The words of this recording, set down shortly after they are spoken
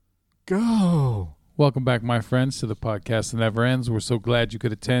go. Welcome back, my friends, to the podcast that never ends. We're so glad you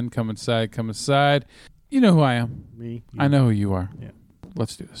could attend. Come inside, come inside. You know who I am. Me? You. I know who you are. Yeah.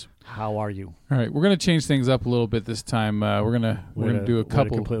 Let's do this. How are you? All right, we're gonna change things up a little bit this time. We're gonna do a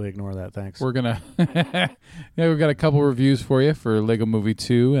couple. Completely ignore that. Thanks. We're gonna we've got a couple reviews for you for Lego Movie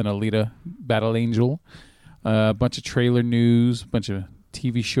 2 and Alita: Battle Angel. A bunch of trailer news, a bunch of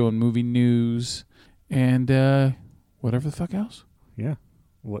TV show and movie news, and whatever the fuck else. Yeah.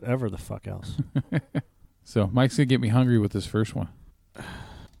 Whatever the fuck else. So Mike's gonna get me hungry with this first one.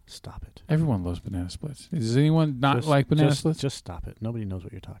 Stop it. Everyone loves banana splits. Does anyone not like banana splits? Just stop it. Nobody knows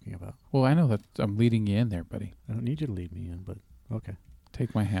what you're talking about. Well, I know that I'm leading you in there, buddy. I don't need you to lead me in, but okay.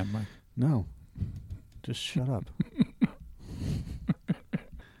 Take my hand, Mike. No. Just shut up.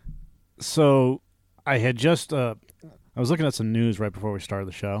 So I had just I was looking at some news right before we started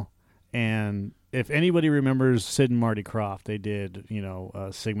the show, and if anybody remembers Sid and Marty Krofft, they did,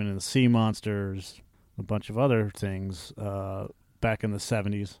 Sigmund and the Sea Monsters, a bunch of other things back in the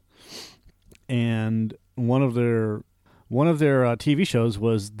 70s. And one of their TV shows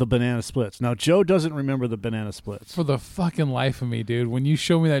was the Banana Splits. Now, Joe doesn't remember the Banana Splits. For the fucking life of me, dude. When you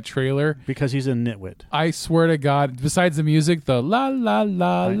show me that trailer. Because he's a nitwit. I swear to God, besides the music, the la la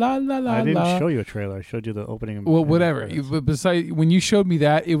la la la la. I didn't show you a trailer. I showed you the opening. Well, whatever. But besides, when you showed me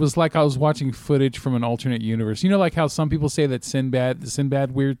that, it was like I was watching footage from an alternate universe. You know, like how some people say that the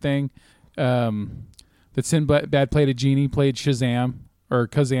Sinbad weird thing, that Sinbad played a genie, played Shazam or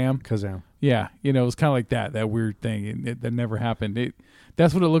Kazam. Yeah, it was kind of like that weird thing that never happened.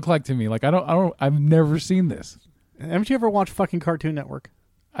 That's what it looked like to me. Like I've never seen this. Haven't you ever watched fucking Cartoon Network?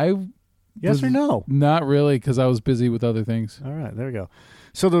 Yes or no? Not really, because I was busy with other things. All right, there we go.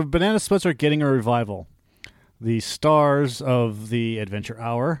 So the Banana Splits are getting a revival. The stars of the Adventure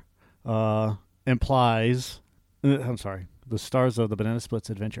Hour the stars of the Banana Splits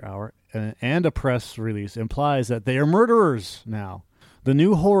Adventure Hour and a press release implies that they are murderers now. The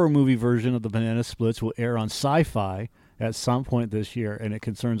new horror movie version of the Banana Splits will air on Sci-Fi at some point this year, and it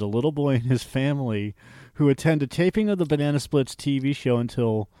concerns a little boy and his family who attend a taping of the Banana Splits TV show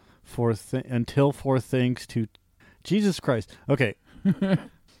until for things to... Jesus Christ. Okay.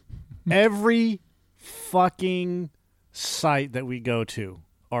 Every fucking site that we go to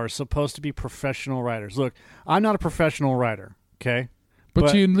are supposed to be professional writers. Look, I'm not a professional writer, okay?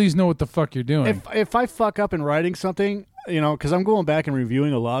 But you at least know what the fuck you're doing. If I fuck up in writing something, because I'm going back and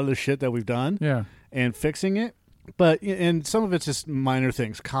reviewing a lot of the shit that we've done and fixing it, and some of it's just minor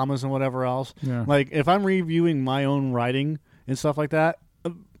things, commas and whatever else. Yeah. Like if I'm reviewing my own writing and stuff like that,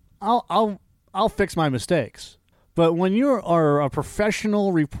 I'll fix my mistakes. But when you are a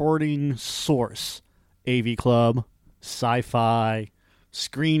professional reporting source, AV Club, Sci-Fi,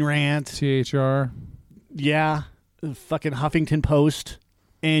 Screen Rant, THR, fucking Huffington Post,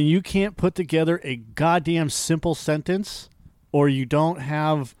 and you can't put together a goddamn simple sentence, or you don't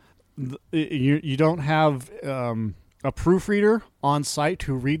have a proofreader on site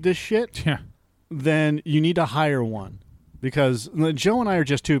to read this shit, then you need to hire one. Because Joe and I are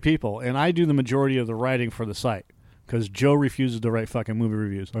just two people, and I do the majority of the writing for the site. Because Joe refuses to write fucking movie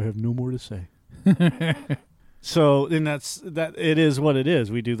reviews. I have no more to say. So, then that. It is what it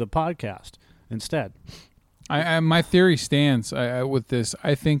is. We do the podcast instead. My theory stands with this.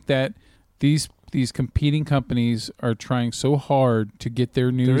 I think that these competing companies are trying so hard to get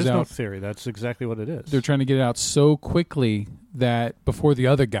their news out. There is no theory. That's exactly what it is. They're trying to get it out so quickly that before the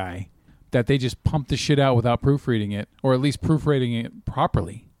other guy, that they just pump the shit out without proofreading it, or at least proofreading it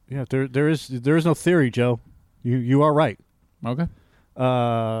properly. Yeah, there is no theory, Joe. You are right. Okay.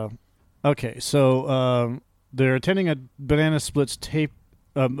 Okay. So they're attending a Banana Splits tape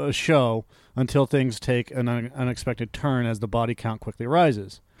a show until things take an unexpected turn as the body count quickly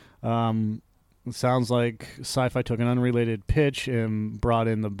rises. It sounds like Sci-Fi took an unrelated pitch and brought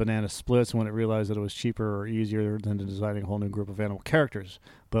in the Banana Splits when it realized that it was cheaper or easier than designing a whole new group of animal characters.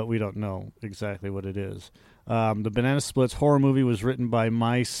 But we don't know exactly what it is. The Banana Splits horror movie was written by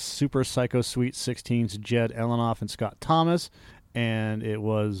My Super Psycho Sweet 16's Jed Elenoff and Scott Thomas, and it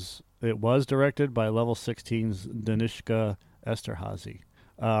was directed by Level 16's Danishka Esterhazy.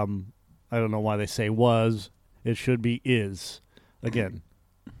 I don't know why they say was. It should be is. Again.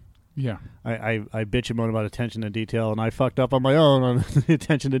 Yeah. I bitch and moan about attention to detail, and I fucked up on my own on the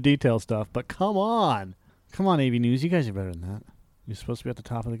attention to detail stuff. But come on. Come on, AV News. You guys are better than that. You're supposed to be at the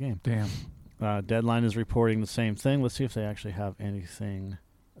top of the game. Damn. Deadline is reporting the same thing. Let's see if they actually have anything.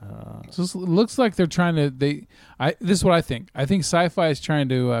 So it looks like they're trying to... This is what I think. I think Sci-Fi is trying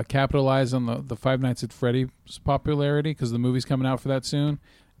to capitalize on the Five Nights at Freddy's popularity because the movie's coming out for that soon,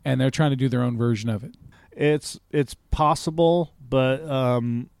 and they're trying to do their own version of it. It's possible, but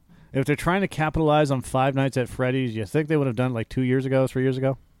If they're trying to capitalize on Five Nights at Freddy's, you think they would have done it like 2 years ago, 3 years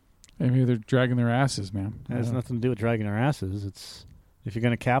ago? Maybe they're dragging their asses, man. It has nothing to do with dragging their asses. It's if you're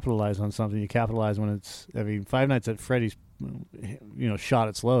going to capitalize on something, you capitalize when it's. I mean, Five Nights at Freddy's, shot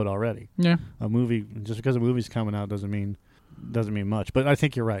its load already. Yeah. A movie, just because a movie's coming out doesn't mean much. But I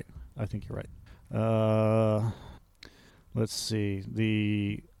think you're right. Let's see.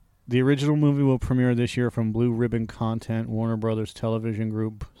 The original movie will premiere this year from Blue Ribbon Content, Warner Brothers Television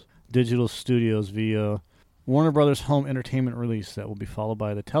Group, Digital Studios via Warner Brothers Home Entertainment release that will be followed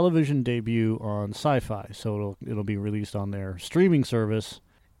by the television debut on Sci-Fi. So it'll be released on their streaming service.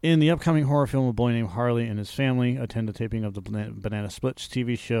 In the upcoming horror film, a boy named Harley and his family attend the taping of the Banana Splits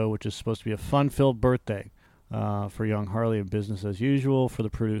TV show, which is supposed to be a fun-filled birthday for young Harley and business as usual for the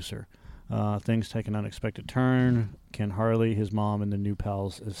producer. Things take an unexpected turn. Can Harley, his mom, and the new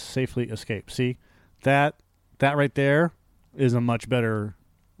pals safely escape? See, that right there is a much better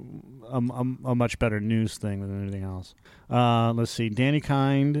news thing than anything else. Let's see. Danny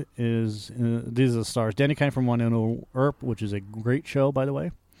Kind is these are the stars. Danny Kind from One and Earp, which is a great show, by the way.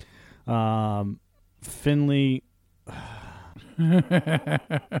 Finley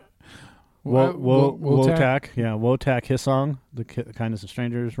Wotak, Wotak Hissong, The Kindness of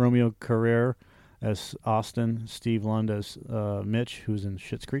Strangers. Romeo Carrere as Austin. Steve Lund as Mitch, who's in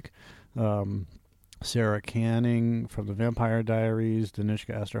Schitt's Creek. Sarah Canning from The Vampire Diaries.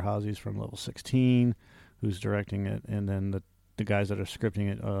 Danishka Esterhazy's from Level 16, who's directing it. And then the guys that are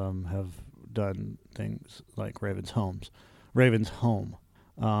scripting it have done things like Raven's Home.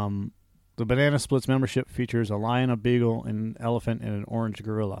 The Banana Splits membership features a lion, a beagle, an elephant, and an orange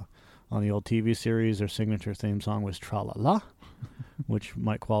gorilla. On the old TV series, their signature theme song was Tra-La-La, which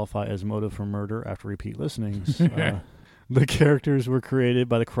might qualify as motive for murder after repeat listenings. The characters were created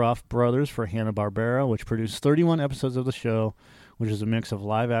by the Croft brothers for Hanna-Barbera, which produced 31 episodes of the show, which is a mix of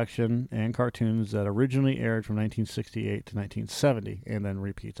live action and cartoons that originally aired from 1968 to 1970, and then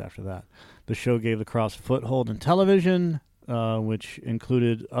repeats after that. The show gave the Crofts foothold in television, which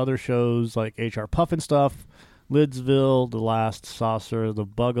included other shows like H.R. Pufnstuf, Lidsville, The Last Saucer, The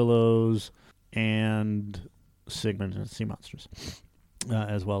Bugalows, and Sigmund and Sea Monsters,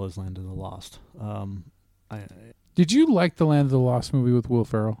 as well as Land of the Lost. Did you like the Land of the Lost movie with Will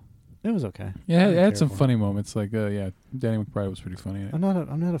Ferrell? It was okay. Yeah, it had some funny moments. Like, Danny McBride was pretty funny in it. I'm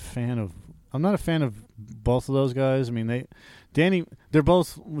not a fan of both of those guys. I mean, they're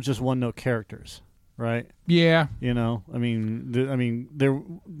both just one-note characters, right? Yeah. I mean,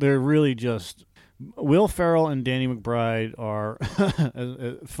 they're really just. Will Ferrell and Danny McBride are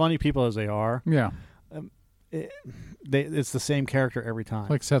as funny people as they are. Yeah. It's the same character every time.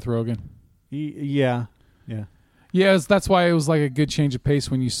 Like Seth Rogen. Yeah. Yeah, that's why it was like a good change of pace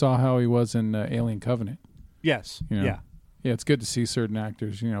when you saw how he was in Alien Covenant. Yes. Yeah. Yeah, it's good to see certain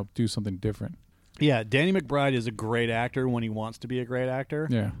actors, do something different. Yeah, Danny McBride is a great actor when he wants to be a great actor.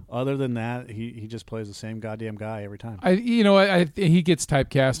 Yeah. Other than that, he just plays the same goddamn guy every time. He gets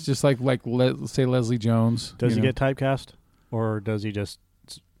typecast just like say Leslie Jones. Does he get typecast, or does he just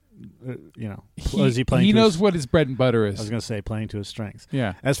is he playing? He knows what his bread and butter is. I was going to say playing to his strengths.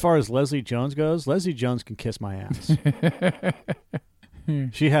 Yeah. As far as Leslie Jones goes, Leslie Jones can kiss my ass.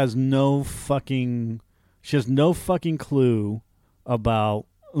 She has no fucking clue about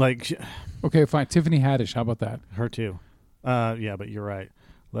Okay, fine. Tiffany Haddish, how about that? Her too. Yeah, but you're right.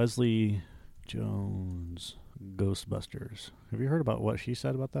 Leslie Jones, Ghostbusters. Have you heard about what she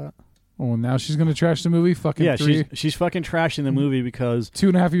said about that? Oh, now she's going to trash the movie? She's fucking trashing the movie because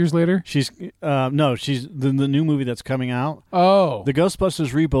 2.5 years later? She's the new movie that's coming out. Oh. The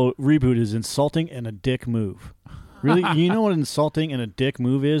Ghostbusters reboot is insulting and a dick move. Really? You know what insulting and a dick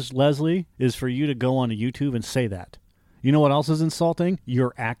move is, Leslie? Is for you to go on YouTube and say that. You know what else is insulting?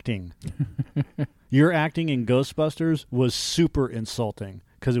 Your acting. Your acting in Ghostbusters was super insulting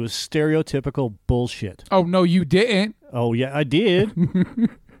because it was stereotypical bullshit. Oh, no, you didn't. Oh, yeah, I did.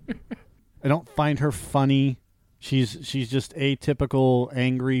 I don't find her funny. She's just a typical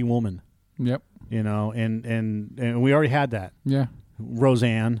angry woman. Yep. And we already had that. Yeah.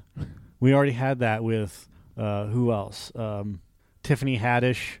 Roseanne. We already had that with who else? Tiffany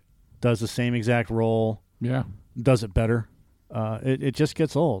Haddish does the same exact role. Yeah. Does it better. It just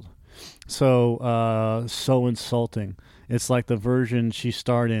gets old. So insulting. It's like the version she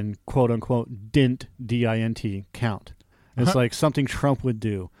starred in, quote unquote, didn't D-I-N-T count. It's like something Trump would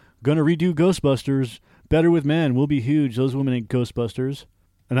do. Gonna redo Ghostbusters. Better with men. We'll be huge. Those women ain't Ghostbusters.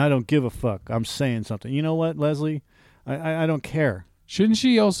 And I don't give a fuck. I'm saying something. You know what, Leslie? I don't care. Shouldn't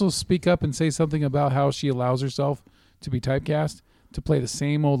she also speak up and say something about how she allows herself to be typecast to play the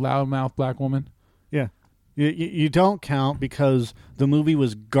same old loudmouth black woman? Yeah. You don't count because the movie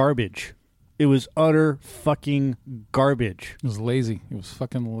was garbage. It was utter fucking garbage. It was lazy. It was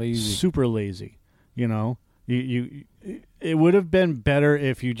fucking lazy. Super lazy. You know, it would have been better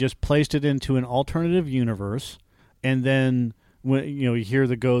if you just placed it into an alternative universe, and then when you hear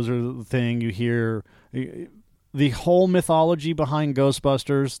the Gozer thing, you hear the whole mythology behind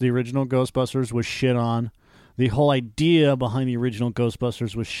Ghostbusters. The original Ghostbusters was shit on. The whole idea behind the original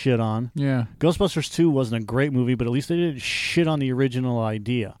Ghostbusters was shit on. Yeah. Ghostbusters 2 wasn't a great movie, but at least they didn't shit on the original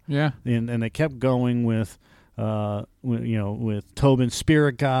idea. Yeah. And they kept going with Tobin's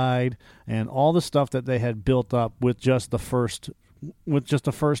Spirit Guide and all the stuff that they had built up with just the first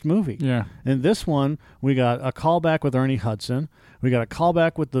movie. Yeah. And this one, we got a callback with Ernie Hudson. We got a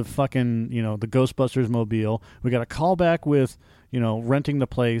callback with the fucking, the Ghostbusters mobile. We got a callback with, renting the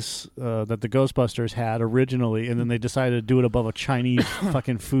place that the Ghostbusters had originally, and then they decided to do it above a Chinese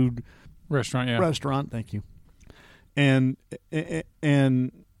fucking food restaurant. Yeah. Restaurant, thank you. And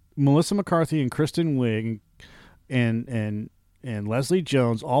Melissa McCarthy and Kristen Wiig and Leslie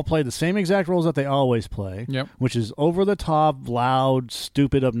Jones all play the same exact roles that they always play, yep. which is over-the-top, loud,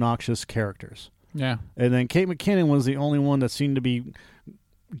 stupid, obnoxious characters. Yeah. And then Kate McKinnon was the only one that seemed to be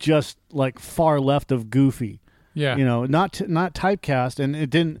just like far left of goofy. Yeah. Not typecast, and it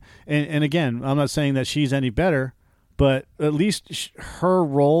didn't. And again, I'm not saying that she's any better, but at least her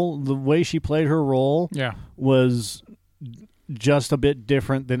role, the way she played her role, was just a bit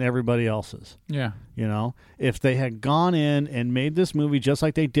different than everybody else's. Yeah. If they had gone in and made this movie just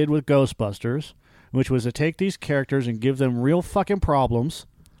like they did with Ghostbusters, which was to take these characters and give them real fucking problems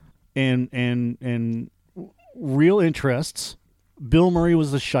and real interests. Bill Murray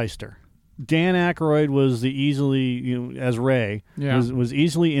was the shyster. Dan Aykroyd was the easily, as Ray, was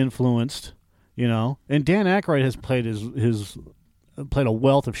easily influenced, and Dan Aykroyd has played played a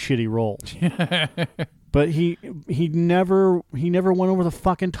wealth of shitty roles. But he never went over the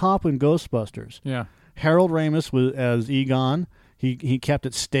fucking top in Ghostbusters. Yeah. Harold Ramis was as Egon. He kept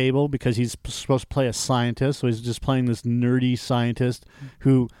it stable because he's supposed to play a scientist, so he's just playing this nerdy scientist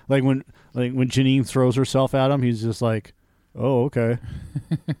who, when Janine throws herself at him, he's just like, "Oh, okay,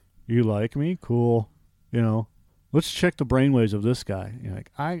 you like me? Cool, let's check the brainwaves of this guy." You're like,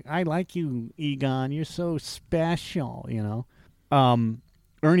 I like you, Egon. You're so special,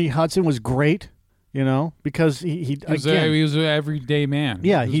 Ernie Hudson was great. Because he was an everyday man.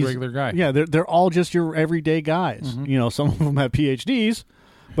 Yeah, he's a regular guy. Yeah, they're all just your everyday guys. Mm-hmm. Some of them have PhDs,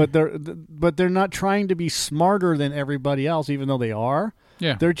 but they're not trying to be smarter than everybody else, even though they are.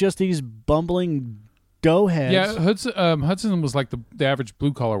 Yeah, they're just these bumbling doughheads. Yeah, Hudson was like the average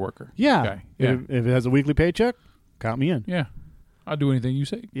blue collar worker. Yeah, guy. Yeah. If it has a weekly paycheck, count me in. Yeah, I'll do anything you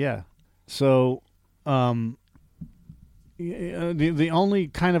say. Yeah, so. The only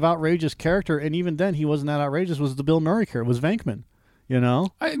kind of outrageous character, and even then he wasn't that outrageous, was the Bill Murray character, was Venkman, Rick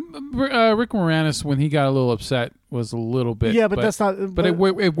Moranis, when he got a little upset, was a little bit... Yeah, but that's not... But it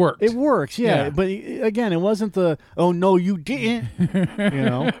worked. It works, yeah. But again, it wasn't the, "Oh, no, you didn't."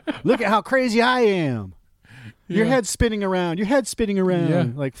 Look at how crazy I am. Your head's spinning around. Your head's spinning around. Yeah.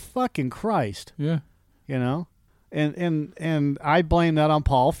 Like, fucking Christ. Yeah. And I blame that on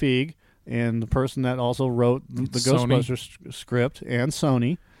Paul Feig, and the person that also wrote the Ghostbusters script, and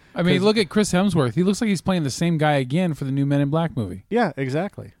Sony. I mean, look at Chris Hemsworth. He looks like he's playing the same guy again for the new Men in Black movie. Yeah,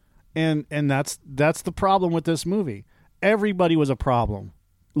 exactly. And that's the problem with this movie. Everybody was a problem.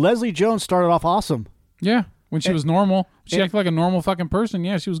 Leslie Jones started off awesome. Yeah, when she was normal. She acted like a normal fucking person.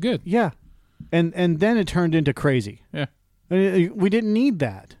 Yeah, she was good. Yeah. And then it turned into crazy. Yeah. We didn't need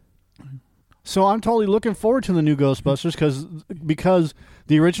that. So I'm totally looking forward to the new Ghostbusters because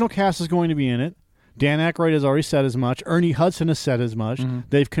the original cast is going to be in it. Dan Aykroyd has already said as much. Ernie Hudson has said as much. Mm-hmm.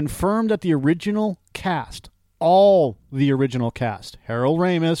 They've confirmed that the original cast, all the original cast, Harold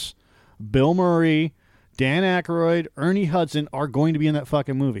Ramis, Bill Murray, Dan Aykroyd, Ernie Hudson are going to be in that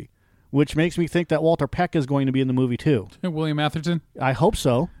fucking movie, which makes me think that Walter Peck is going to be in the movie too. William Atherton? I hope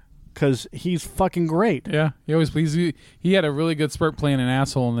so. Because he's fucking great. Yeah, he had a really good spurt playing an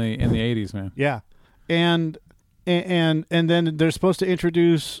asshole in the 80s, man. Yeah, and then they're supposed to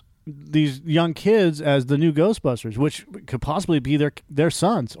introduce these young kids as the new Ghostbusters, which could possibly be their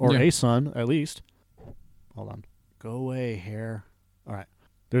sons or a son at least. Hold on, go away, hair. All right,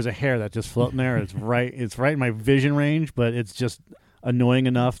 there's a hair that's just floating there. It's right in my vision range, but it's just annoying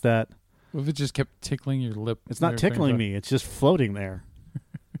enough that if it just kept tickling your lip. It's not tickling me. It's just floating there.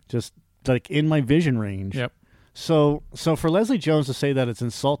 Just like in my vision range. Yep. So for Leslie Jones to say that it's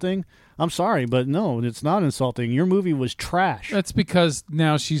insulting, I'm sorry, but no, it's not insulting. Your movie was trash. That's because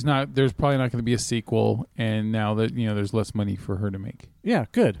now she's not. There's probably not going to be a sequel, and now that there's less money for her to make. Yeah,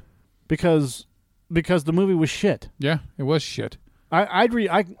 good, because because the movie was shit. Yeah, it was shit. I'd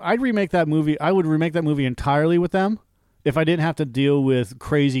remake that movie. I would remake that movie entirely with them if I didn't have to deal with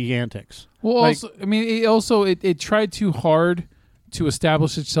crazy antics. Well, Like- also, I mean, it tried too hard to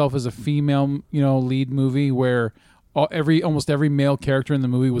establish itself as a female, lead movie where almost every male character in the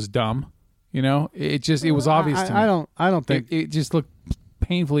movie was dumb. It was obvious to me. I don't think It just looked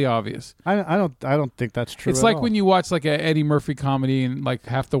painfully obvious. I don't think that's true. It's like when you watch like a Eddie Murphy comedy and like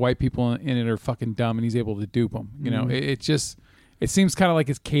half the white people in it are fucking dumb and he's able to dupe them. It seems kind of like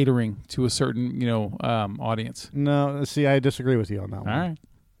it's catering to a certain audience. No, see, I disagree with you on that one. All right.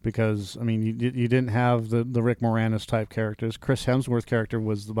 Because I mean, you didn't have the Rick Moranis type characters. Chris Hemsworth character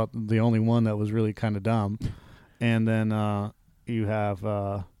was about the only one that was really kind of dumb, and then you have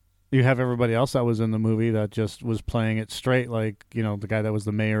everybody else that was in the movie that just was playing it straight, like the guy that was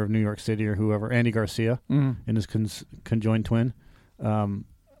the mayor of New York City or whoever, Andy Garcia, and his conjoined twin,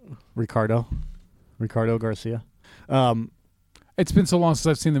 Ricardo Garcia. It's been so long since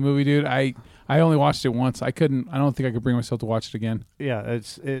I've seen the movie, dude. I only watched it once. I don't think I could bring myself to watch it again. Yeah,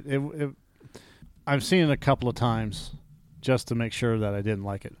 I've seen it a couple of times just to make sure that I didn't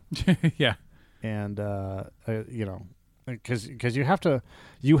like it. Yeah. And because you have to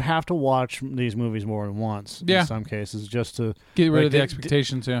watch these movies more than once in some cases just to get rid of the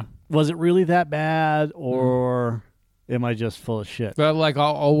expectations. Yeah. Was it really that bad, or am I just full of shit? But like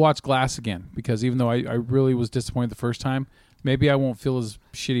I'll watch Glass again because even though I really was disappointed the first time, maybe I won't feel as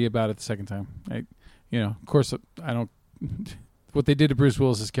shitty about it the second time. Of course, I don't. What they did to Bruce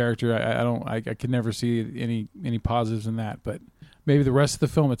Willis's character, I could never see any positives in that. But maybe the rest of the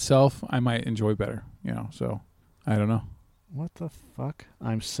film itself, I might enjoy better. So I don't know. What the fuck?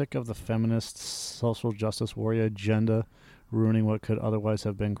 I'm sick of the feminist social justice warrior agenda ruining what could otherwise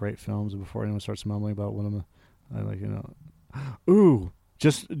have been great films. Before anyone starts mumbling about what I like, ooh.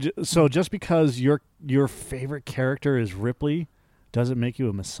 Just because your favorite character is Ripley, does it make you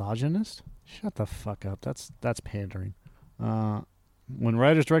a misogynist? Shut the fuck up. That's pandering. When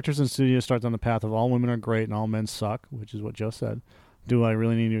writers, directors, and studios start down the path of all women are great and all men suck, which is what Joe said, do I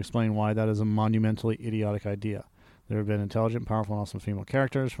really need to explain why that is a monumentally idiotic idea? There have been intelligent, powerful, and awesome female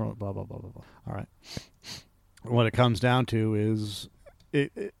characters from blah, blah, blah, blah, blah. All right. What it comes down to is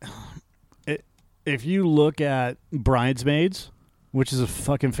if you look at Bridesmaids, which is a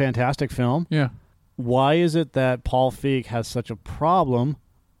fucking fantastic film. Yeah. Why is it that Paul Feig has such a problem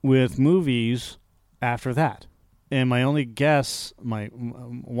with movies after that? And my only guess, my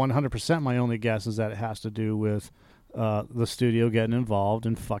 100% my only guess is that it has to do with the studio getting involved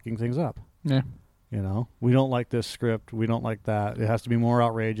and fucking things up. Yeah. We don't like this script. We don't like that. It has to be more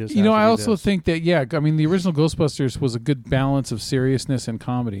outrageous. I also think that, the original Ghostbusters was a good balance of seriousness and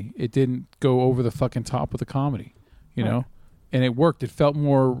comedy. It didn't go over the fucking top with the comedy, know? And it worked. It felt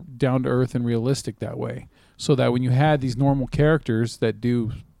more down to earth and realistic that way. So that when you had these normal characters that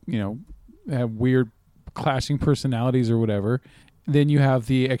do, have weird clashing personalities or whatever, then you have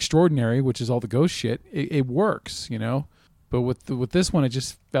the extraordinary, which is all the ghost shit. It works, But with this one, it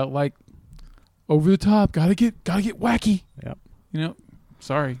just felt like over the top. Gotta get wacky. Yep.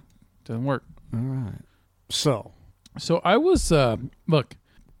 Sorry, doesn't work. All right. So I was look.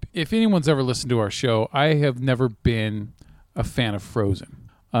 If anyone's ever listened to our show, I have never been a fan of Frozen.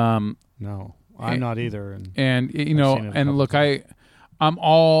 No, I'm not either. And look, I'm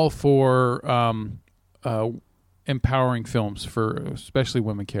all for empowering films for especially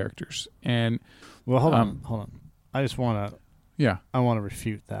women characters. And hold on. I just want to. I want to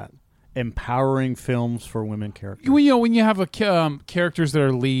refute that. Empowering films for women characters. When you have characters that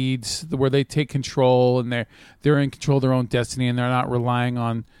are leads, where they take control and they're in control of their own destiny and they're not relying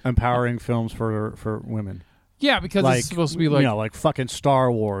on empowering films for women. Yeah, because it's supposed to be like like fucking Star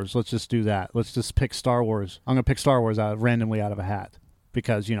Wars. Let's just do that. Let's just pick Star Wars. I'm gonna pick Star Wars randomly out of a hat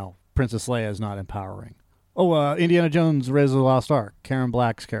because Princess Leia is not empowering. Oh, Indiana Jones: Raiders of the Lost Ark. Karen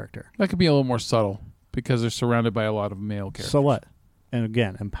Black's character. That could be a little more subtle because they're surrounded by a lot of male characters. So what? And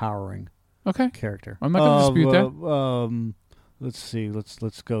again, empowering. Okay. Character. I'm not going to dispute that. Let's see.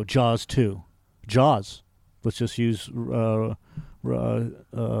 Let's go. Jaws 2. Jaws. Let's just use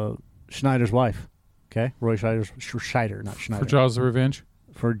Schneider's wife. Okay, Roy Scheider, not Schneider. For Jaws: The Revenge.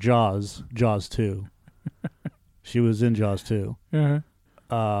 For Jaws 2. She was in Jaws 2.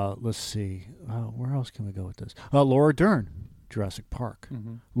 Uh-huh. Let's see. Where else can we go with this? Laura Dern, Jurassic Park.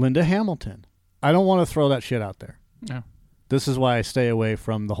 Mm-hmm. Linda Hamilton. I don't want to throw that shit out there. Yeah. This is why I stay away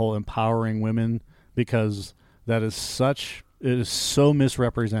from the whole empowering women because it is so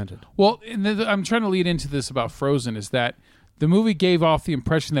misrepresented. Well, I'm trying to lead into this about Frozen is that the movie gave off the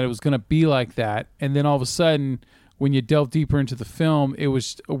impression that it was going to be like that, and then all of a sudden, when you delve deeper into the film, it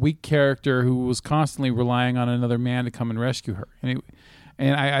was a weak character who was constantly relying on another man to come and rescue her. And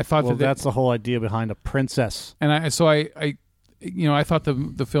I thought that's the whole idea behind a princess. And I thought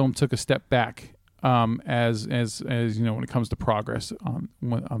the film took a step back as you know, when it comes to progress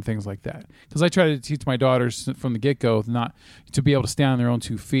on things like that. Because I try to teach my daughters from the get-go not to be able to stand on their own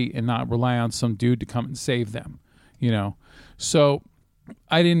 2 feet and not rely on some dude to come and save them, you know. So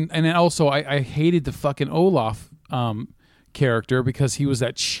I didn't, and then also I hated the fucking Olaf character because he was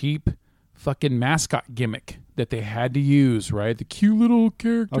that cheap fucking mascot gimmick that they had to use, right? The cute little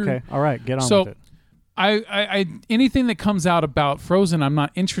character. Okay, all right, get on with it. I anything that comes out about Frozen, I'm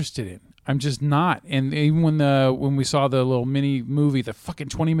not interested in. I'm just not. And even when we saw the little mini movie, the fucking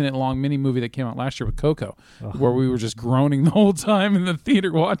 20-minute long mini movie that came out last year with Coco, where we were just groaning the whole time in the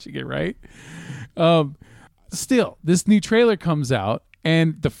theater watching it, right? Still, this new trailer comes out,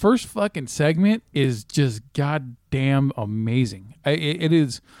 and the first fucking segment is just goddamn amazing. It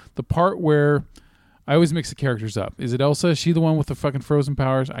is the part where I always mix the characters up. Is it Elsa? Is she the one with the fucking frozen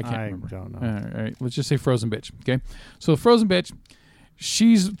powers? I can't remember. I don't know. All right, let's just say frozen bitch. Okay, so the frozen bitch,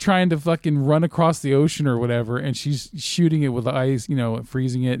 she's trying to fucking run across the ocean or whatever, and she's shooting it with ice, you know,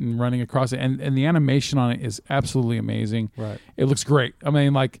 freezing it and running across it, and the animation on it is absolutely amazing. Right, it looks great. I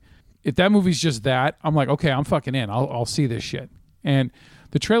mean, like, if that movie's just that, I'm like, okay, I'm fucking in. I'll see this shit. And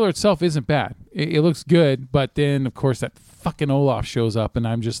the trailer itself isn't bad. It looks good, but then of course that fucking Olaf shows up, and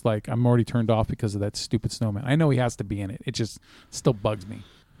I'm just like, I'm already turned off because of that stupid snowman. I know he has to be in it. It just still bugs me.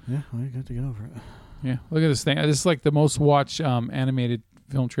 Yeah, well, you got to get over it. Yeah, look at this thing. This is like the most watched animated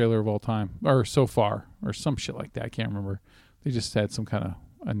film trailer of all time, or so far, or some shit like that. I can't remember. They just had some kind of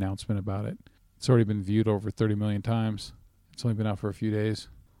announcement about it. It's already been viewed over 30 million times. It's only been out for a few days.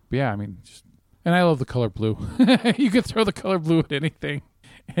 But yeah, I mean, and I love the color blue. You could throw the color blue at anything,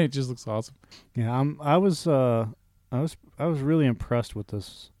 and it just looks awesome. Yeah, I was really impressed with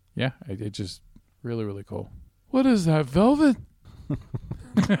this. Yeah, it just really, really cool. What is that, velvet?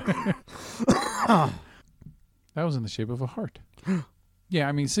 That was in the shape of a heart. Yeah,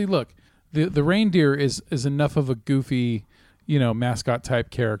 I mean, see, look, the reindeer is enough of a goofy, you know, mascot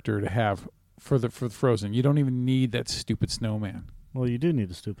type character to have for the Frozen. You don't even need that stupid snowman. Well, you do need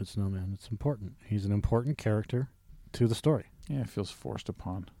a stupid snowman. It's important. He's an important character to the story. Yeah, it feels forced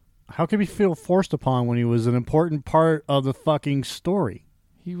upon. How could he feel forced upon when he was an important part of the fucking story?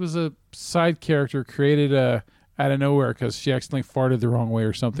 He was a side character created out of nowhere because she accidentally farted the wrong way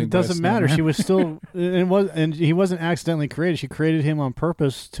or something. It doesn't matter. She was still, and he wasn't accidentally created. She created him on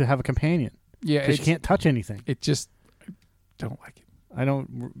purpose to have a companion. Yeah, because she can't touch anything. I don't like it.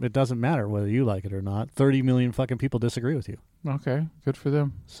 It doesn't matter whether you like it or not. 30 million fucking people disagree with you. Okay, good for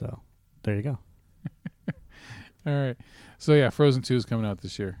them. So, there you go. All right. So yeah, Frozen 2 is coming out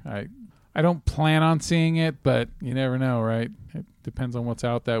this year. I don't plan on seeing it, but you never know, right? It depends on what's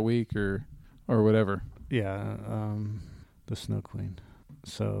out that week or whatever. Yeah, the Snow Queen.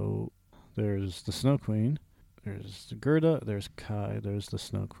 So there's the Snow Queen, there's the Gerda, there's Kai, there's the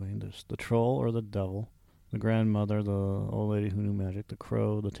Snow Queen, there's the troll or the devil, the grandmother, the old lady who knew magic, the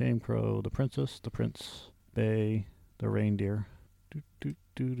crow, the tame crow, the princess, the prince, Bay, the reindeer.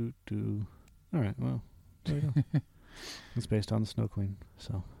 All right, well, there you go. It's based on the Snow Queen,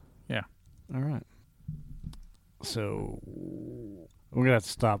 so. Yeah. All right. So we're gonna have to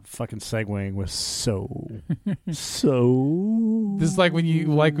stop fucking segueing with so. This is like when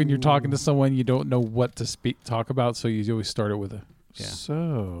you're talking to someone you don't know what to talk about, so you always start it with a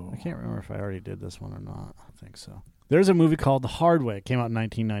so. I can't remember if I already did this one or not. I think so. There's a movie called The Hard Way. It came out in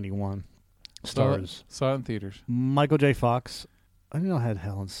 1991. Stars. Saw it in theaters. Michael J. Fox. I didn't know it had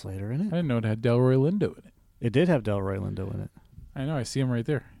Helen Slater in it. I didn't know it had Delroy Lindo in it. It did have Delroy Lindo in it. I know. I see him right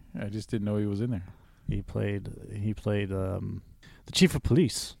there. I just didn't know he was in there. He played the chief of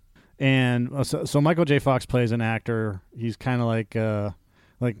police, and so Michael J. Fox plays an actor. He's kind of like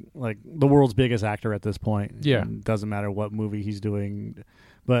the world's biggest actor at this point. Yeah, it doesn't matter what movie he's doing,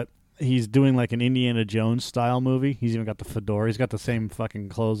 but he's doing like an Indiana Jones style movie. He's even got the fedora. He's got the same fucking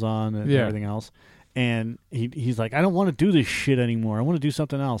clothes on and everything else. And he's like, I don't want to do this shit anymore. I want to do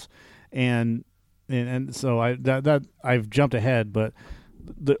something else. And so I've jumped ahead, but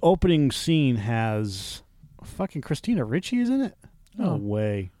the opening scene has fucking Christina Ricci is in it. No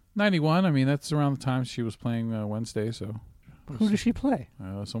way. 91. I mean, that's around the time she was playing Wednesday. So, who does she play?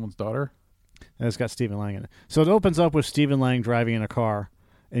 Someone's daughter. And it's got Stephen Lang in it. So it opens up with Stephen Lang driving in a car,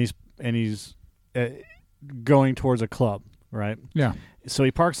 and he's going towards a club, right? Yeah. So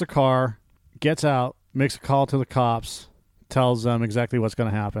he parks the car, gets out, makes a call to the cops, tells them exactly what's going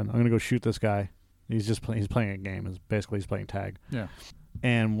to happen. I'm going to go shoot this guy. He's playing a game. Basically, he's playing tag. Yeah.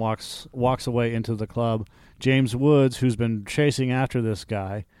 and walks away into the club. James Woods, who's been chasing after this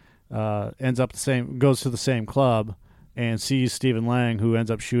guy, goes to the same club and sees Stephen Lang, who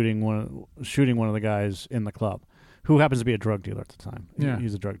ends up shooting one of the guys in the club, who happens to be a drug dealer at the time. Yeah.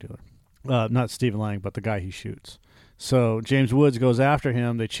 He's a drug dealer. Not Stephen Lang, but the guy he shoots. So James Woods goes after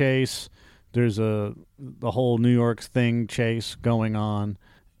him. They chase. There's the whole New York thing chase going on,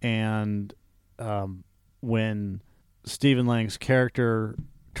 and when Stephen Lang's character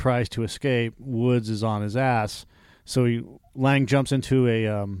tries to escape, Woods is on his ass. So Lang jumps into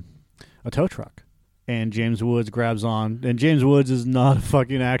a tow truck, and James Woods grabs on. And James Woods is not a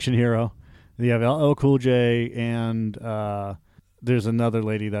fucking action hero. You have LL Cool J and there's another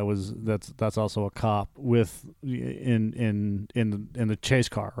lady that's also a cop with in the chase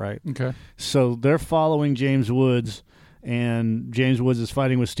car, right? Okay. So they're following James Woods, and James Woods is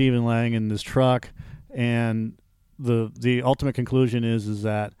fighting with Stephen Lang in this truck, and the ultimate conclusion is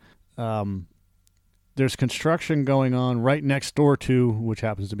that there's construction going on right next door to, which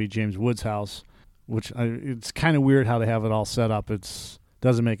happens to be James Woods' house, which it's kind of weird how they have it all set up. It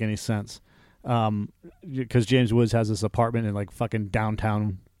doesn't make any sense. Because James Woods has this apartment in like fucking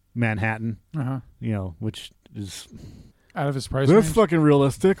downtown Manhattan, which is out of his price they're range. fucking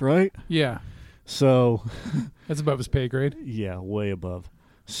realistic, right? Yeah. So that's above his pay grade. Yeah, way above.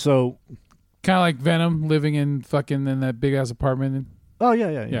 So kind of like Venom living in that big ass apartment. Oh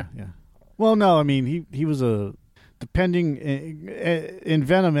yeah. Well, no, I mean he was depending in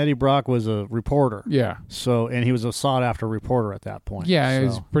Venom, Eddie Brock was a reporter. Yeah. So, and he was a sought after reporter at that point. Yeah, so. he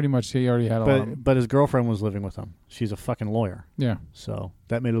was pretty much, he already had a lot. But his girlfriend was living with him. She's a fucking lawyer. Yeah. So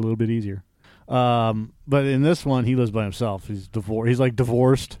that made it a little bit easier. But in this one, he lives by himself. He's divorced. He's like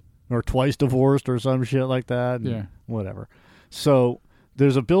divorced or twice divorced or some shit like that. Yeah. Whatever. So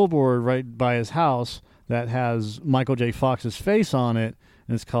there's a billboard right by his house that has Michael J. Fox's face on it.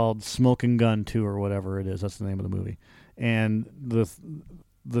 And it's called Smoking Gun 2 or whatever it is. That's the name of the movie. And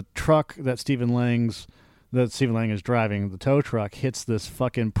the truck that Stephen Lang is driving, the tow truck, hits this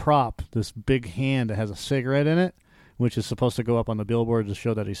fucking prop, this big hand that has a cigarette in it, which is supposed to go up on the billboard to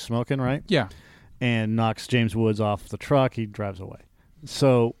show that he's smoking, right? Yeah. And knocks James Woods off the truck. He drives away.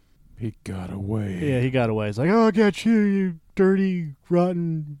 So he got away. Yeah, he got away. It's like, oh, I got you, you dirty,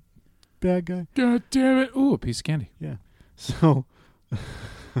 rotten, bad guy. God damn it. Ooh, a piece of candy. Yeah. So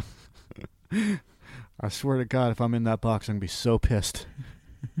I swear to God, if I'm in that box, I'm going to be so pissed.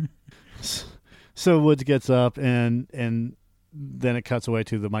 So Woods gets up, and then it cuts away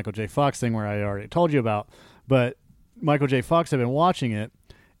to the Michael J. Fox thing where I already told you about. But Michael J. Fox had been watching it,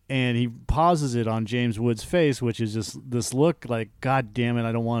 and he pauses it on James Woods' face, which is just this look like, God damn it,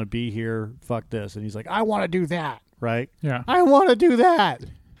 I don't want to be here. Fuck this. And he's like, I want to do that, right? Yeah. I want to do that.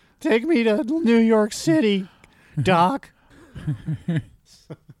 Take me to New York City, Doc.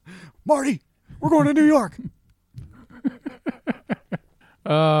 Marty, we're going to New York.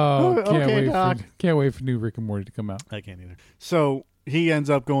 Oh, Doc. Can't wait for new Rick and Morty to come out. I can't either. So he ends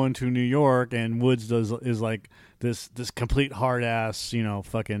up going to New York, and Woods is like this complete hard ass,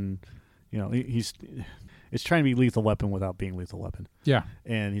 fucking, he's it's trying to be Lethal Weapon without being Lethal Weapon. Yeah.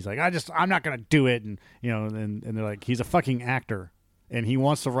 And he's like, I'm not gonna do it, and and they're like, he's a fucking actor, and he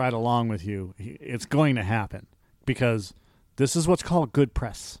wants to ride along with you. It's going to happen because this is what's called good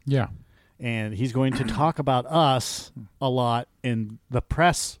press. Yeah. And he's going to talk about us a lot in the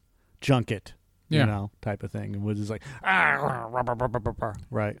press junket, type of thing. And Woods is like,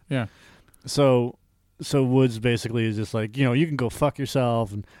 right? Yeah. So Woods basically is just like, you can go fuck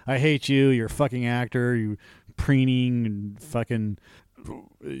yourself, and I hate you. You're a fucking actor. You preening and fucking,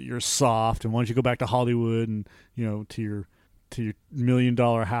 you're soft. And why don't you go back to Hollywood and to your $1 million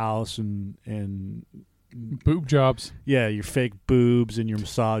house and boob jobs. Yeah, your fake boobs and your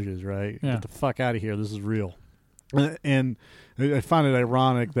massages, right? Yeah. Get the fuck out of here. This is real. And I find it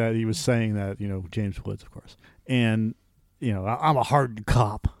ironic that he was saying that, James Woods, of course. And, I'm a hard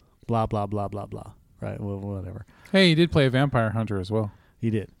cop, blah, blah, blah, blah, blah. Right? Well, whatever. Hey, he did play a vampire hunter as well. He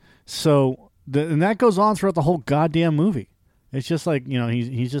did. So, and that goes on throughout the whole goddamn movie. It's just like,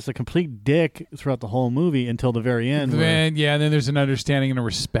 he's just a complete dick throughout the whole movie until the very end. And then there's an understanding and a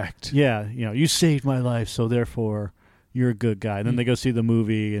respect. Yeah, you saved my life, so therefore you're a good guy. And then they go see the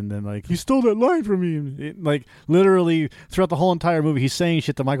movie, and then like, you stole that line from me. And like literally throughout the whole entire movie, he's saying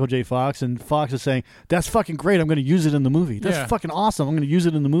shit to Michael J. Fox, and Fox is saying, "That's fucking great. I'm going to use it in the movie. That's fucking awesome. I'm going to use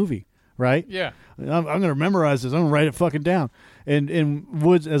it in the movie." Right? Yeah. I'm going to memorize this. I'm going to write it fucking down. And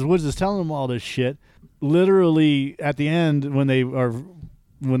Woods is telling him all this shit. Literally at the end when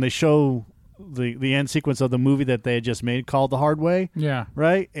they show the end sequence of the movie that they had just made called The Hard Way. Yeah.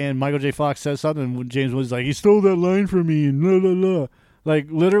 Right? And Michael J. Fox says something and James Woods is like, he stole that line from me and la la la. Like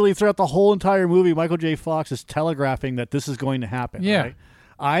literally throughout the whole entire movie, Michael J. Fox is telegraphing that this is going to happen. Yeah. Right?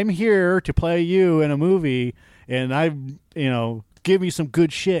 I'm here to play you in a movie, and give me some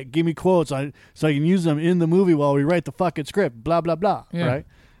good shit. Give me quotes so I can use them in the movie while we write the fucking script. Blah blah blah. Yeah. Right?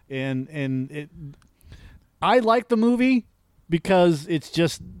 I like the movie because it's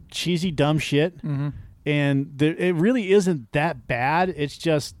just cheesy, dumb shit, and it really isn't that bad. It's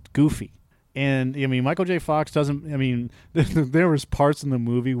just goofy. And I mean, Michael J. Fox doesn't. I mean, there was parts in the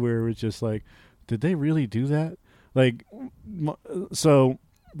movie where it was just like, did they really do that? Like, so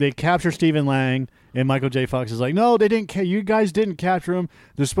they capture Stephen Lang, and Michael J. Fox is like, no, they didn't. You guys didn't capture him.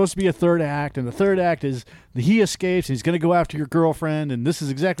 There's supposed to be a third act, and the third act is he escapes. And he's going to go after your girlfriend, and this is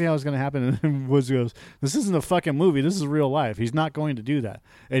exactly how it's going to happen. And Woods goes, "This isn't a fucking movie. This is real life. He's not going to do that."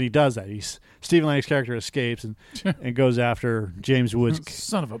 And he does that. Stephen Lang's character escapes and goes after James Woods'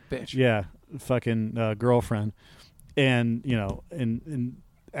 son of a bitch. Yeah, fucking girlfriend, and and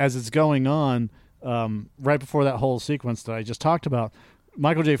as it's going on, right before that whole sequence that I just talked about,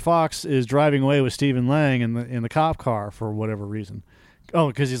 Michael J. Fox is driving away with Stephen Lang in the cop car for whatever reason. Oh,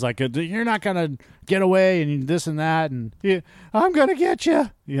 because he's like, you're not gonna get away, and this and that, and I'm gonna get you.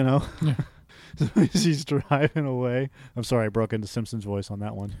 Yeah. So he's driving away. I'm sorry, I broke into Simpson's voice on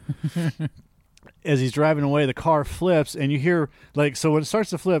that one. As he's driving away, the car flips, and you hear so when it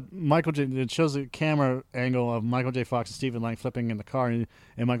starts to flip, it shows the camera angle of Michael J. Fox and Stephen Lang flipping in the car, and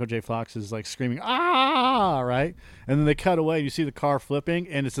Michael J. Fox is like screaming "ah!" right, and then they cut away, and you see the car flipping,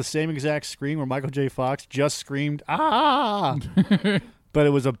 and it's the same exact scream where Michael J. Fox just screamed "ah," but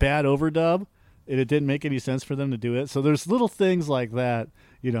it was a bad overdub, and it didn't make any sense for them to do it. So there's little things like that,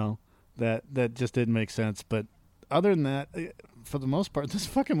 that just didn't make sense. But other than that, for the most part, this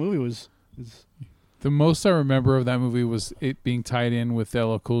fucking movie was. The most I remember of that movie was it being tied in with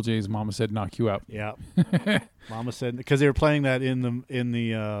LL Cool J's "Mama Said Knock You Out." Yeah, Mama said, because they were playing that in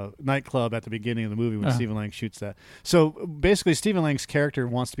the nightclub at the beginning of the movie when Stephen Lang shoots that. So basically, Stephen Lang's character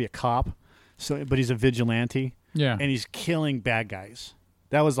wants to be a cop, but he's a vigilante. Yeah, and he's killing bad guys.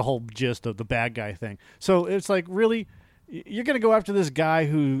 That was the whole gist of the bad guy thing. So it's like, really, you're going to go after this guy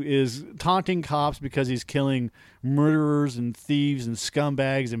who is taunting cops because he's killing murderers and thieves and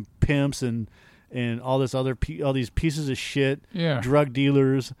scumbags and pimps and all this other all these pieces of shit, drug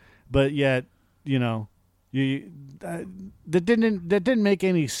dealers, but yet that didn't make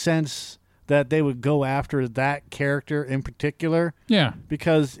any sense that they would go after that character in particular. Yeah,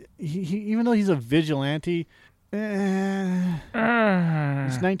 because he even though he's a vigilante, it's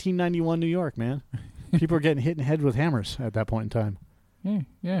 1991 New York, man. People are getting hit in the head with hammers at that point in time.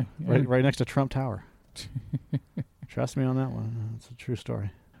 Yeah. Right next to Trump Tower. Trust me on that one. It's a true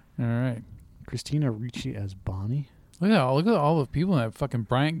story. All right. Christina Ricci as Bonnie. Look at all the people in that. Fucking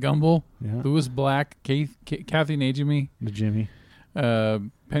Bryant Gumbel, Louis Black, Kathy Najimy,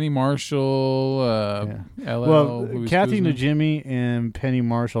 Penny Marshall, LL. Well, Louis Kathy Guzman. Najimy and Penny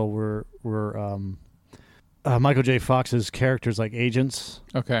Marshall were Michael J. Fox's characters, like agents,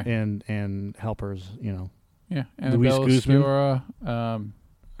 and helpers. Yeah, Louis Guzman, Sciorra,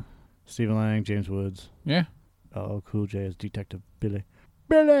 Stephen Lang, James Woods. Yeah. LL Cool J as Detective Billy.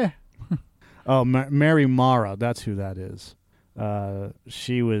 Oh, Mary Mara, that's who that is.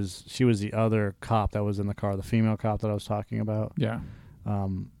 She was the other cop that was in the car, the female cop that I was talking about. Yeah.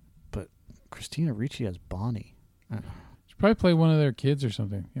 But Christina Ricci as Bonnie. She probably played one of their kids or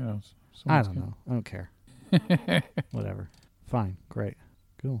something. I don't know. I don't care. Whatever. Fine. Great.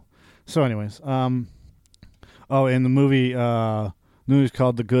 Cool. So, anyways, in the movie, movie's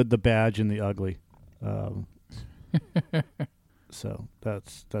called The Good, the Bad, and the Ugly. So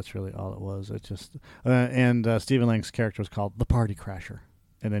that's really all it was. It's just and Stephen Lang's character was called the Party Crasher,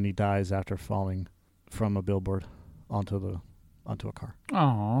 and then he dies after falling from a billboard onto a car.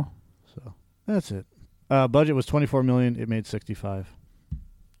 Aww. So that's it. Budget was $24 million. It made $65 million.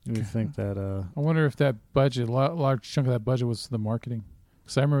 You think that? I wonder if that budget, large chunk of that budget, was the marketing.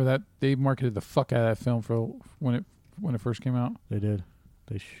 Because I remember that they marketed the fuck out of that film for when it first came out. They did.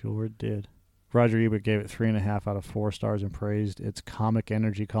 They sure did. Roger Ebert gave it 3.5 out of 4 stars and praised its comic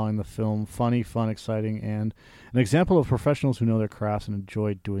energy, calling the film funny, fun, exciting, and an example of professionals who know their crafts and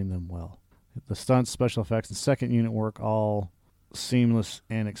enjoy doing them well. The stunts, special effects, and second unit work all seamless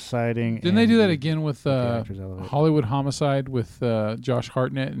and exciting. Didn't they do that again with Hollywood Homicide with Josh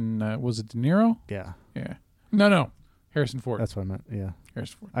Hartnett and was it De Niro? Yeah. Yeah. No. Harrison Ford. That's what I meant. Yeah.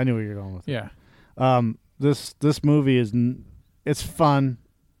 Harrison Ford. I knew where you were going with. Yeah. This movie it's fun.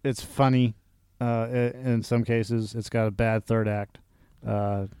 It's funny. In some cases, it's got a bad third act.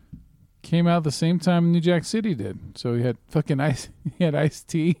 Came out the same time New Jack City did. So he had fucking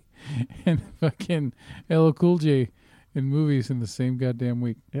Ice-T and fucking LL Cool J in movies in the same goddamn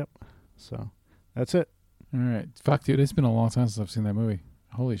week. So that's it. All right. Fuck, dude. It's been a long time since I've seen that movie.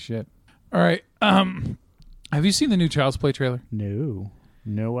 Holy shit. All right. Have you seen the new Child's Play trailer?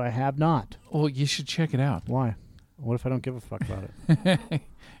 No, I have not. Well, you should check it out. Why? What if I don't give a fuck about it?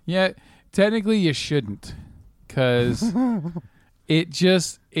 Yeah, technically you shouldn't, because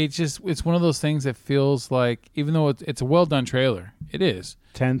it's one of those things that feels like, even though it's a well done trailer, it is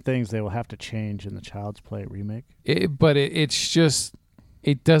 10 things they will have to change in the Child's Play remake. But it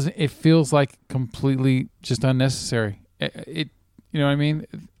feels like completely just unnecessary. You know what I mean?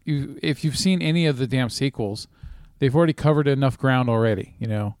 If you've seen any of the damn sequels, they've already covered enough ground already, you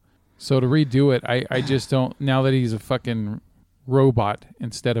know? So to redo it, I just don't, now that he's a fucking robot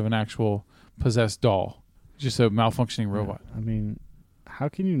instead of an actual possessed doll, just a malfunctioning robot. I mean, how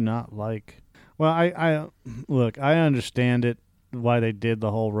can you not like... Well, I look, I understand it, why they did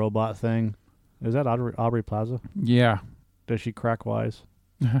the whole robot thing. Is that Aubrey Plaza? Yeah. Does she crack wise?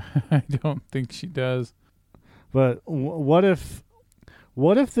 I don't think she does. But what if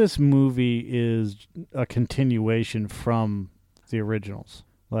this movie is a continuation from the originals?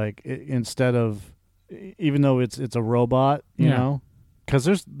 Like, instead of, even though it's a robot, you know,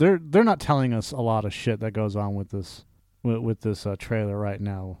 because they're not telling us a lot of shit that goes on with this trailer right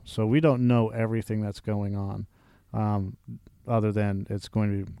now, so we don't know everything that's going on, other than it's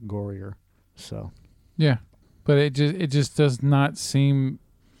going to be gorier. So yeah, but it just does not seem.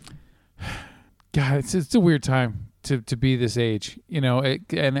 God, it's a weird time to be this age, you know,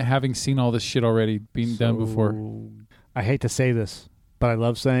 and having seen all this shit already being done before. I hate to say this, but I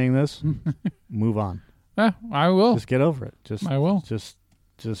love saying this. Move on. I will. Just get over it. I will.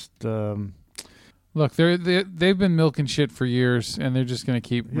 Look, they've been milking shit for years, and they're just going to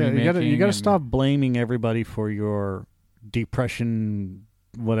keep remaking. You got to stop blaming everybody for your depression,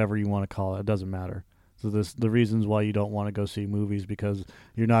 whatever you want to call it. It doesn't matter. So the reasons why you don't want to go see movies because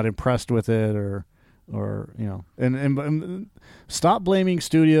you're not impressed with it, or you know, and stop blaming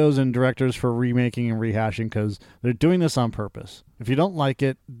studios and directors for remaking and rehashing, because they're doing this on purpose. If you don't like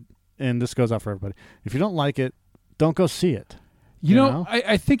it, and this goes out for everybody, if you don't like it, don't go see it. You know?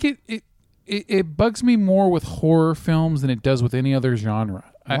 I think it bugs me more with horror films than it does with any other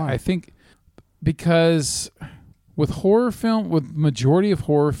genre. I think because with majority of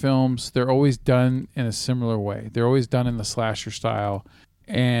horror films, they're always done in a similar way. They're always done in the slasher style,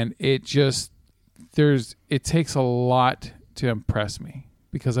 and it takes a lot to impress me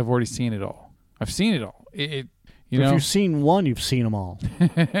because I've already seen it all. I've seen it all. If you've seen one, you've seen them all.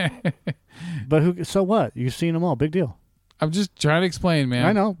 But so what? You've seen them all. Big deal. I'm just trying to explain, man.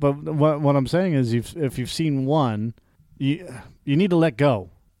 I know, but what I'm saying is, if you've seen one, you need to let go.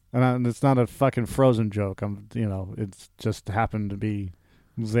 And it's not a fucking Frozen joke. It's just happened to be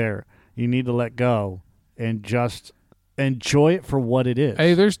there. You need to let go and just enjoy it for what it is.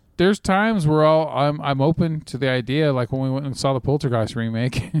 Hey, there's times where I'm open to the idea, like when we went and saw the Poltergeist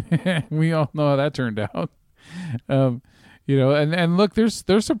remake. We all know how that turned out. And look, there's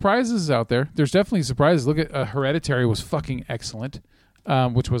surprises out there. There's definitely surprises. Look at Hereditary was fucking excellent,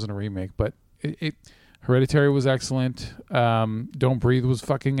 which wasn't a remake, but Hereditary was excellent. Don't Breathe was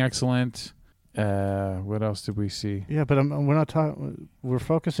fucking excellent. What else did we see? Yeah, but we're not talking. We're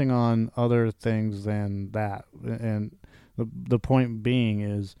focusing on other things than that. And the point being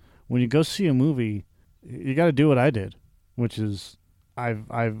is, when you go see a movie, you got to do what I did, which is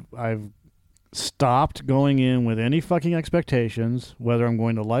I've stopped going in with any fucking expectations, whether I'm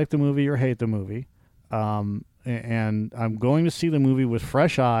going to like the movie or hate the movie. And I'm going to see the movie with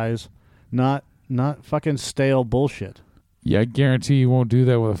fresh eyes, not fucking stale bullshit. Yeah, I guarantee you won't do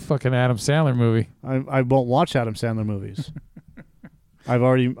that with a fucking Adam Sandler movie. I won't watch Adam Sandler movies. I've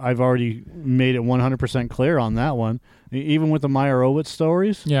already made it 100% clear on that one. Even with the Meyerowitz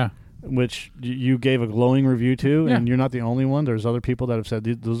stories, yeah, which you gave a glowing review to, and you're not the only one. There's other people that have said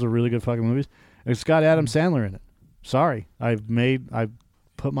those are really good fucking movies. It's got Adam Sandler in it. Sorry, I've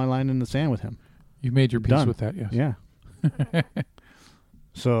put my line in the sand with him. You made your peace with that, yes. Yeah.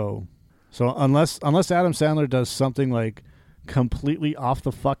 So unless Adam Sandler does something like completely off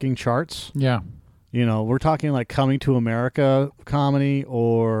the fucking charts, yeah, we're talking like Coming to America comedy,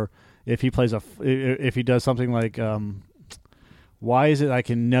 or if he does something like why is it I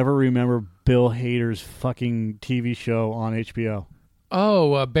can never remember Bill Hader's fucking TV show on HBO?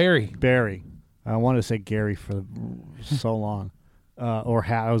 Oh, Barry. I wanted to say Gary for so long.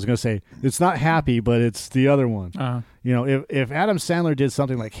 I was going to say, it's not Happy, but it's the other one. Uh-huh. If Adam Sandler did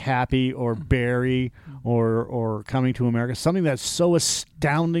something like Happy or Barry or Coming to America, something that's so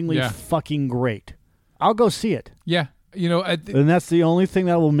astoundingly fucking great, I'll go see it. Yeah. And that's the only thing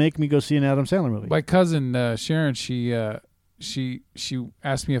that will make me go see an Adam Sandler movie. My cousin Sharon, she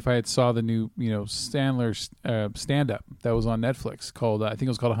asked me if I had saw the new Sandler stand up that was on Netflix called I think it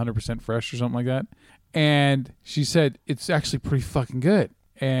was called 100% Fresh or something like that, and she said it's actually pretty fucking good.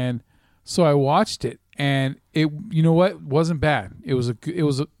 And so I watched it, and it wasn't bad. It was a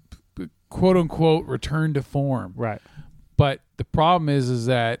quote unquote return to form, right? But the problem is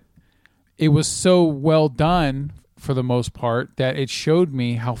that it was so well done for the most part that it showed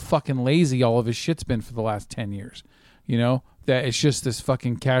me how fucking lazy all of his shit's been for the last 10 years. That it's just this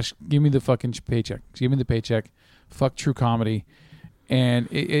fucking cash. Give me the fucking paycheck. Give me the paycheck. Fuck true comedy. And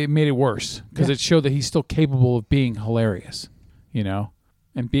it made it worse because it showed that he's still capable of being hilarious,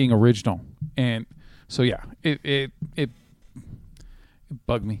 and being original. And so, yeah, it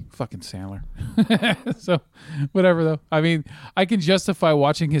bugged me. Fucking Sandler. So, whatever, though. I mean, I can justify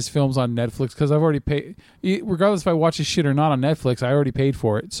watching his films on Netflix because I've already paid. Regardless if I watch his shit or not on Netflix, I already paid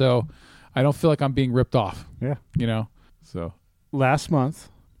for it. So, I don't feel like I'm being ripped off. Yeah. So. Last month,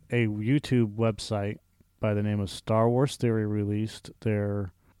 a YouTube website by the name of Star Wars Theory released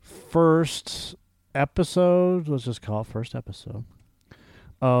their first episode, let's just call it first episode,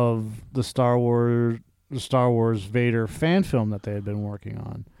 of the Star Wars Vader fan film that they had been working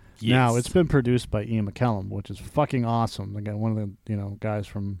on. Yes. Now, it's been produced by Ian McKellen, which is fucking awesome. Again, one of the guys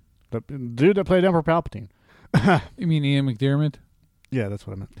from the dude that played Emperor Palpatine. You mean Ian McDiarmid? Yeah, that's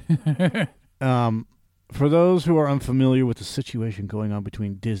what I meant. For those who are unfamiliar with the situation going on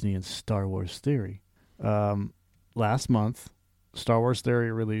between Disney and Star Wars Theory, last month, Star Wars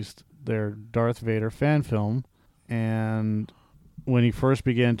Theory released their Darth Vader fan film, and when he first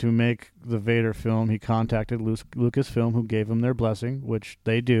began to make the Vader film, he contacted Lucasfilm, who gave him their blessing, which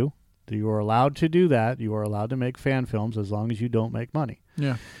they do. You are allowed to do that. You are allowed to make fan films as long as you don't make money.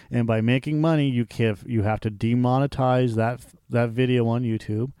 Yeah. And by making money, you have to demonetize that video on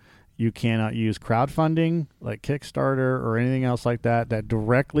YouTube. You cannot use crowdfunding like Kickstarter or anything else like that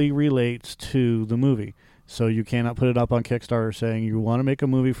directly relates to the movie. So you cannot put it up on Kickstarter saying you want to make a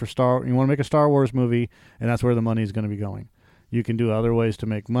movie you want to make a Star Wars movie, and that's where the money is going to be going. You can do other ways to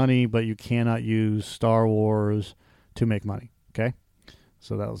make money, but you cannot use Star Wars to make money. Okay?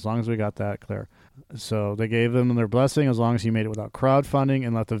 So that as long as we got that clear. So they gave them their blessing as long as he made it without crowdfunding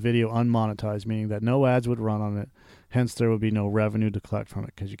and left the video unmonetized, meaning that no ads would run on it. Hence, there would be no revenue to collect from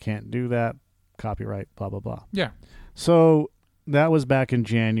it because you can't do that. Copyright, blah, blah, blah. Yeah. So that was back in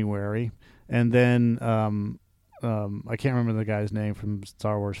January. And then I can't remember the guy's name from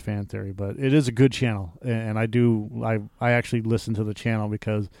Star Wars Fan Theory, but it is a good channel. And I actually listen to the channel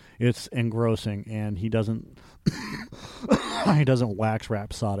because it's engrossing, and he doesn't wax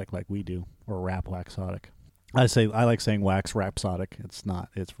rhapsodic like we do, or rap waxodic. I like saying wax rhapsodic. It's not.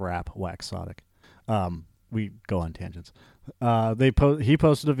 It's rap waxodic. We go on tangents. He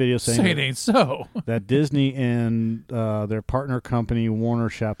posted a video saying it ain't so. that Disney and their partner company Warner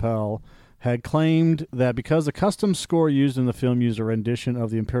Chappell had claimed that because the custom score used in the film used a rendition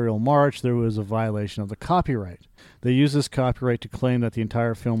of the Imperial March, there was a violation of the copyright. They used this copyright to claim that the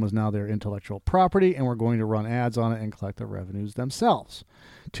entire film was now their intellectual property and were going to run ads on it and collect the revenues themselves,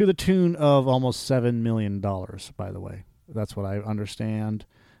 to the tune of almost $7 million, by the way. That's what I understand.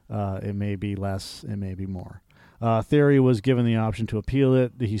 It may be less, it may be more. Theory was given the option to appeal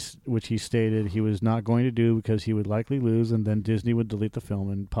it, which he stated he was not going to do because he would likely lose, and then Disney would delete the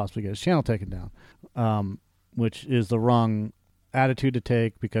film and possibly get his channel taken down, which is the wrong attitude to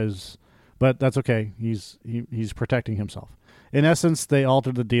take but that's okay. He's protecting himself. In essence, they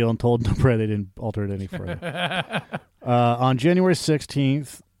altered the deal and told Nopre they didn't alter it any further. On January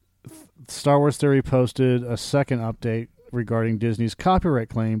 16th, Star Wars Theory posted a second update regarding Disney's copyright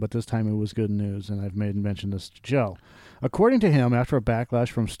claim, but this time it was good news, and I've mentioned this to Joe. According to him, after a backlash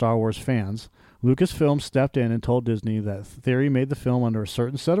from Star Wars fans, Lucasfilm stepped in and told Disney that Theory made the film under a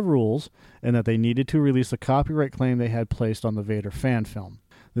certain set of rules and that they needed to release the copyright claim they had placed on the Vader fan film.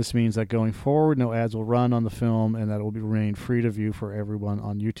 This means that going forward, no ads will run on the film and that it will remain free to view for everyone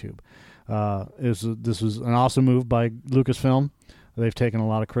on YouTube. This was an awesome move by Lucasfilm. They've taken a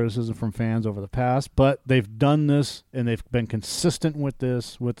lot of criticism from fans over the past, but they've done this, and they've been consistent with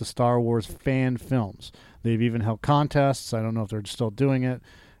this with the Star Wars fan films. They've even held contests. I don't know if they're still doing it,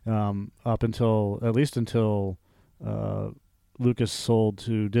 at least until Lucas sold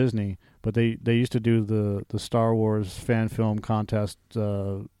to Disney. But they used to do the Star Wars fan film contest,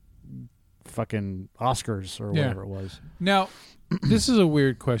 fucking Oscars or whatever it was. Now, this is a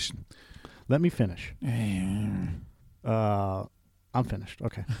weird question. Let me finish. I'm finished.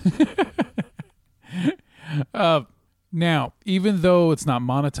 Okay. Now, even though it's not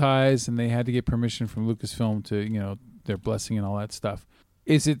monetized and they had to get permission from Lucasfilm to, their blessing and all that stuff.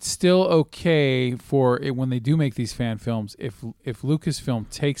 Is it still okay for it when they do make these fan films if Lucasfilm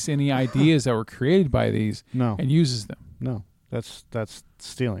takes any ideas that were created by these No. and uses them? No. That's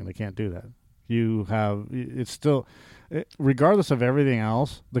stealing. They can't do that. It's still, regardless of everything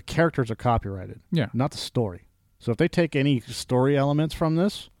else, the characters are copyrighted. Yeah. Not the story. So if they take any story elements from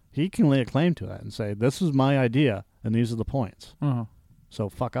this, he can lay a claim to that and say, this is my idea, and these are the points. Uh-huh. So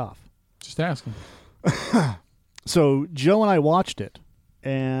fuck off. Just asking. So Joe and I watched it,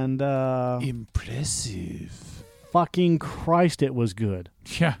 and impressive. Fucking Christ, it was good.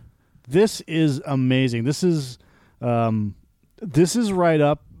 Yeah. This is amazing. This is right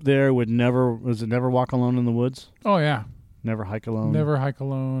up there with Never Walk Alone in the Woods? Oh, yeah. Never Hike Alone? Never hike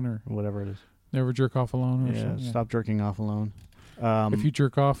alone or whatever it is. Never jerk off alone or something. Stop jerking off alone. If you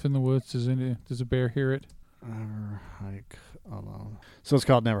jerk off in the woods, does a bear hear it? Never Hike Alone. So it's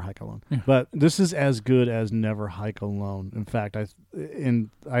called Never Hike Alone. Yeah. But this is as good as Never Hike Alone. In fact, I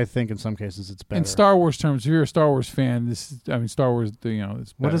think in some cases it's better. In Star Wars terms, if you're a Star Wars fan, Star Wars, it's better.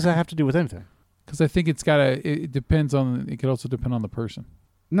 What does that have to do with anything? Because I think it depends on, it could also depend on the person.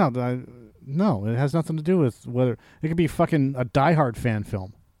 No, it has nothing to do with whether, it could be fucking a Die Hard fan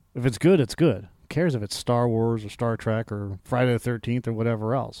film. If it's good, it's good. Who cares if it's Star Wars or Star Trek or Friday the 13th or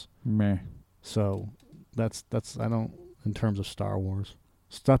whatever else? Meh. So that's I don't, in terms of Star Wars.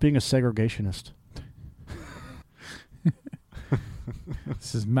 Stop being a segregationist.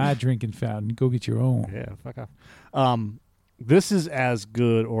 This is my drinking fountain. Go get your own. Yeah, fuck off. This is as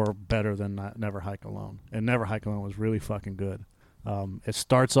good or better than Never Hike Alone. And Never Hike Alone was really fucking good. It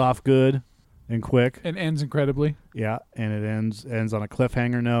starts off good and quick. It ends incredibly. Yeah, and it ends on a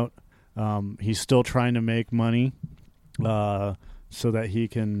cliffhanger note. He's still trying to make money so that he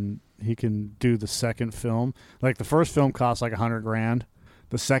can do the second film. Like the first film cost like $100,000.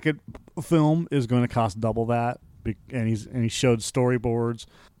 The second film is going to cost double that. And he showed storyboards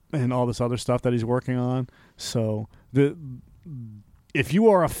and all this other stuff that he's working on. So if you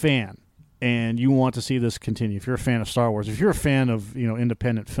are a fan and you want to see this continue, if you're a fan of Star Wars, if you're a fan of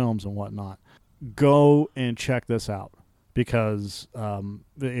independent films and whatnot, go and check this out. Because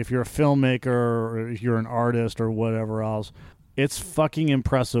if you're a filmmaker or if you're an artist or whatever else, it's fucking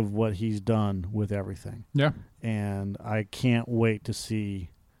impressive what he's done with everything. Yeah. And I can't wait to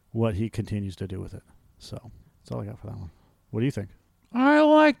see what he continues to do with it. So that's all I got for that one. What do you think? I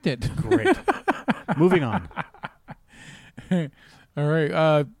liked it. Great. Moving on. All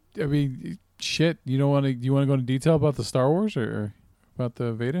right. Shit. Do you want to go into detail about the Star Wars or about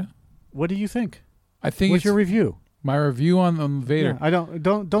the Veda? What do you think? I think What's your review? My review on Vader. Yeah, I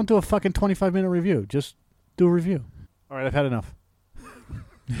don't do a fucking 25-minute review. Just do a review. All right, I've had enough.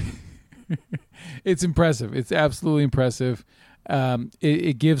 It's impressive. It's absolutely impressive.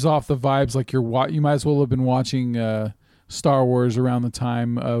 It gives off the vibes like you might as well have been watching Star Wars around the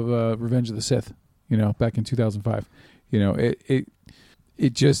time of Revenge of the Sith. Back in 2005.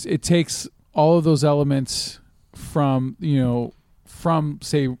 It takes all of those elements from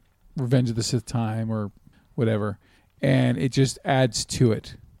say Revenge of the Sith time or whatever, and it just adds to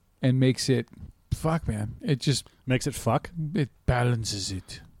it and makes it fuck, man. It just makes it fuck. It balances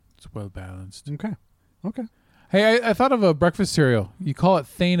it. It's well balanced. Okay. Hey, I thought of a breakfast cereal. You call it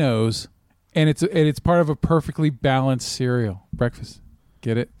Thanos, and it's part of a perfectly balanced cereal breakfast.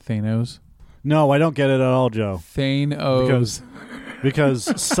 Get it? Thanos. No, I don't get it at all, Joe. Thanos.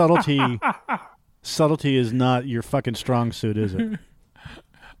 Because subtlety is not your fucking strong suit, is it?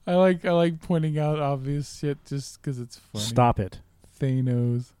 I like pointing out obvious shit just because it's funny. Stop it.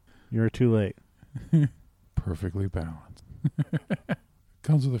 Thanos. You're too late. Perfectly balanced.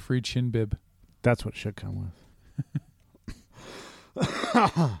 Comes with a free chin bib. That's what it should come with.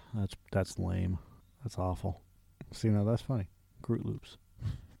 That's lame. That's awful. See, now that's funny. Groot Loops.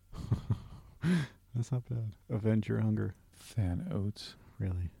 That's not bad. Avenge your hunger. Thanos.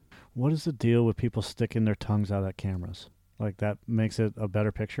 Really? What is the deal with people sticking their tongues out at cameras? Like, that makes it a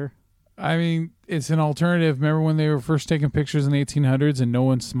better picture? I mean, it's an alternative. Remember when they were first taking pictures in the 1800s and no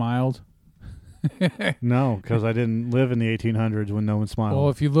one smiled? No, because I didn't live in the 1800s when no one smiled. Well,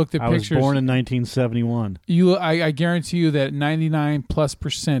 if you looked at pictures... I was born in 1971. I guarantee you that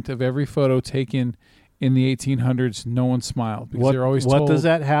 99+% of every photo taken in the 1800s, no one smiled. Because they're always told... What does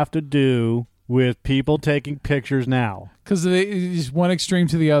that have to do with people taking pictures now? Because it's just one extreme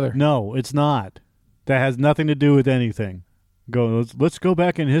to the other. No, it's not. That has nothing to do with anything. Let's go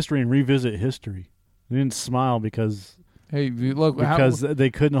back in history and revisit history. They didn't smile because... Hey, look, they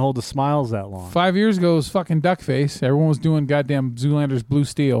couldn't hold the smiles that long. 5 years ago, it was fucking Duckface. Everyone was doing goddamn Zoolander's Blue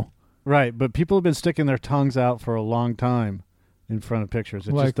Steel. Right, but people have been sticking their tongues out for a long time in front of pictures.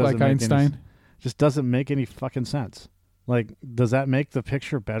 It like Einstein? Just doesn't make any fucking sense. Like, does that make the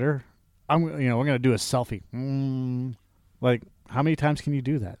picture better? We're gonna do a selfie. Like, how many times can you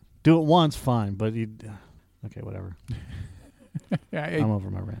do that? Do it once, fine, but okay, whatever. I'm over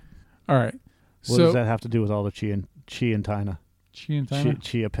my rant. All right. What does that have to do with all the chi in China? Chi in China?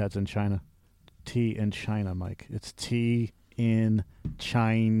 Chia pets in China. Tea in China, Mike. It's tea in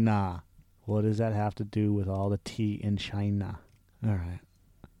China. What does that have to do with all the tea in China? All right.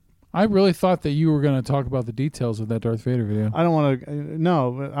 I really thought that you were going to talk about the details of that Darth Vader video. I don't want to.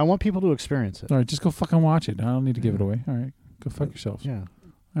 No, I want people to experience it. All right, just go fucking watch it. I don't need to give it away. All right, go fuck yourselves. Yeah.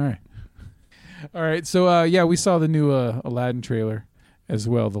 All right. All right. So we saw the new Aladdin trailer as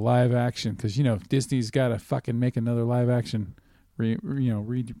well, the live action, because Disney's got to fucking make another live action,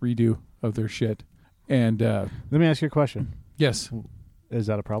 redo of their shit. And let me ask you a question. Yes. Is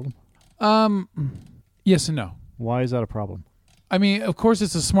that a problem? Yes and no. Why is that a problem? I mean, of course,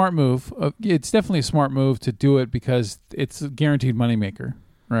 it's a smart move. It's definitely a smart move to do it because it's a guaranteed moneymaker,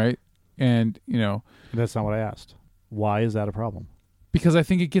 right? And, That's not what I asked. Why is that a problem? Because I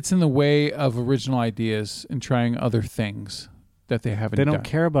think it gets in the way of original ideas and trying other things that they haven't done. They don't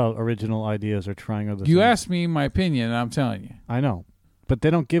care about original ideas or trying other things. You asked me my opinion, and I'm telling you. I know. But they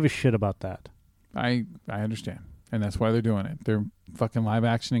don't give a shit about that. I understand. And that's why they're doing it. They're fucking live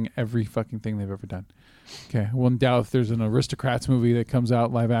actioning every fucking thing they've ever done. Okay, I wouldn't doubt if there's an Aristocrats movie that comes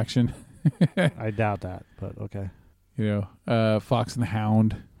out live action. I doubt that, but okay. Fox and the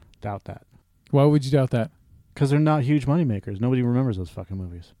Hound. Doubt that. Why would you doubt that? Because they're not huge moneymakers. Nobody remembers those fucking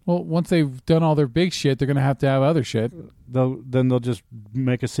movies. Well, once they've done all their big shit, they're going to have other shit. Then they'll just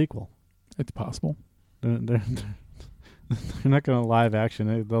make a sequel. It's possible. They're not going to live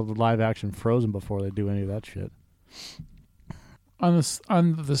action. They'll live action Frozen before they do any of that shit. On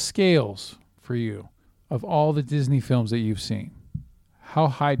the scales for you of all the Disney films that you've seen, how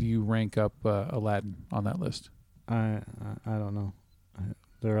high do you rank up Aladdin on that list? I don't know.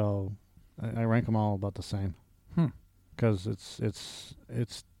 They're all. I rank them all about the same. Because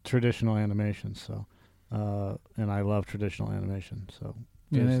it's traditional animation. So, and I love traditional animation. So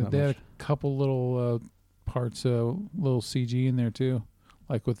yeah, they had a couple little parts, little CG in there too,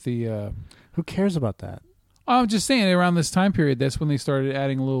 like with the. Who cares about that? I'm just saying, around this time period, that's when they started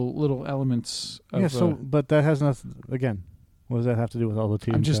adding little elements. But that has nothing. Again, what does that have to do with all the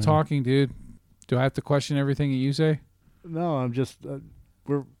TV? I'm just talking, dude. Do I have to question everything that you say? No, I'm just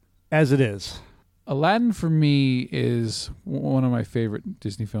we're as it is. Aladdin for me is one of my favorite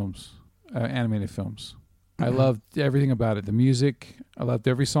Disney films, animated films. I loved everything about it. The music, I loved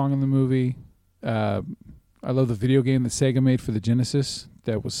every song in the movie. I love the video game that Sega made for the Genesis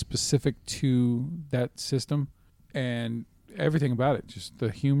that was specific to that system, and everything about it. Just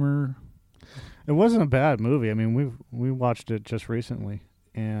the humor. It wasn't a bad movie. I mean, we watched it just recently,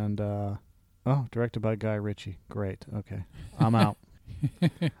 and directed by Guy Ritchie. Great. Okay, I'm out.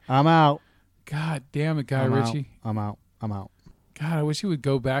 I'm out. God damn it, Guy Ritchie. I'm out. God, I wish he would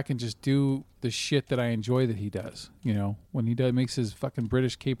go back and just do the shit that I enjoy that he does. When he makes his fucking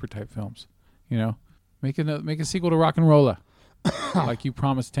British caper type films. Make a sequel to Rock and Rolla, like you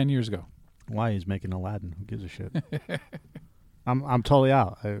promised 10 years ago. Why he's making Aladdin? Who gives a shit? I'm totally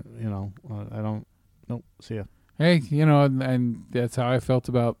out. I don't. Nope. See ya. Hey, and that's how I felt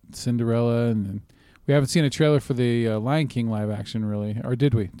about Cinderella, and we haven't seen a trailer for the Lion King live action, really, or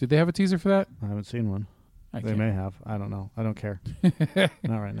did we? Did they have a teaser for that? I haven't seen one. They may have. I don't know. I don't care.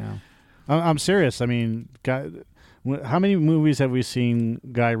 Not right now. I'm serious. I mean, how many movies have we seen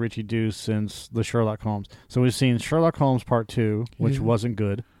Guy Ritchie do since the Sherlock Holmes? So we've seen Sherlock Holmes Part 2, which wasn't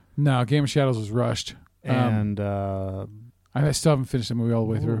good. No, Game of Shadows was rushed. And I still haven't finished the movie all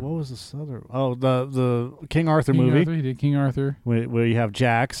the way through. What was this other? Oh, the King Arthur King movie. Arthur, he did King Arthur. Where you have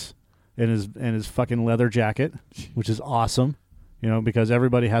Jax in his fucking leather jacket, which is awesome. Because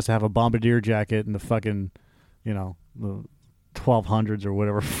everybody has to have a bombardier jacket in the fucking, the 1200s or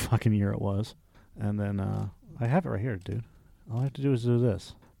whatever fucking year it was. And then I have it right here, dude. All I have to do is do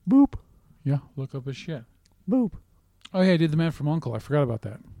this. Boop. Yeah, look up his shit. Boop. Oh, yeah, I did The Man from U.N.C.L.E. I forgot about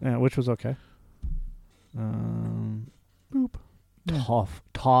that. Yeah, which was okay. Boop. Yeah.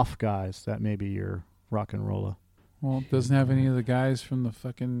 Tough guys. That may be your rock and rolla. Well, it doesn't have any of the guys from the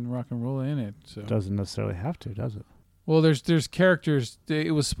fucking rock and rolla in it. So doesn't necessarily have to, does it? Well, there's characters.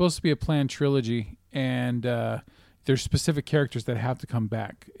 It was supposed to be a planned trilogy, and there's specific characters that have to come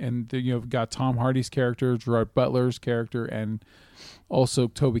back. And you've got Tom Hardy's character, Gerard Butler's character, and also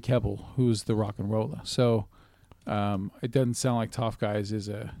Toby Kebbell, who's the rock and rolla. So it doesn't sound like Tough Guys is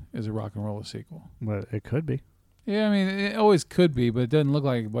a rock and rolla sequel. But it could be. Yeah, I mean, it always could be, but it doesn't look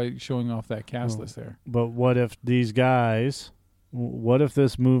like by showing off that cast list there. But what if these guys? What if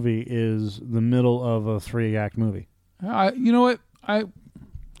this movie is the middle of a 3-act movie? You know what? I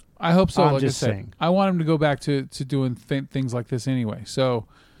hope so. I'm like just I said, saying. I want him to go back to doing things like this anyway. So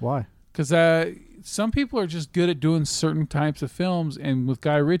Why? because some people are just good at doing certain types of films, and with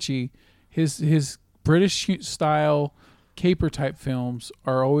Guy Ritchie, his British style caper type films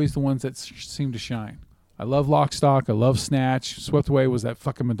are always the ones that seem to shine. I love Lock, Stock. I love Snatch. Swept Away was that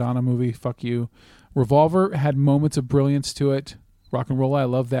fucking Madonna movie. Fuck you. Revolver had moments of brilliance to it. Rock and Roll, I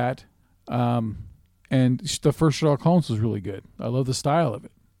love that. And the first Sherlock Holmes was really good. I love the style of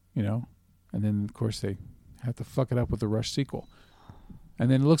it, you know. And then, of course, they have to fuck it up with the Rush sequel. And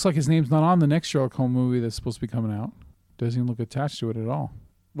then it looks like his name's not on the next Sherlock Holmes movie that's supposed to be coming out. Doesn't even look attached to it at all.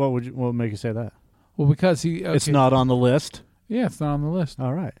 What would make you say that? Well, because It's not on the list. Yeah, it's not on the list.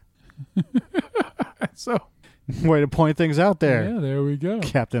 All right. So Way to point things out there, yeah, there we go.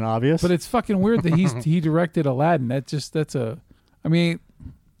 Captain Obvious. But it's fucking weird that he directed Aladdin. I mean,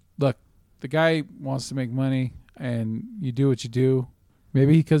 look, the guy wants to make money, and you do what you do.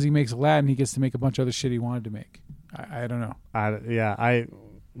 Maybe because he makes Aladdin, he gets to make a bunch of other shit he wanted to make. I don't know.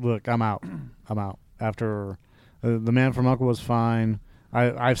 I'm out. I'm out. After The Man from U.N.C.L.E. was fine.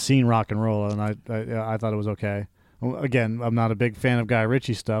 I've seen Rock and Roll, and I thought it was okay. Again, I'm not a big fan of Guy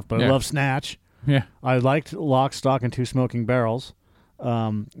Ritchie stuff, but I love Snatch. Yeah. I liked Lock, Stock, and Two Smoking Barrels.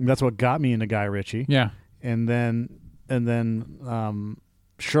 That's what got me into Guy Ritchie. Yeah. And then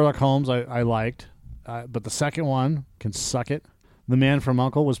Sherlock Holmes I liked, but the second one can suck it. The Man from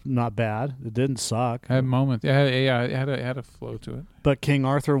U.N.C.L.E. was not bad. It didn't suck. Had a moment. Yeah, it had a flow to it. But King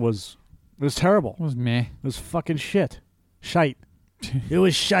Arthur was terrible. It was meh. It was fucking shit. Shite. It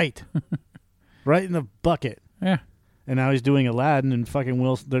was shite. Right in the bucket. Yeah. And now he's doing Aladdin, and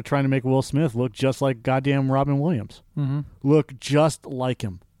fucking they're trying to make Will Smith look just like goddamn Robin Williams. Mm-hmm. Look just like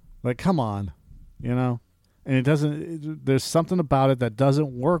him. Like, come on. You know? And it doesn't, there's something about it that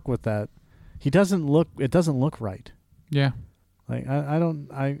doesn't work with that. It doesn't look right. Yeah. Like,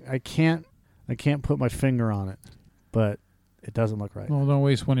 I can't put my finger on it, but it doesn't look right. Well, don't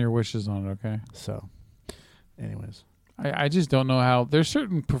waste one of your wishes on it, okay? So, anyways. I just don't know how. There's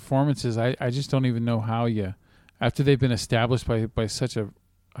certain performances I just don't even know how you, after they've been established by such a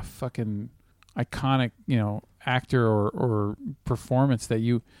fucking iconic, you know, actor or performance that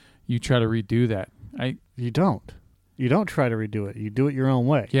you try to redo that. You don't try to redo it. You do it your own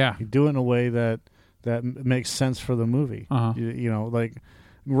way. Yeah. You do it in a way that makes sense for the movie. Uh-huh. You know, like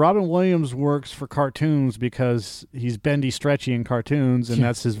Robin Williams works for cartoons because he's bendy, stretchy in cartoons, and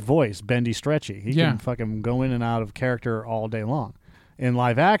that's his voice, bendy, stretchy. He can fucking go in and out of character all day long. In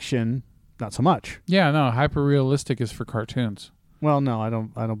live action, not so much. Yeah, no, hyper realistic is for cartoons. Well, no, I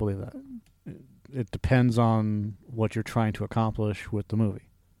don't believe that. It depends on what you're trying to accomplish with the movie.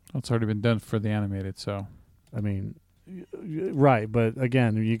 It's already been done for the animated, so. I mean, right, but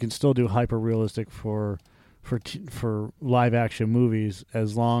again, you can still do hyper realistic for live action movies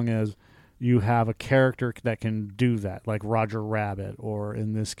as long as you have a character that can do that, like Roger Rabbit, or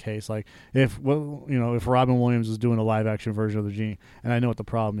in this case, like if Robin Williams is doing a live action version of the Genie, and I know what the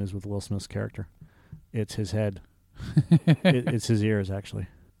problem is with Will Smith's character, it's his head, it's his ears actually,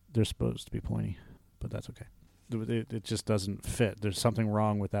 they're supposed to be pointy, but that's okay. It just doesn't fit. There's something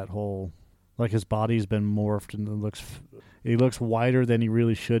wrong with that whole. Like his body's been morphed and he looks wider than he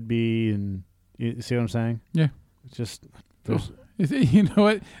really should be, and you see what I'm saying? Yeah. It's just you know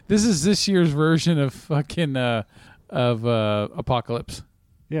what? This is this year's version of fucking Apocalypse.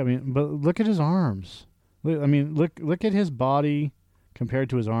 Yeah, I mean, but look at his arms. Look at his body compared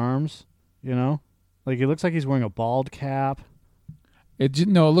to his arms. You know, like it looks like he's wearing a bald cap. It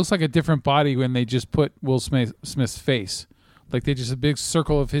looks like a different body when they just put Will Smith's face. Like they just a big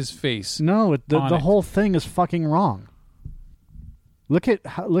circle of his face. No, the whole thing is fucking wrong. Look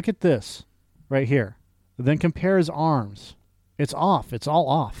at this right here. Then compare his arms. It's off. It's all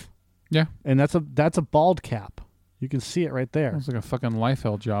off. Yeah. And that's a bald cap. You can see it right there. Looks like a fucking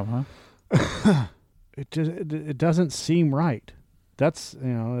Liefeld job, huh? It doesn't seem right. That's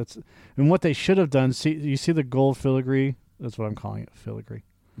it's and what they should have done. You see the gold filigree. That's what I'm calling it, filigree.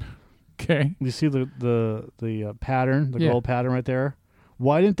 Okay. You see the pattern, the gold pattern right there?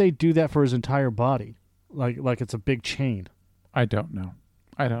 Why didn't they do that for his entire body? Like it's a big chain. I don't know.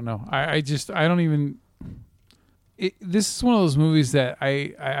 I don't even. This is one of those movies that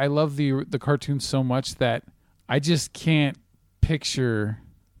I love the cartoon so much that I just can't picture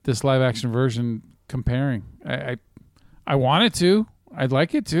this live action version comparing. I want it to. I'd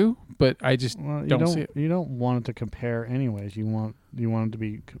like it to, but I just don't see it. You don't want it to compare anyways. You want it to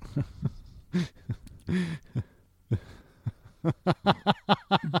be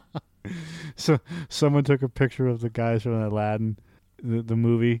So someone took a picture of the guys from Aladdin, the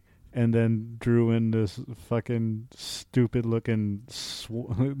movie, and then drew in this fucking stupid looking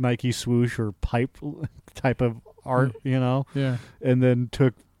Nike swoosh or pipe type of art, Yeah. and then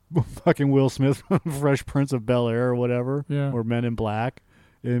took fucking Will Smith from Fresh Prince of Bel-Air or whatever, Yeah. or Men in Black,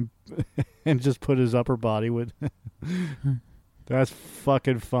 and just put his upper body with. That's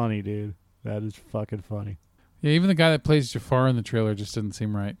fucking funny, dude. That is fucking funny. Yeah, even the guy that plays Jafar in the trailer just didn't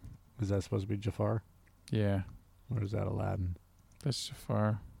seem right. Is that supposed to be Jafar? Yeah. Or is that Aladdin? That's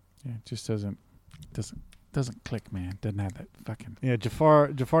Jafar. Yeah, it just doesn't click, man. Doesn't have that fucking. Yeah, Jafar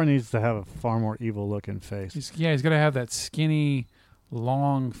needs to have a far more evil looking face. He's got to have that skinny,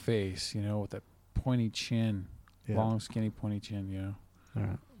 long face, with that pointy chin. Yeah. Long, skinny, pointy chin, All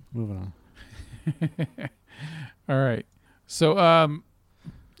right, moving on. All right. So, are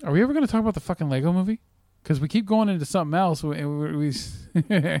we ever going to talk about the fucking Lego movie? Because we keep going into something else. We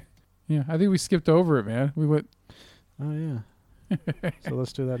yeah, I think we skipped over it, man. We went. Oh yeah. So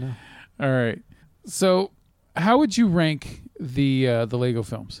let's do that now. All right. So, how would you rank the Lego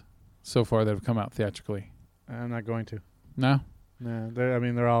films so far that have come out theatrically? I'm not going to. No. No,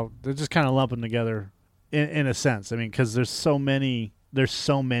 they're just kind of lumping together, in a sense. I mean, because there's so many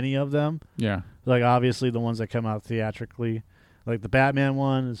of them. Yeah. Like obviously the ones that come out theatrically, like the Batman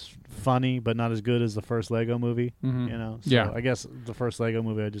one is funny, but not as good as the first Lego movie. Mm-hmm. So yeah. I guess the first Lego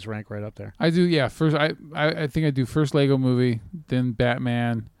movie I just rank right up there. I do. Yeah. First, I think I do first Lego movie, then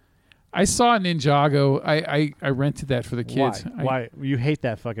Batman. I saw Ninjago. I rented that for the kids. Why? You hate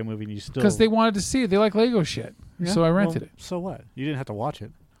that fucking movie and you still... Because they wanted to see it. They like Lego shit. Yeah? So I rented it. So what? You didn't have to watch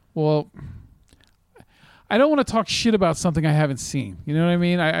it. Well, I don't want to talk shit about something I haven't seen. You know what I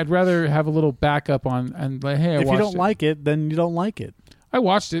mean? I'd rather have a little backup on and like, hey, I watched it. If you don't like it, then you don't like it. I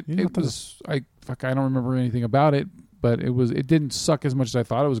watched it. It was I don't remember anything about it, but it didn't suck as much as I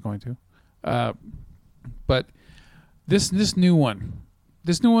thought it was going to. But this new one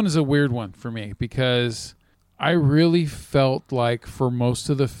is a weird one for me because I really felt like for most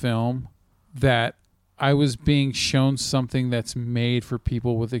of the film that I was being shown something that's made for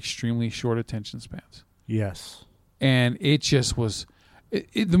people with extremely short attention spans. Yes. And it just was.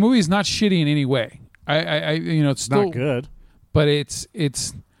 The movie is not shitty in any way. It's still not good, but it's.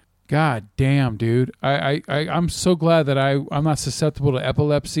 God damn, dude! I'm so glad that I'm not susceptible to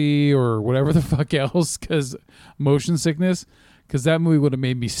epilepsy or whatever the fuck else, because motion sickness. Because that movie would have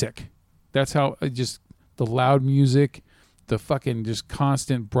made me sick. That's how the loud music, the fucking just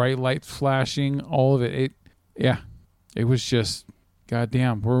constant bright light flashing, all of it. It was just.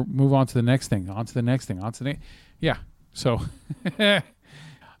 Goddamn, we'll move on to the next thing. Yeah. So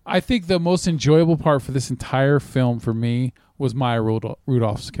I think the most enjoyable part for this entire film for me was Maya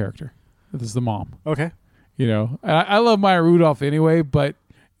Rudolph's character. This is the mom. Okay. I love Maya Rudolph anyway, but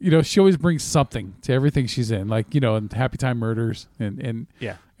she always brings something to everything she's in, like in Happy Time Murders and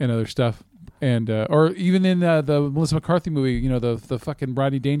other stuff, and or even in the Melissa McCarthy movie, the fucking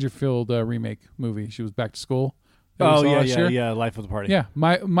Rodney Dangerfield remake movie. She was back to school. Oh yeah, Life of the Party. Yeah,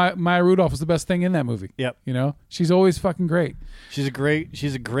 Maya Rudolph was the best thing in that movie. Yep. She's always fucking great. She's a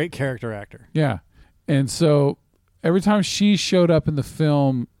great character actor. Yeah, and so every time she showed up in the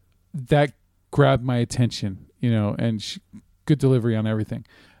film, that grabbed my attention. And good delivery on everything.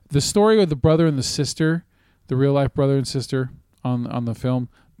 The story of the brother and the sister, the real life brother and sister on the film,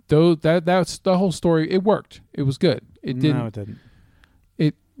 that's the whole story. It worked. It was good. It didn't. No, it didn't.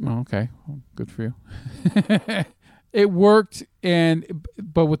 Okay. Well, good for you. It worked,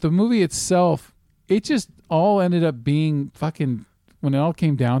 but with the movie itself, it just all ended up being fucking. When it all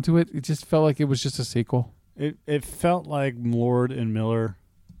came down to it, it just felt like it was just a sequel. It felt like Lord and Miller.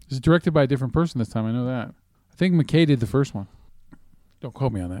 It was directed by a different person this time. I know that. I think McKay did the first one. Don't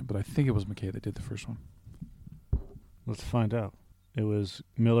quote me on that, but I think it was McKay that did the first one. Let's find out. It was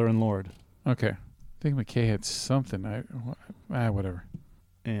Miller and Lord. Okay, I think McKay had something. Whatever.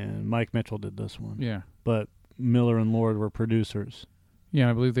 And Mike Mitchell did this one. Yeah, but Miller and Lord were producers. Yeah,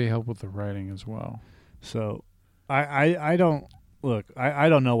 I believe they helped with the writing as well. So, I don't look. I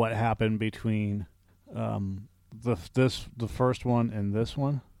don't know what happened between the first one and this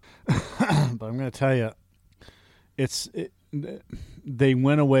one, but I'm going to tell you, they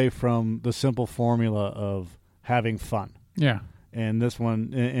went away from the simple formula of having fun. Yeah. And this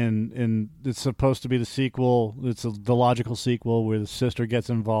one, and it's supposed to be the sequel. It's the logical sequel where the sister gets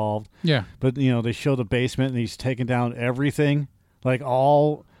involved. Yeah. But they show the basement and he's taking down everything,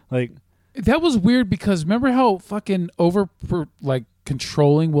 that was weird because remember how fucking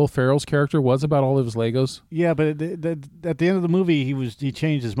controlling Will Ferrell's character was about all of his Legos. Yeah, but at the end of the movie, he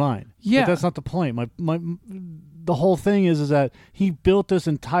changed his mind. Yeah, but that's not the point. The whole thing is that he built this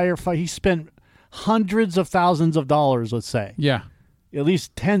entire fight. He spent hundreds of thousands of dollars, let's say. Yeah. at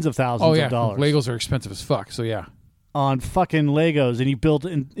least tens of thousands Oh yeah, of dollars Legos are expensive as fuck. So yeah. on fucking Legos, and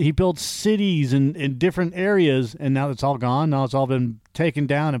he built cities in different areas, and now it's all gone. Now it's all been taken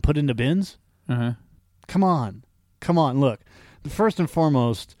down and put into bins. Uh-huh. Come on. Look, first and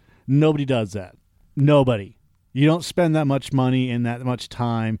foremost, nobody does that. Nobody. You don't spend that much money and that much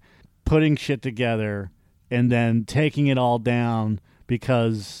time putting shit together and then taking it all down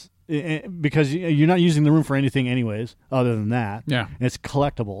because you're not using the room for anything anyways other than that. Yeah. It's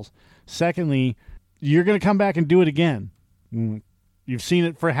collectibles. Secondly, you're going to come back and do it again. You've seen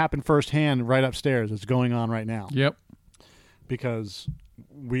it happen firsthand right upstairs. It's going on right now. Yep. Because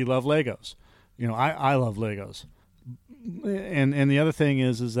we love Legos. I love Legos. And the other thing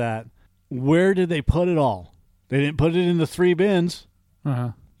is that where did they put it all? They didn't put it in the 3 bins.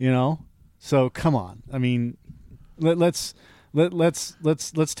 Uh-huh. So come on. I mean, let's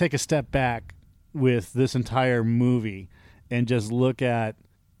take a step back with this entire movie and just look at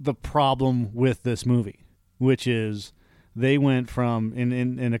the problem with this movie, which is they went from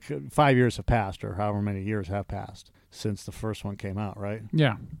 5 years have passed, or however many years have passed since the first one came out, right?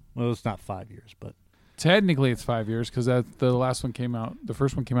 Yeah. Well, it's not 5 years, but technically it's 5 years because the last one came out. The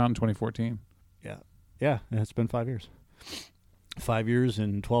first one came out in 2014. yeah, it's been 5 years. 5 years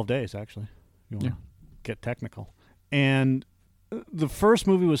and 12 days, actually. You want to get technical. And the first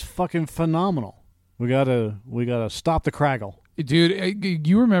movie was fucking phenomenal. We gotta stop the craggle. Dude,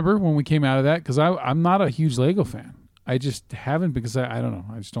 you remember when we came out of that? Because I'm not a huge Lego fan. I just haven't because I don't know.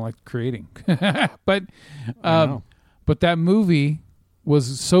 I just don't like creating. But that movie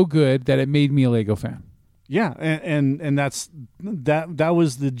was so good that it made me a Lego fan. Yeah, and that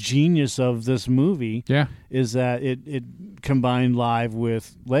was the genius of this movie. Yeah, is that it combined live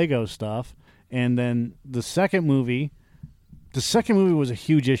with Lego stuff, and then the second movie was a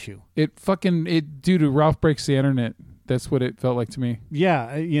huge issue. It due to Ralph Breaks the Internet. That's what it felt like to me.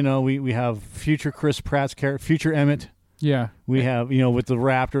 Yeah, we have future Chris Pratt's character, future Emmett. Yeah. We have, with the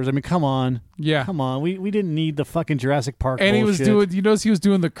Raptors. I mean, come on. Yeah. Come on. We didn't need the fucking Jurassic Park and bullshit. He was doing, he was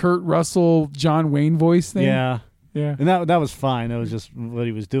doing the Kurt Russell, John Wayne voice thing. Yeah. Yeah. And that was fine. That was just what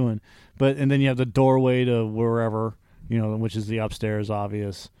he was doing. And then you have the doorway to wherever, which is the upstairs,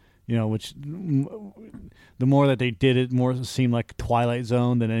 obvious. Which the more that they did it, more it seemed like Twilight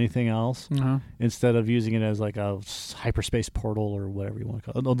Zone than anything else. Uh-huh. Instead of using it as like a hyperspace portal or whatever you want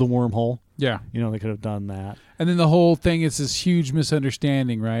to call it, the wormhole. Yeah, they could have done that. And then the whole thing is this huge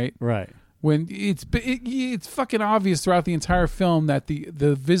misunderstanding, right? Right. When it's fucking obvious throughout the entire film that the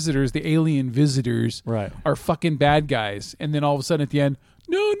visitors, the alien visitors, right, are fucking bad guys, and then all of a sudden at the end,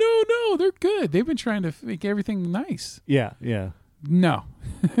 no, they're good. They've been trying to make everything nice. Yeah, yeah. No,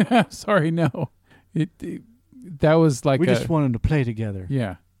 sorry, no. That was like we just wanted to play together.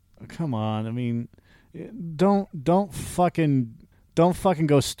 Yeah, come on. I mean, don't fucking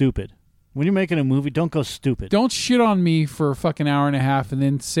go stupid. When you're making a movie, don't go stupid. Don't shit on me for a fucking hour and a half and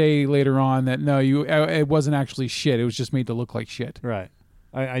then say later on that no, it wasn't actually shit. It was just made to look like shit. Right.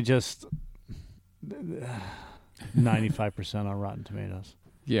 I just 95% on Rotten Tomatoes.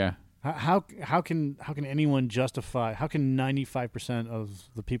 Yeah. How can anyone justify? How can 95% of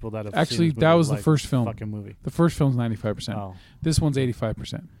the people that have actually seen this that was like the first film fucking movie? The first film's 95%. Oh. This one's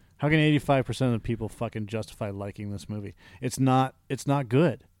 85%. How can 85% of the people fucking justify liking this movie? It's not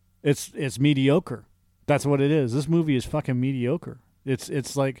good. It's mediocre. That's what it is. This movie is fucking mediocre.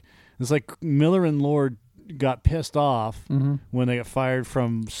 It's like Miller and Lord got pissed off when they got fired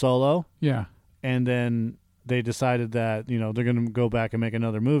from Solo. Yeah, and then they decided that they're going to go back and make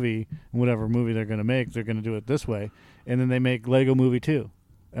another movie, and whatever movie they're going to make, they're going to do it this way, and then they make Lego Movie 2.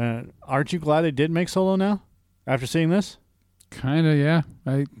 Aren't you glad they did make Solo now after seeing this? Kind of, yeah.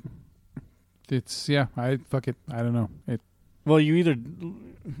 Fuck it. I don't know. Well, you're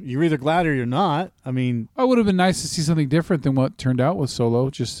either glad or you're not. I mean, it would have been nice to see something different than what turned out with Solo.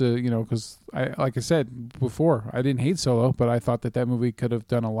 Just to, because like I said before, I didn't hate Solo, but I thought that movie could have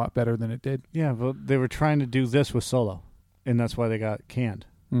done a lot better than it did. Yeah, but they were trying to do this with Solo, and that's why they got canned.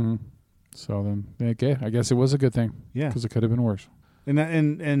 Mm-hmm. So then, okay, I guess it was a good thing. Yeah, because it could have been worse.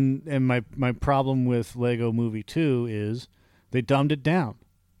 And my problem with Lego Movie 2 is they dumbed it down.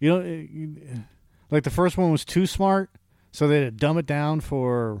 Like the first one was too smart. So they had to dumb it down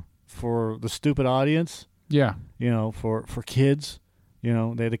for the stupid audience. Yeah. For kids. They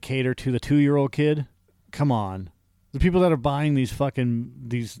had to cater to the 2-year-old kid. Come on. The people that are buying these fucking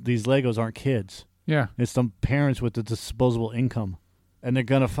these Legos aren't kids. Yeah. It's some parents with the disposable income. And they're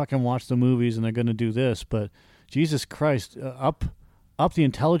going to fucking watch the movies and they're going to do this, but Jesus Christ, up the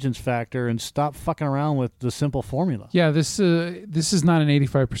intelligence factor and stop fucking around with the simple formula. Yeah, this is not an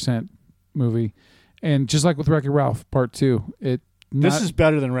 85% movie. And just like with Wreck-It Ralph Part 2, This is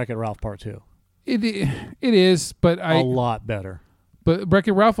better than Wreck-It Ralph Part 2. It is, but a lot better. But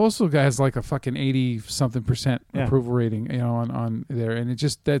Wreck-It Ralph also has like a fucking 80-something% approval rating, on there, and it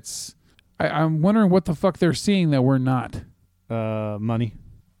just I'm wondering what the fuck they're seeing that we're not. Money.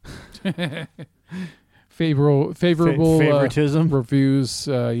 Favorable favoritism reviews,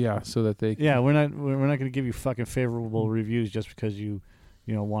 so that they we're not going to give you fucking favorable reviews just because you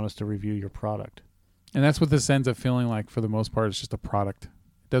want us to review your product. And that's what this ends up feeling like for the most part. It's just a product.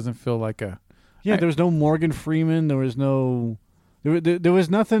 It doesn't feel like a there was no Morgan Freeman. There was no there was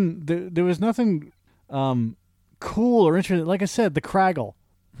nothing cool or interesting. Like I said, the Craggle,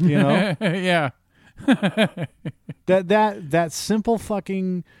 yeah. that simple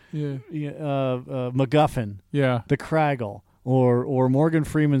fucking MacGuffin, the Craggle, or Morgan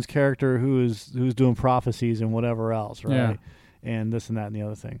Freeman's character who's doing prophecies and whatever else, right? And this and that and the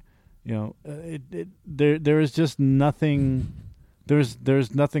other thing, there is just nothing.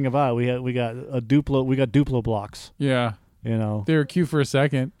 There's nothing about it. We got Duplo blocks. Yeah, they were cute for a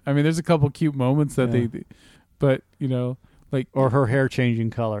second. I mean, there's a couple cute moments that but like or her hair changing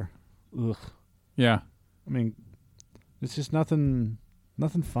color. Ugh. Yeah. I mean, it's just nothing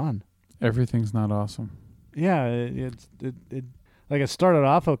fun. Everything's not awesome. Yeah, it like it started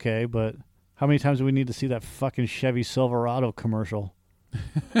off okay, but how many times do we need to see that fucking Chevy Silverado commercial?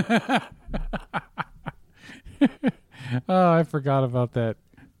 Oh, I forgot about that.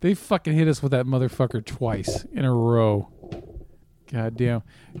 They fucking hit us with that motherfucker twice in a row. God damn.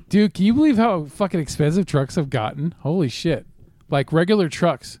 Dude, can you believe how fucking expensive trucks have gotten? Holy shit. Like regular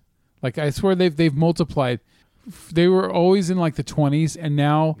trucks. Like I swear they've multiplied. They were always in like the 20s, and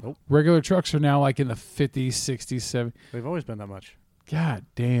now regular trucks are now like in the 50s, 60s, 70s. They've always been that much. God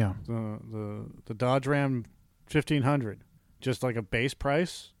damn. The Dodge Ram 1500, just like a base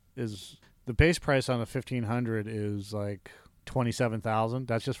price is the base price on the 1500 is like $27,000.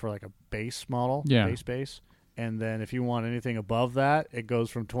 That's just for like a base model, base. And then if you want anything above that, it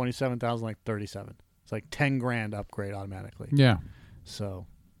goes from 27,000 like 37. It's like 10 grand upgrade automatically. Yeah. So.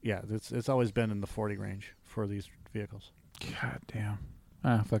 Yeah, it's always been in the 40 range for these vehicles. God damn.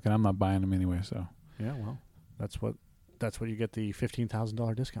 Fucking, I'm not buying them anyway. So. Yeah, well, that's what you get the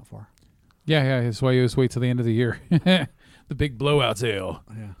 $15,000 discount for. Yeah. That's why you just wait till the end of the year. The big blowout sale.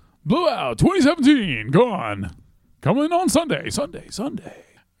 Yeah. Blowout 2017 gone. Coming on Sunday.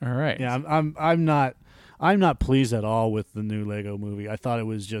 All right. Yeah, I'm not pleased at all with the new Lego movie. I thought it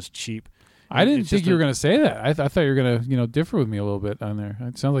was just cheap. I didn't think you were going to say that. I thought you were going to, differ with me a little bit on there.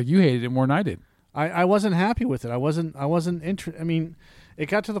 It sounds like you hated it more than I did. I wasn't happy with it. I wasn't interested. I mean, it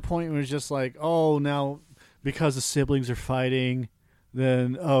got to the point where it was just like, oh, now because the siblings are fighting,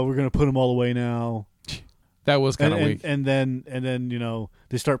 then we're going to put them all away now. That was kind of weak. And then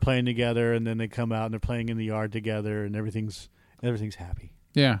they start playing together, and then they come out and they're playing in the yard together, and everything's happy.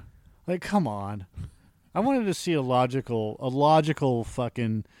 Yeah. Like, come on. I wanted to see a logical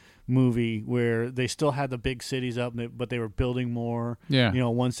fucking movie where they still had the big cities up, but they were building more. Yeah.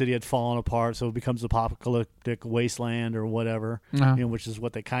 One city had fallen apart, so it becomes apocalyptic wasteland or whatever. Which is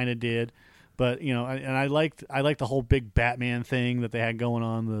what they kind of did. But and I liked the whole big Batman thing that they had going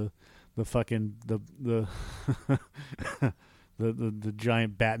on. The fucking the the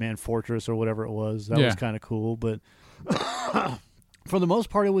giant Batman fortress or whatever it was. That was kind of cool, but for the most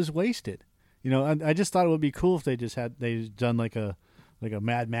part, it was wasted. I just thought it would be cool if they done like a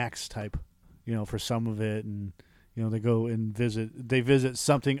Mad Max type, for some of it, and they go and visit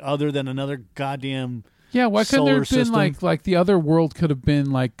something other than another goddamn why couldn't there have been system. like the other world could have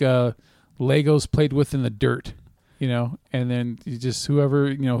been like Legos played with in the dirt, and then you just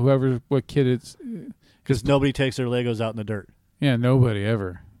whoever what kid it's because nobody takes their Legos out in the dirt. Yeah, nobody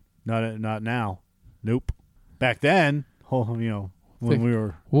ever. Not now. Nope. Back then, when we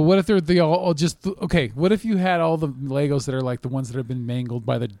were... Well, what if they're all just... Okay, what if you had all the Legos that are like the ones that have been mangled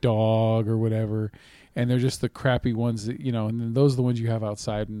by the dog or whatever, and they're just the crappy ones that, and then those are the ones you have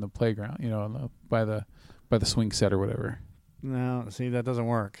outside in the playground, by the swing set or whatever. No, see, that doesn't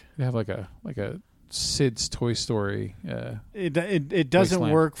work. They have like a Sid's Toy Story. It doesn't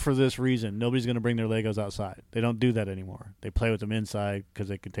work for this reason. Nobody's going to bring their Legos outside. They don't do that anymore. They play with them inside because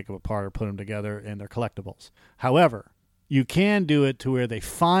they can take them apart or put them together, and they're collectibles. However... You can do it to where they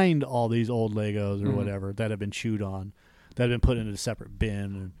find all these old Legos or whatever that have been chewed on, that have been put into a separate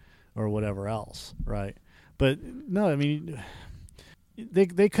bin or whatever else, right? But no, I mean,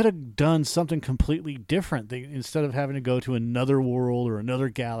 they could have done something completely different. Instead of having to go to another world or another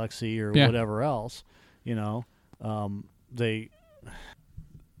galaxy or whatever else, they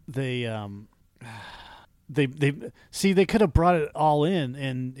could have brought it all in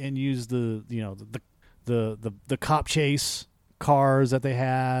and used the cop chase cars that they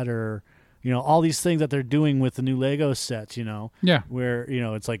had, or all these things that they're doing with the new Lego sets. Yeah. Where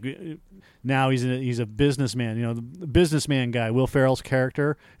it's like now he's a businessman. The businessman guy, Will Ferrell's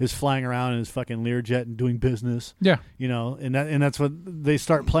character, is flying around in his fucking Learjet and doing business. Yeah. And that's what they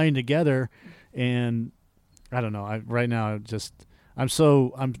start playing together, and I don't know. Right now,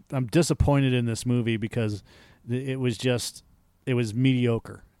 I'm disappointed in this movie because it was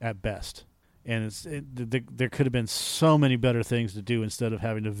mediocre at best, and there could have been so many better things to do instead of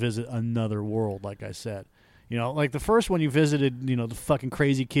having to visit another world. Like I said, like the first one you visited, the fucking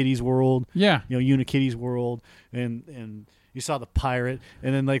Crazy Kitty's world, Unikitty's world, and you saw the pirate,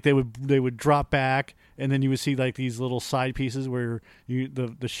 and then like they would drop back, and then you would see like these little side pieces where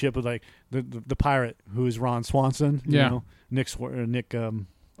the ship was like the pirate, who is Ron Swanson, Nick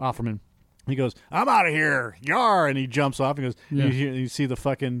Offerman. He goes, "I'm out of here, yar!" And he jumps off and goes. You see the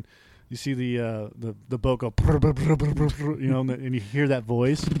fucking, the boat go, and you hear that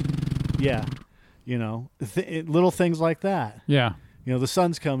voice, little things like that. Yeah. The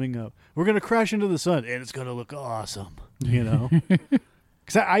sun's coming up. We're gonna crash into the sun, and it's gonna look awesome.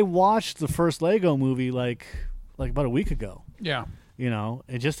 Because I watched the first Lego movie like about a week ago. Yeah.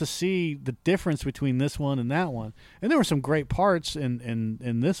 And just to see the difference between this one and that one, and there were some great parts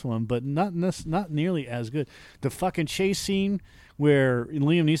in this one, but not nearly as good. The fucking chase scene where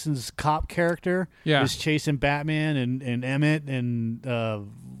Liam Neeson's cop character is chasing Batman and Emmett and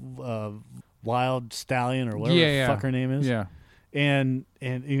Wild Stallion or whatever the fuck her name is. Yeah. And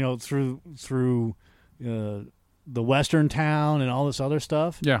through the Western town and all this other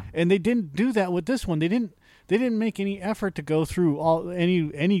stuff. Yeah. And they didn't do that with this one. They didn't make any effort to go through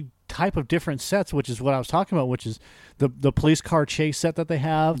any type of different sets, which is what I was talking about, which is the police car chase set that they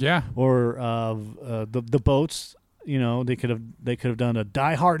have. Yeah. Or the boats. They could have done a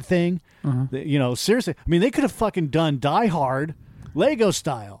Die Hard thing. Seriously. I mean, they could have fucking done Die Hard Lego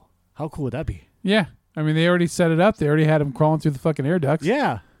style. How cool would that be? Yeah. I mean, they already set it up. They already had him crawling through the fucking air ducts.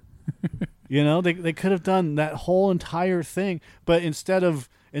 Yeah. They could have done that whole entire thing, but instead of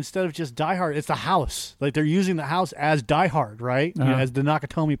just Die Hard, it's the house. Like they're using the house as Die Hard, right? As the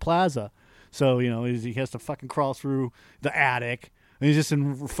Nakatomi Plaza. So, he has to fucking crawl through the attic. And he's just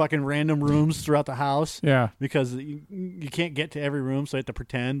in fucking random rooms throughout the house. Yeah. Because you can't get to every room, so you have to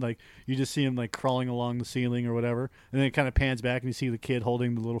pretend. Like, you just see him, like, crawling along the ceiling or whatever. And then it kind of pans back and you see the kid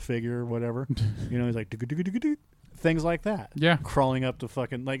holding the little figure or whatever. He's like, things like that. Yeah. Crawling up the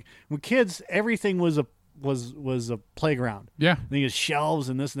fucking, like, when kids, everything was a playground. Yeah. And you get shelves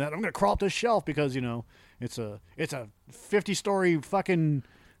and this and that. I'm going to crawl up this shelf because, it's a 50-story fucking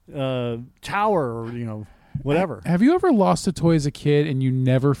tower or, whatever. Have you ever lost a toy as a kid and you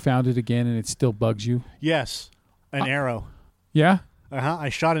never found it again and it still bugs you? Yes. An arrow. Yeah? I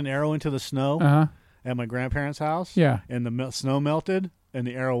shot an arrow into the snow at my grandparents' house. Yeah. And the snow melted and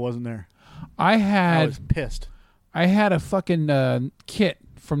the arrow wasn't there. I was pissed. I had a fucking kit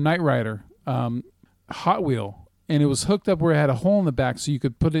from Knight Rider, Hot Wheel, and it was hooked up where it had a hole in the back so you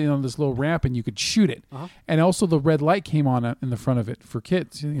could put it on this little ramp and you could shoot it. And also the red light came on in the front of it for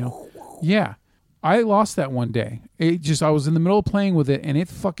kids. Yeah. I lost that one day. I was in the middle of playing with it and it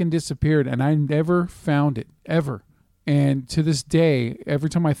fucking disappeared and I never found it, ever. And to this day, every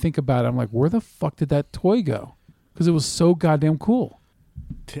time I think about it, I'm like, where the fuck did that toy go? Because it was so goddamn cool.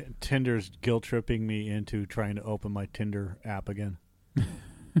 Tinder's guilt-tripping me into trying to open my Tinder app again.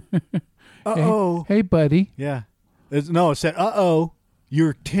 Uh-oh. Hey, buddy. Yeah. It said, uh-oh,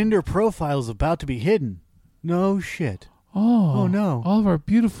 your Tinder profile is about to be hidden. No shit. Oh no! All of our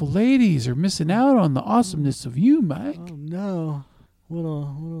beautiful ladies are missing out on the awesomeness of you, Mike. Oh no!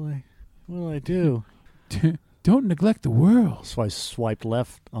 What'll I do? Don't neglect the world. So I swiped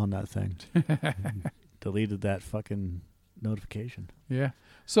left on that thing, deleted that fucking notification. Yeah.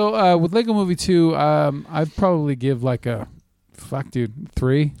 So with Lego Movie 2, I'd probably give like a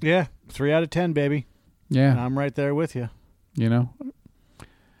 3. Yeah, 3 out of 10, baby. Yeah, and I'm right there with you.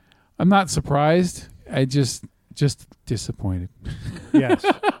 I'm not surprised. I just disappointed. Yes.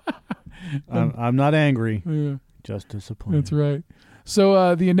 I'm not angry. Yeah. Just disappointed. That's right.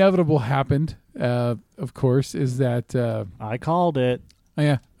 So the inevitable happened, of course, is that... I called it.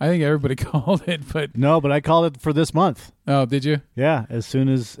 Yeah, I think everybody called it, but... No, but I called it for this month. Oh, did you? Yeah, as soon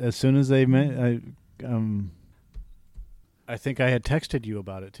as they met... I think I had texted you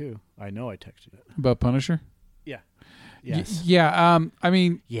about it, too. I know I texted it. About Punisher? Yeah. Yes. I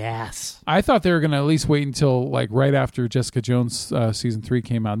mean... Yes. I thought they were going to at least wait until, like, right after Jessica Jones Season 3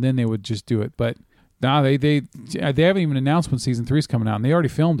 came out, and then they would just do it. But, no, they haven't even announced when Season 3 is coming out, and they already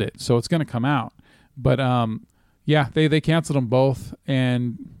filmed it, so it's going to come out. But, yeah, they canceled them both,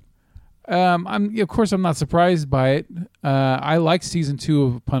 and Of course I'm not surprised by it. I like season 2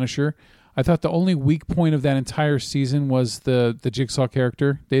 of Punisher. I thought the only weak point of that entire season was the Jigsaw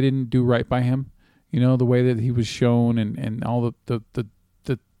character. They didn't do right by him. The way that he was shown and all the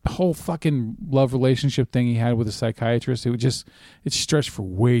whole fucking love relationship thing he had with a psychiatrist. It stretched for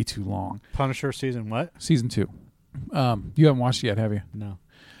way too long. Punisher season what? Season 2. You haven't watched it yet, have you? No.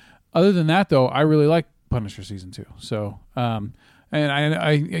 Other than that, though, I really like Punisher season 2. So, and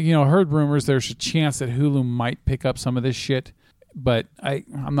I heard rumors there's a chance that Hulu might pick up some of this shit, but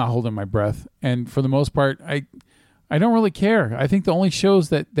I'm not holding my breath. And for the most part, I don't really care. I think the only shows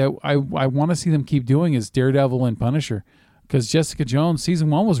that I want to see them keep doing is Daredevil and Punisher, because Jessica Jones season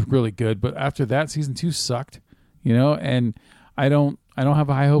 1 was really good, but after that season 2 sucked. And I don't have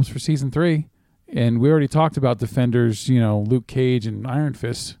high hopes for season 3. And we already talked about Defenders, Luke Cage and Iron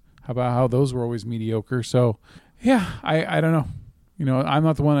Fist. How those were always mediocre. So, yeah, I don't know. I'm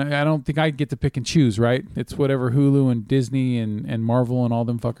not the one. I don't think I get to pick and choose, right? It's whatever Hulu and Disney and Marvel and all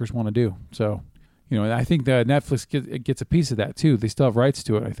them fuckers want to do. So, I think that Netflix gets a piece of that too. They still have rights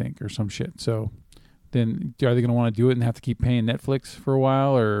to it, I think, or some shit. So, then are they going to want to do it and have to keep paying Netflix for a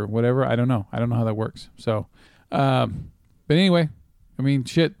while or whatever? I don't know. I don't know how that works. So, but anyway, I mean,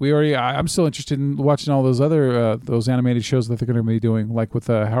 shit. I'm still interested in watching all those other those animated shows that they're going to be doing, like with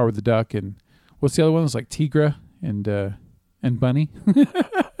Howard the Duck and what's the other one? It's like Tigra and Bunny.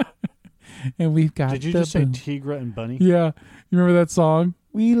 And we've got. Did you just say Tigra and Bunny? Yeah, you remember that song?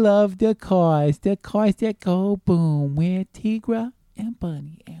 We love the cars that go boom. We're Tigra and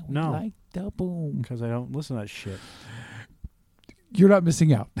Bunny, and we like the boom. Because I don't listen to that shit. You're not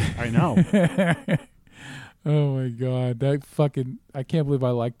missing out. I know. Oh my god, I can't believe I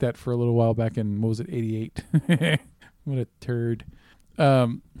liked that for a little while back in, what was it, 88? What a turd.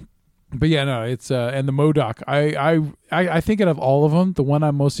 But yeah, no, it's and the MODOK. I think out of all of them, the one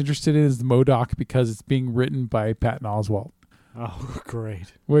I'm most interested in is the MODOK because it's being written by Patton Oswalt. Oh,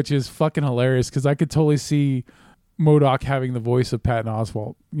 great. Which is fucking hilarious because I could totally see MODOK having the voice of Patton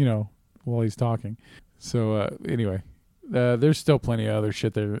Oswalt, while he's talking. So anyway, there's still plenty of other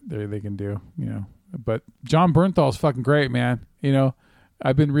shit they can do, But John Bernthal's fucking great, man.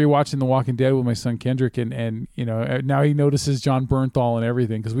 I've been rewatching The Walking Dead with my son Kendrick, and now he notices John Bernthal and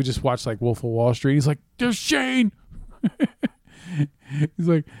everything because we just watched like Wolf of Wall Street. He's like, "There's Shane." He's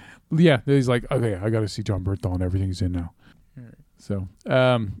like, "Yeah." He's like, "Okay, I got to see John Bernthal and everything he's in now." So,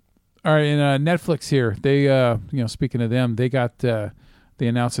 all right, and Netflix here. They, speaking of them, they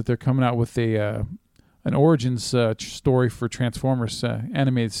announced that they're coming out with an origins story for Transformers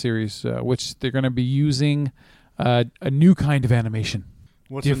animated series, which they're going to be using a new kind of animation.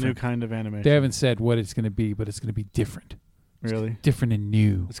 What's a new kind of animation? They haven't said what it's going to be, but it's going to be different. Really? Different and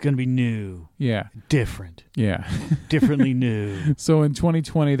new. It's going to be new. Yeah. Different. Yeah. Differently new. So in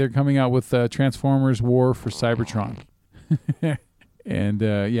 2020, they're coming out with Transformers War for Cybertron. And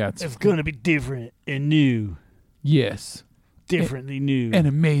it's going to be different and new. Yes. Differently new. And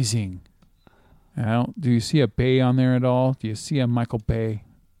amazing. Now, do you see a Bay on there at all? Do you see a Michael Bay?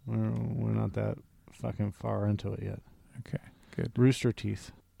 We're not that fucking far into it yet. Okay, good. Rooster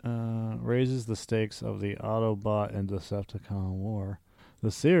Teeth raises the stakes of the Autobot and Decepticon war.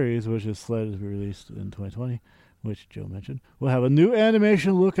 The series, which is slated to be released in 2020, which Joe mentioned, will have a new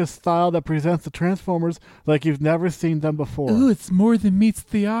animation look and style that presents the Transformers like you've never seen them before. Ooh, it's more than meets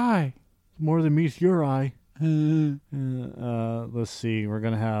the eye. More than meets your eye. Let's see. We're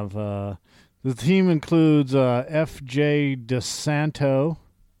going to have... the team includes F.J. DeSanto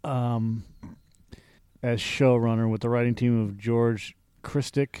as showrunner, with the writing team of George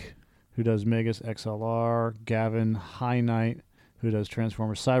Christic, who does Megas XLR, Gavin High-Knight, who does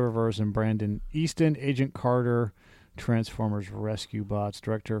Transformers Cyberverse, and Brandon Easton, Agent Carter, Transformers Rescue Bots.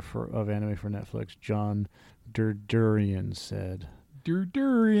 Director of anime for Netflix, John Durdurian said.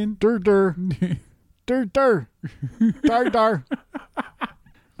 Durdurian. Dur.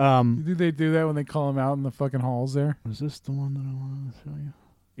 Do they do that when they call him out in the fucking halls there? Is this the one that I wanted to show you?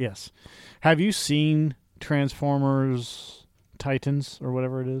 Yes. Have you seen Transformers Titans or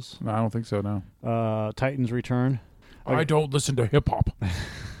whatever it is? No, I don't think so, no. Titans Return. I don't listen to hip hop.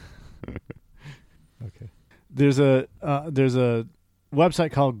 Okay. There's a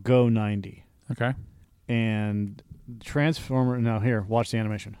website called Go90. Okay. And Transformer. Now here, watch the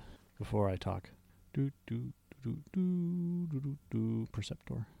animation before I talk.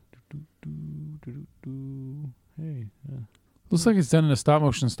 Perceptor. Hey. Looks like it's done in a stop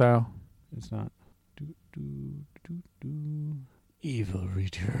motion style. It's not. Evil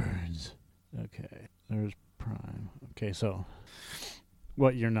returns. Okay. There's Prime. Okay, so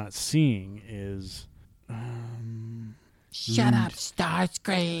what you're not seeing is Shut up,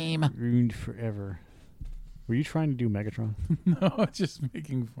 Starscream. Ruined forever. Were you trying to do Megatron? No, just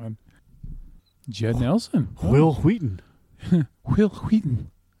making fun. Judd Nelson. Will Wheaton. Will Wheaton.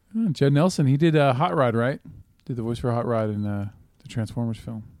 Oh, Judd Nelson. He did Hot Rod, right? Did the voice for Hot Rod in the Transformers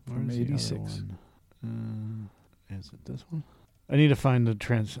film from Where's the other '86. one? Is it this one? I need to find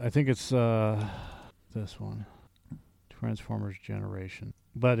the I think it's this one. Transformers Generation.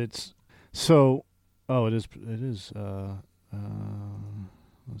 But it's so. Oh, it is. It is.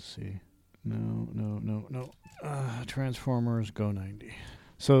 Let's see. No. Transformers Go 90.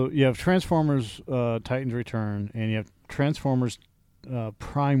 So you have Transformers Titans Return, and you have Transformers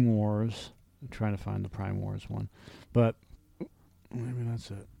Prime Wars. I'm trying to find the Prime Wars one, but maybe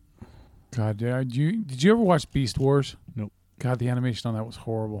that's it. God, did you ever watch Beast Wars? Nope. God, the animation on that was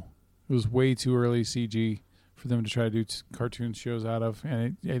horrible. It was way too early CG for them to try to do cartoon shows out of,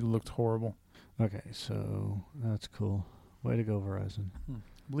 and it looked horrible. Okay, so that's cool. Way to go, Verizon. I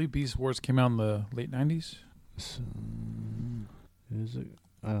believe Beast Wars came out in the late 90s. So, is it?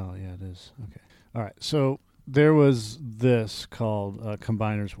 Oh, yeah, it is. Okay. All right. So there was this called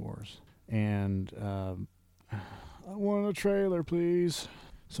Combiners Wars, and I want a trailer, please,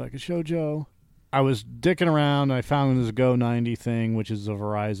 so I could show Joe. I was dicking around. I found this Go 90 thing, which is a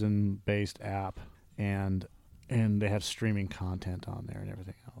Verizon-based app, and they have streaming content on there and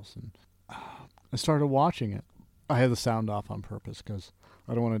everything else. And I started watching it. I had the sound off on purpose because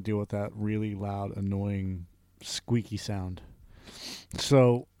I don't want to deal with that really loud, annoying, squeaky sound.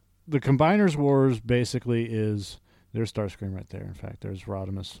 So the Combiners Wars basically is there's Starscream right there. In fact, there's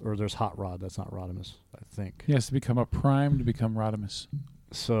Rodimus, or there's Hot Rod. That's not Rodimus, I think. He has to become a Prime to become Rodimus.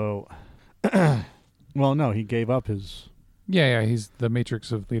 So, well, no, he gave up his. Yeah, he's the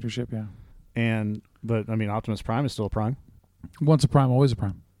matrix of leadership. Yeah, but I mean, Optimus Prime is still a Prime. Once a Prime, always a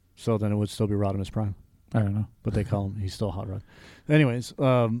Prime. So then it would still be Rodimus Prime. I don't know, but they call him. He's still Hot Rod. Anyways,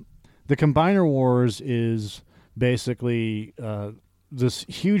 the Combiner Wars is basically this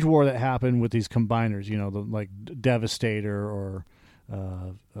huge war that happened with these combiners. You know, the like Devastator or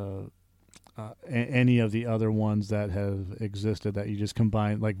any of the other ones that have existed that you just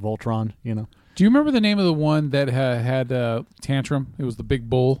combine, like Voltron. You know. Do you remember the name of the one that had Tantrum? It was the big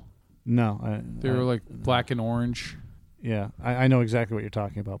bull. No, they were like black and orange. Yeah, I know exactly what you're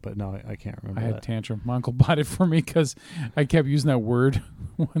talking about, but no, I can't remember. I had Tantrum. My uncle bought it for me because I kept using that word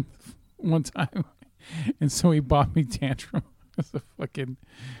one time, and so he bought me Tantrum as a fucking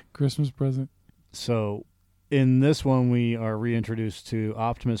Christmas present. So, in this one, we are reintroduced to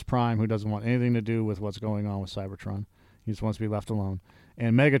Optimus Prime, who doesn't want anything to do with what's going on with Cybertron. He just wants to be left alone,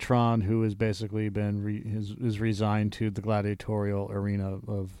 and Megatron, who has basically been is resigned to the gladiatorial arena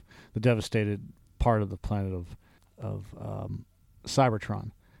of the devastated part of the planet of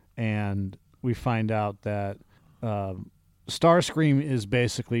Cybertron, and we find out that Starscream is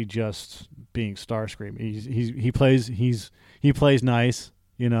basically just being Starscream. He plays nice,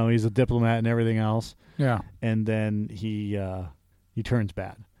 you know. He's a diplomat and everything else. Yeah, and then he turns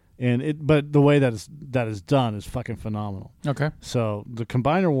bad, but the way that is done is fucking phenomenal. Okay, so the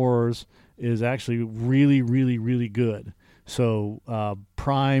Combiner Wars is actually really, really, really good. So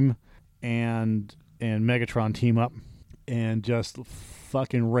Prime and Megatron team up and just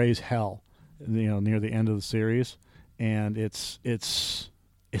fucking raise hell, you know, near the end of the series, and it's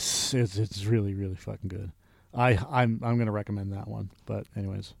really, really fucking good. I'm gonna recommend that one. But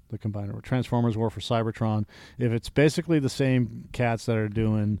anyways, the Combiner Transformers War for Cybertron. If it's basically the same cats that are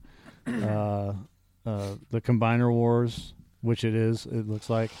doing the Combiner Wars, which it is, it looks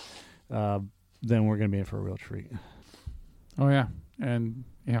like, then we're gonna be in for a real treat. Oh yeah, and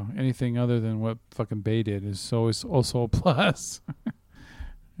you know, anything other than what fucking Bay did is always also a plus.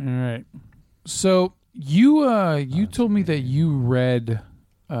 All right. So you told me that you read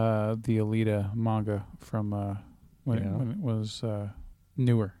the Alita manga from when it was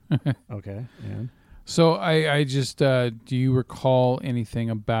newer. Okay. And so I just do you recall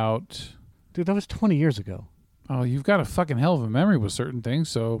anything about? Dude, that was 20 years ago. Oh, you've got a fucking hell of a memory with certain things.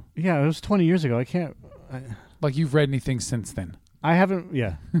 So yeah, it was 20 years ago. I can't. Like you've read anything since then? I haven't.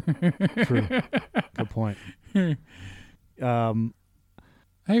 Yeah, true. Good point. Hey,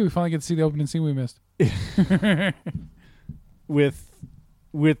 we finally get to see the opening scene we missed. with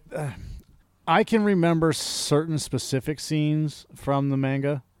I can remember certain specific scenes from the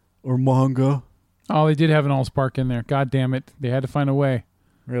manga or manga. Oh, they did have an Allspark in there. God damn it! They had to find a way.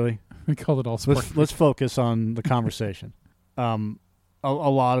 Really? They called it Allspark. Let's focus on the conversation. A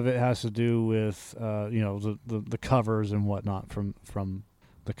lot of it has to do with you know, the covers and whatnot from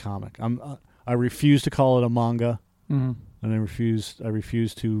the comic. I refuse to call it a manga, and I refuse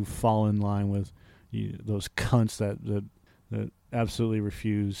to fall in line with those cunts that that absolutely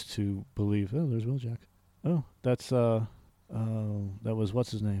refuse to believe. Oh, there's Wheeljack. Oh, that's that was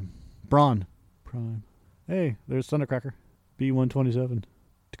what's his name? Braun Prime. Hey, there's Thundercracker. B-127.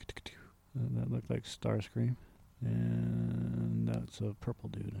 That looked like Starscream. And that's a purple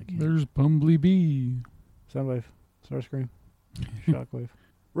dude. I can't. There's Bumblebee. Soundwave. Starscream. Shockwave.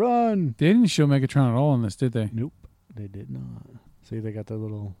 Run! They didn't show Megatron at all in this, did they? Nope, they did not. See, they got the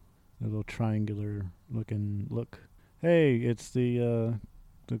little triangular looking look. Hey, it's the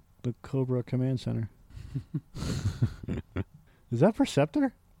Cobra Command Center. Is that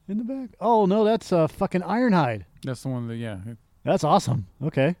Perceptor in the back? Oh no, that's fucking Ironhide. That's the one that, yeah. That's awesome.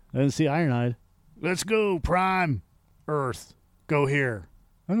 Okay, I didn't see Ironhide. Let's go, Prime. Earth, go here.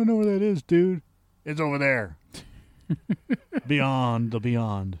 I don't know where that is, dude. It's over there. Beyond the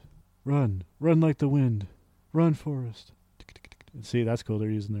beyond. Run like the wind. Run, Forest. See, that's cool. They're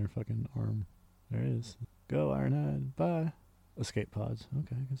using their fucking arm. There it is. Go, Ironhide. Bye. Escape pods.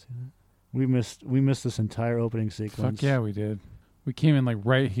 Okay, I can see that. We missed this entire opening sequence. Fuck yeah, we did. We came in like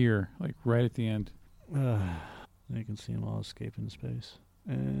right here, like right at the end. You can see them all escape into space.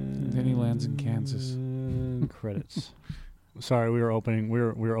 And then he lands in Kansas. Credits. Sorry, we were opening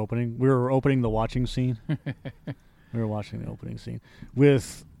the watching scene. We were watching the opening scene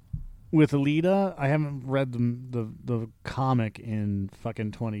with Alita. I haven't read the comic in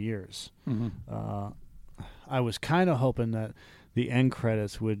fucking 20 years. Mm-hmm. I was kind of hoping that the end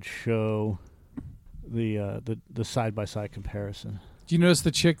credits would show the side by side comparison. Do you notice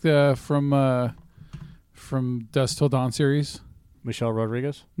the chick from Dusk Till Dawn series? Michelle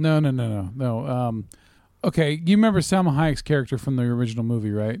Rodriguez? No. Okay, you remember Salma Hayek's character from the original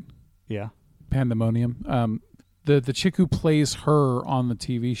movie, right? Yeah. Pandemonium. The chick who plays her on the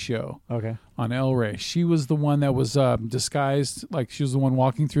TV show, okay, on El Rey, she was the one that was disguised, like she was the one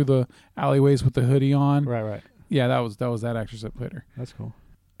walking through the alleyways with the hoodie on. Right. Yeah, that was that actress that played her. That's cool.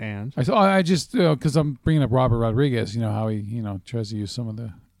 And I just because I'm bringing up Robert Rodriguez, how he tries to use some of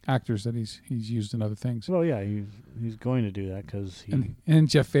the actors that he's used in other things. Well, yeah, he's going to do that because he and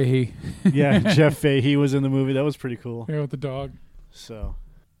Jeff Fahey. Yeah, Jeff Fahey was in the movie. That was pretty cool. Yeah, with the dog. So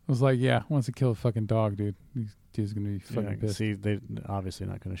I was like, yeah, wants to kill a fucking dog, dude. He's gonna be fucking pissed. See, they obviously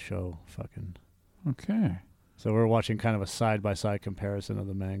not going to show fucking. Okay. So we're watching kind of a side by side comparison of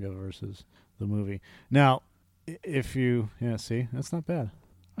the manga versus the movie. Now, if you see, that's not bad.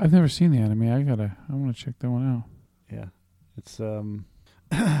 I've never seen the anime. I want to check that one out. Yeah, it's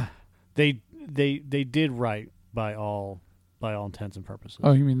they did right by all intents and purposes.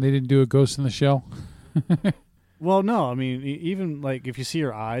 Oh, you mean they didn't do a Ghost in the Shell? Well, no. I mean, even like if you see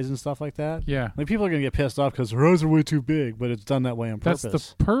her eyes and stuff like that, yeah, like people are gonna get pissed off because her eyes are way too big. But it's done that way on purpose.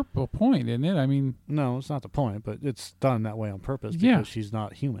 That's the purple point, isn't it? I mean, no, it's not the point, but it's done that way on purpose because she's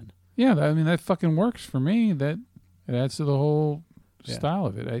not human. Yeah, that fucking works for me. That it adds to the whole style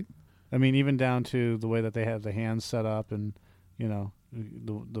of it. I mean, even down to the way that they have the hands set up, and the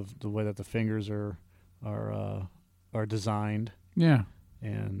way that the fingers are designed. Yeah,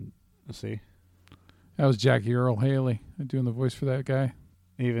 and let's see. That was Jackie Earl Haley doing the voice for that guy.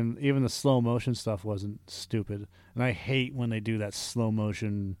 Even the slow motion stuff wasn't stupid, and I hate when they do that slow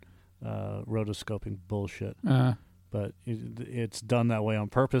motion rotoscoping bullshit. But it's done that way on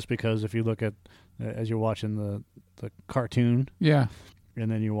purpose because if you look at as you're watching the cartoon, yeah,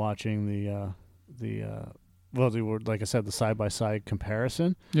 and then you're watching like I said, the side by side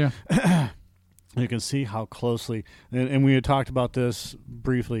comparison, yeah. You can see how closely, and we had talked about this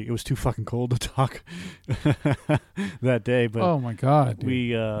briefly. It was too fucking cold to talk that day, but oh my god,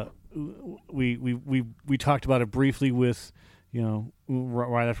 dude. we talked about it briefly with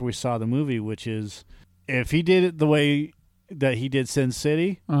right after we saw the movie, which is if he did it the way that he did Sin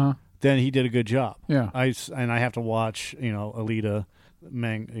City, then he did a good job. Yeah, I have to watch Alita,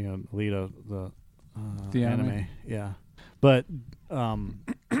 Alita the anime, yeah, but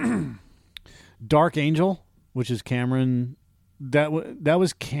Dark Angel, which is Cameron, that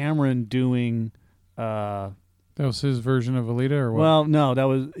was Cameron doing. That was his version of Alita, or what? Well,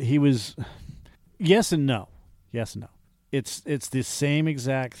 no, he was. Yes and no. It's the same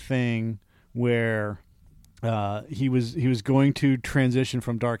exact thing where he was going to transition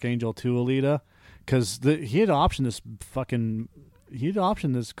from Dark Angel to Alita because he had optioned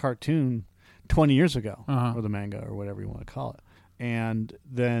this cartoon 20 years ago, or the manga or whatever you want to call it, and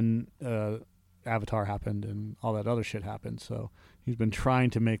then Avatar happened and all that other shit happened. So he's been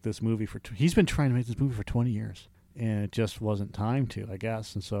trying to make this movie for 20 years, and it just wasn't time to, I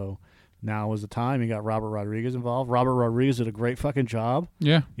guess. And so now was the time. He got Robert Rodriguez involved. Robert Rodriguez did a great fucking job.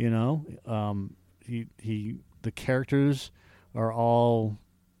 Yeah, the characters are all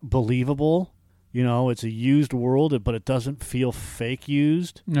believable. You know, it's a used world, but it doesn't feel fake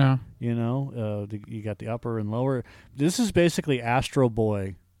used. Yeah. You know, you got the upper and lower. This is basically Astro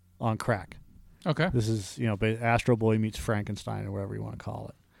Boy on crack. Okay. This is, you know, Astro Boy meets Frankenstein or whatever you want to call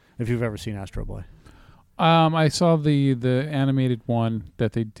it. If you've ever seen Astro Boy. I saw the animated one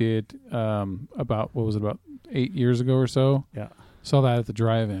that they did about 8 years ago or so. Yeah. Saw that at the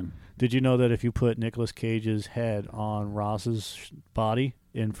drive-in. Did you know that if you put Nicolas Cage's head on Ross's body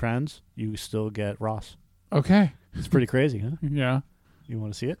in Friends, you still get Ross? Okay. It's pretty crazy, huh? Yeah. You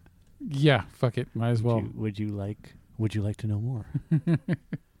want to see it? Yeah. Fuck it. Might as well. Would you like to know more?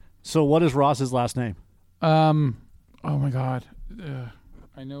 So, what is Ross's last name? Oh my God.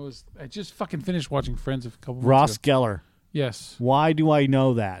 I know. I just fucking finished watching Friends a couple. Ross ago. Geller. Yes. Why do I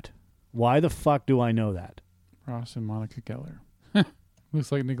know that? Why the fuck do I know that? Ross and Monica Geller. Looks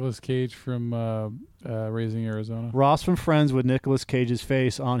like Nicolas Cage from Raising Arizona. Ross from Friends with Nicolas Cage's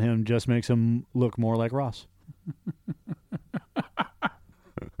face on him just makes him look more like Ross.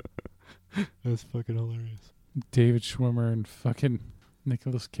 That's fucking hilarious. David Schwimmer and fucking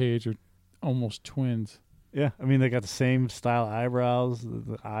Nicolas Cage are almost twins. Yeah, I mean, they got the same style eyebrows.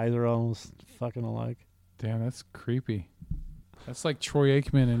 The eyes are almost fucking alike. Damn, that's creepy. That's like Troy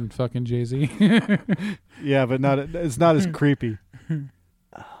Aikman and fucking Jay-Z. Yeah, but it's not as creepy.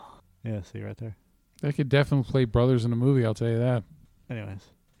 Yeah, see right there. They could definitely play brothers in a movie, I'll tell you that. Anyways.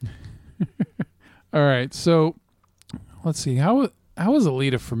 All right, so let's see. How was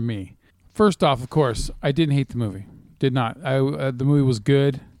Alita for me? First off, of course, I didn't hate the movie. Did not. The movie was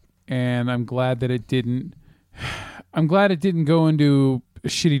good, and I'm glad that it didn't. I'm glad it didn't go into a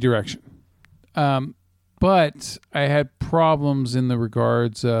shitty direction. But I had problems in the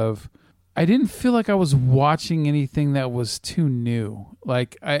regards of I didn't feel like I was watching anything that was too new.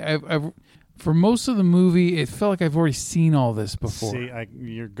 Like I for most of the movie, it felt like I've already seen all this before. See,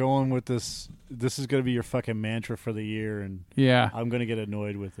 you're going with this. This is going to be your fucking mantra for the year, and yeah, I'm going to get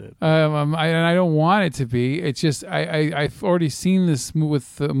annoyed with it. I don't want it to be. It's just I've already seen this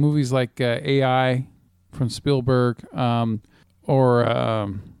with movies like AI from Spielberg, God,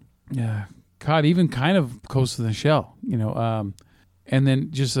 even kind of Ghost in the Shell, you know, and then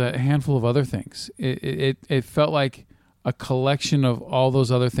just a handful of other things. It felt like a collection of all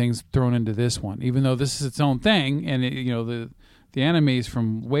those other things thrown into this one, even though this is its own thing, and the anime is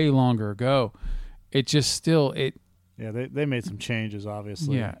from way longer ago. It just still Yeah, they made some changes,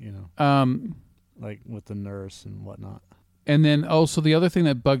 obviously. Yeah. You know, like with the nurse and whatnot. And then also the other thing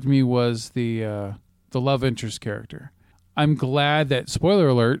that bugged me was the love interest character. I'm glad that, spoiler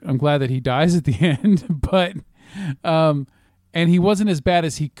alert, I'm glad that he dies at the end, but and he wasn't as bad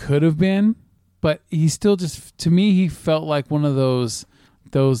as he could have been, but he still just, to me, he felt like one of those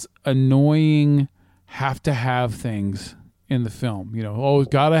annoying have to have things in the film. You know, oh,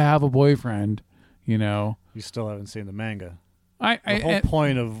 gotta have a boyfriend, you know. You still haven't seen the manga. The whole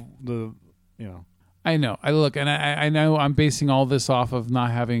point of the, you know. I know. I know I'm basing all this off of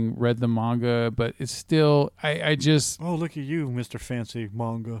not having read the manga, but it's still, I just... Oh, look at you, Mr. Fancy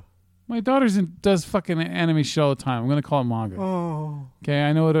Manga. My daughter does fucking anime shit all the time. I'm going to call it manga. Oh. Okay,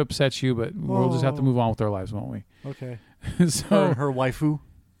 I know it upsets you, but we'll just have to move on with our lives, won't we? Okay. So her waifu.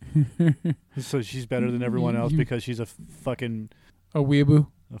 So she's better than everyone else because she's a fucking... A weeaboo?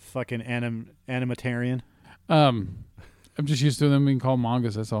 A fucking animatarian. I'm just used to them being called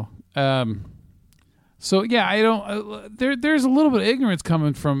mangas, that's all. So yeah, I don't. There's a little bit of ignorance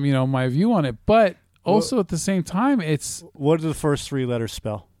coming from my view on it, but also at the same time, it's what do the first three letters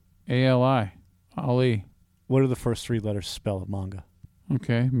spell? ALI, Ali. What do the first three letters spell at manga?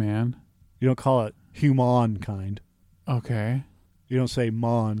 Okay, man. You don't call it humankind. Okay. You don't say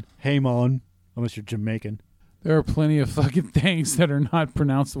mon, hey mon, unless you're Jamaican. There are plenty of fucking things that are not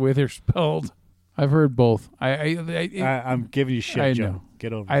pronounced the way they're spelled. I've heard both. I'm giving you shit, Joe. Know.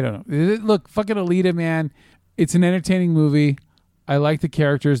 Get over it. I don't know. Look, fucking Alita, man. It's an entertaining movie. I like the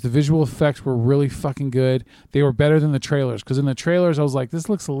characters. The visual effects were really fucking good. They were better than the trailers. Because in the trailers, I was like, this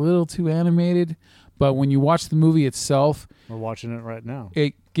looks a little too animated. But when you watch the movie itself... We're watching it right now.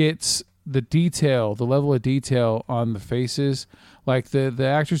 It gets the detail, the level of detail on the faces. Like the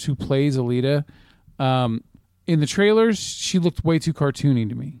actress who plays Alita, in the trailers, she looked way too cartoony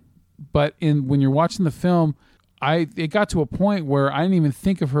to me. But when you're watching the film, it got to a point where I didn't even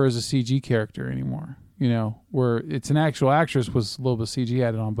think of her as a CG character anymore. Where it's an actual actress was a little bit CG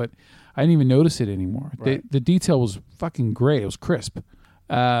added on, but I didn't even notice it anymore. Right. The detail was fucking great. It was crisp.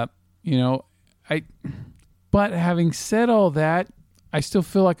 But having said all that, I still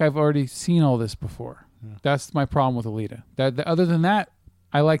feel like I've already seen all this before. Yeah. That's my problem with Alita. Other than that,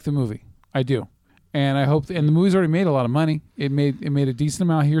 I like the movie. I do. And I hope, and the movie's already made a lot of money. It made a decent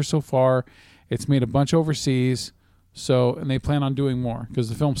amount here so far. It's made a bunch overseas. So, and they plan on doing more because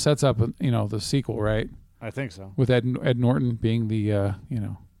the film sets up, the sequel, right? I think so. With Ed Norton being the,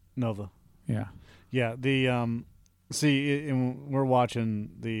 Nova. Yeah. Yeah. We're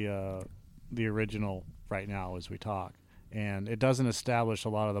watching the original right now as we talk, and it doesn't establish a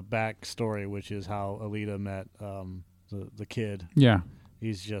lot of the backstory, which is how Alita met the kid. Yeah.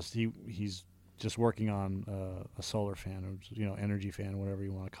 He's just working on a solar fan, or energy fan, whatever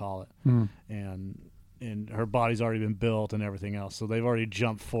you want to call it, and her body's already been built and everything else. So they've already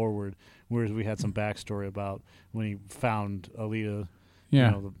jumped forward, whereas we had some backstory about when he found Alita,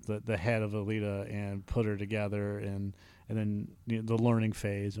 the head of Alita, and put her together, and then the learning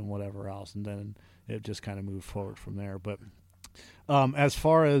phase and whatever else, and then it just kind of moved forward from there. But as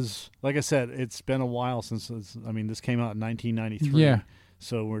far as, like I said, it's been a while since this came out in 1993. Yeah.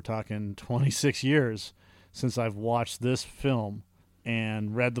 So we're talking 26 years since I've watched this film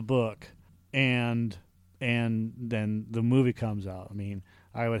and read the book, and then the movie comes out. I mean,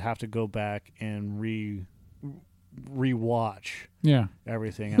 I would have to go back and rewatch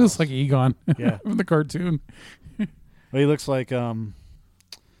everything else. Looks like Egon Yeah. from the cartoon. Well, he looks like who's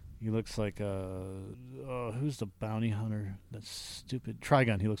the bounty hunter? That's stupid.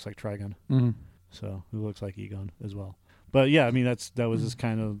 Trigun. He looks like Trigun. Mm-hmm. So who looks like Egon as well. But yeah, I mean that was just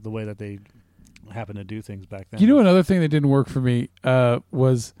kind of the way that they happened to do things back then. Another thing that didn't work for me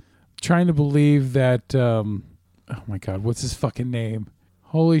was trying to believe that. Oh my God, what's his fucking name?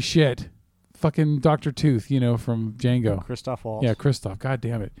 Holy shit, fucking Dr. Tooth, from Django. Christoph Waltz. Yeah, Christoph. God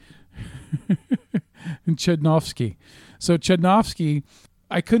damn it. And Chudnovsky. So Chudnovsky,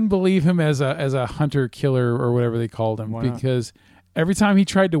 I couldn't believe him as a hunter killer or whatever they called him. Why not? Because every time he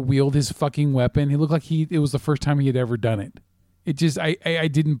tried to wield his fucking weapon, he looked like it was the first time he had ever done it. It just, I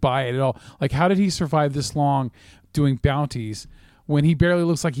didn't buy it at all. Like, how did he survive this long doing bounties when he barely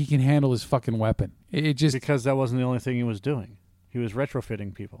looks like he can handle his fucking weapon? It just, because that wasn't the only thing he was doing. He was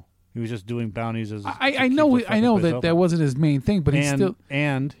retrofitting people. He was just doing bounties as I know that wasn't his main thing, but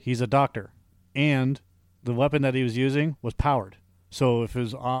and he's a doctor, and the weapon that he was using was powered. So if it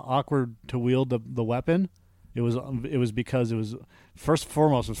was awkward to wield the weapon, it was because it was, first and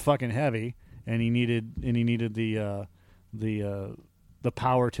foremost, it was fucking heavy, and he needed the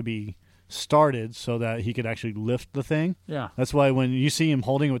power to be started so that he could actually lift the thing. Yeah. That's why when you see him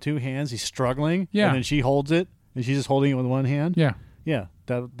holding it with two hands, he's struggling. Yeah. And then she holds it, and she's just holding it with one hand. Yeah. Yeah.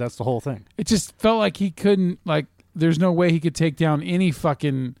 That's the whole thing. It just felt like he couldn't, there's no way he could take down any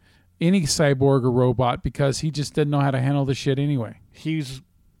cyborg or robot because he just didn't know how to handle the shit anyway. He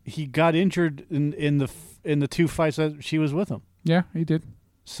got injured in the two fights that she was with him. Yeah, he did.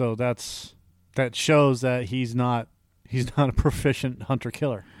 So that shows that he's not a proficient hunter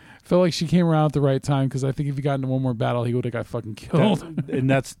killer. I felt like she came around at the right time because I think if he got into one more battle, he would have got fucking killed. And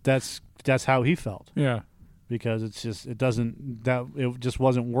that's how he felt. Yeah. Because it just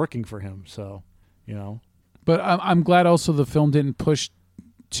wasn't working for him. So, But I'm glad also the film didn't push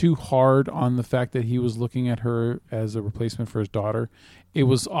too hard on the fact that he was looking at her as a replacement for his daughter. It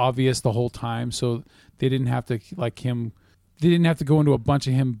was obvious the whole time, so they didn't have to They didn't have to go into a bunch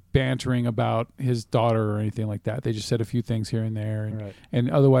of him bantering about his daughter or anything like that. They just said a few things here and there,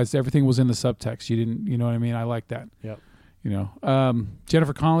 and otherwise everything was in the subtext. You didn't, you know what I mean? I like that. Yep.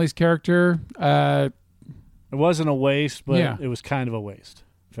 Jennifer Connelly's character. It wasn't a waste, but Yeah. it was kind of a waste.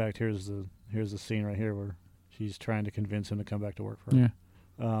 In fact, here's the scene right here where she's trying to convince him to come back to work for her.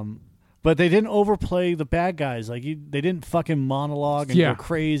 Yeah. But they didn't overplay the bad guys. They didn't fucking monologue and go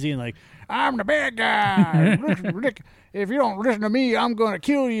crazy and I'm the bad guy. If you don't listen to me, I'm going to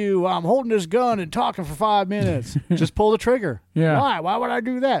kill you. I'm holding this gun and talking for 5 minutes. Just pull the trigger. Yeah. Why? Why would I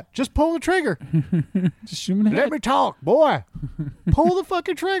do that? Just pull the trigger. Just shoot him in the head. Let me talk, boy. Pull the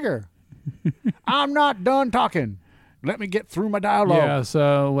fucking trigger. I'm not done talking. Let me get through my dialogue. Yeah.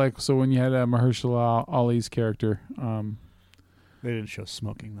 So when you had Mahershala Ali's character, they didn't show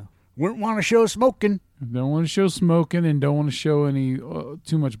smoking though. Wouldn't want to show smoking. Don't want to show smoking and don't want to show any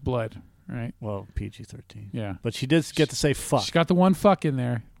too much blood, right? Well, PG-13. Yeah. But she did get to say fuck. She got the one fuck in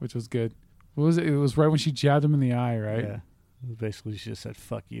there, which was good. What was it? It was right when she jabbed him in the eye, right? Yeah. Basically, she just said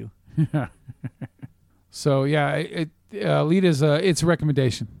fuck you. So yeah, Alita's it's a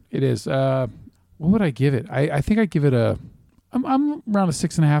recommendation. It is. What would I give it? I think I'd give it I'm around a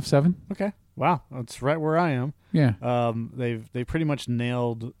 6.5, 7. Okay. Wow, that's right where I am. Yeah. They pretty much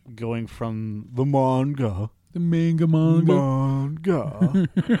nailed going from the manga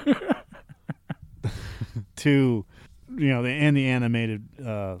to the animated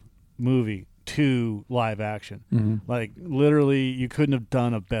movie to live action. Mm-hmm. Literally, you couldn't have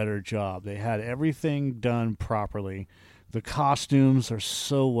done a better job. They had everything done properly. The costumes are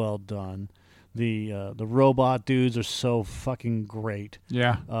so well done. The robot dudes are so fucking great.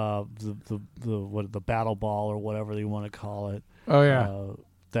 Yeah. The battle ball or whatever you want to call it. Oh yeah.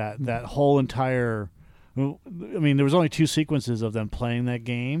 That whole entire. I mean, there was only 2 sequences of them playing that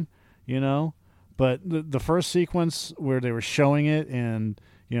game, but the first sequence where they were showing it and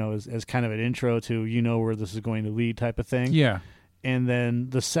as kind of an intro to where this is going to lead type of thing. Yeah. And then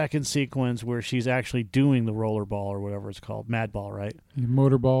the second sequence where she's actually doing the roller ball or whatever it's called, Mad Ball, right?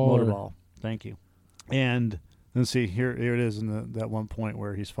 Motorball. Thank you. And let's see, here it is in that one point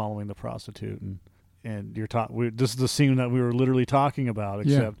where he's following the prostitute, and you're this is the scene that we were literally talking about,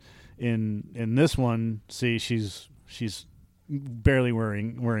 except in this one, see, she's barely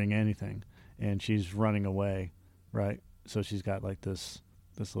wearing anything, and she's running away, right? So she's got like this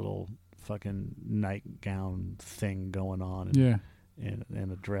little fucking nightgown thing going on,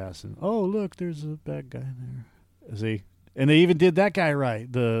 and a dress, and oh look, there's a bad guy there. See, and they even did that guy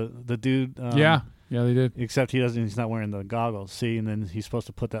right, the dude. Yeah, they did. Except he's not wearing the goggles. See, and then he's supposed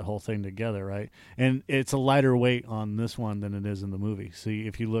to put that whole thing together, right? And it's a lighter weight on this one than it is in the movie. See,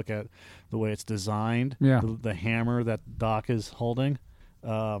 if you look at the way it's designed, the hammer that Doc is holding,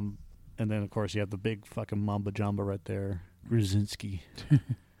 and then of course you have the big fucking mamba jumba right there, Grzinski,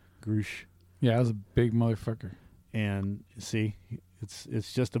 Grush. Yeah, that was a big motherfucker. And see,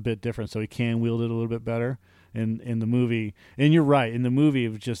 it's just a bit different, so he can wield it a little bit better. In the movie, and you're right, in the movie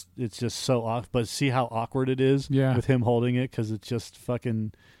it's just so off. But see how awkward it is with him holding it, because it's just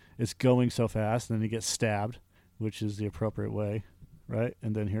fucking, it's going so fast, and then he gets stabbed, which is the appropriate way, right?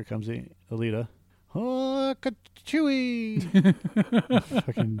 And then here comes Alita. Oh, Chewie!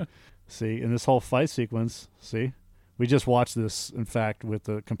 Fucking see, in this whole fight sequence, see, we just watched this, in fact, with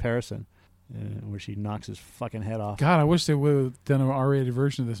the comparison. Where she knocks his fucking head off. God, I wish they would have done an R-rated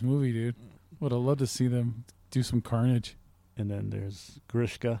version of this movie, dude. Would have loved to see them do some carnage. And then there's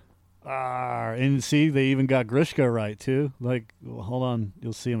Grishka. And see, they even got Grishka right, too. Like, well, hold on,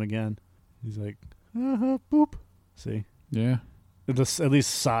 you'll see him again. He's like, boop. See? Yeah. At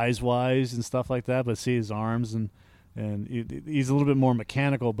least size-wise and stuff like that, but see his arms, and he's a little bit more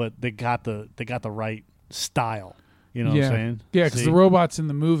mechanical, but they got the right style. You know what I'm saying? Yeah, because the robots in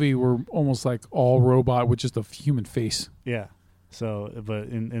the movie were almost like all robot with just a human face. Yeah. So, but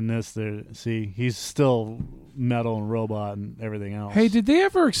in this, he's still metal and robot and everything else. Hey, did they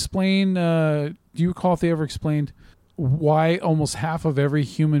ever explain, do you recall if they ever explained why almost half of every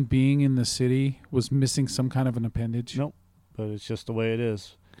human being in the city was missing some kind of an appendage? Nope. But it's just the way it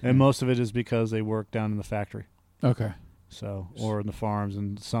is. And most of it is because they work down in the factory. Okay. So, or in the farms,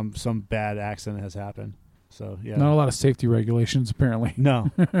 and some bad accident has happened. So, yeah. Not a lot of safety regulations, apparently. No.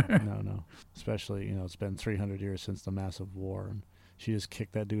 No. Especially, it's been 300 years since the massive war, and she just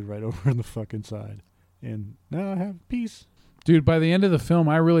kicked that dude right over in the fucking side. And now I have peace. Dude, by the end of the film,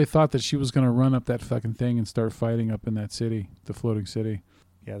 I really thought that she was going to run up that fucking thing and start fighting up in that city, the floating city.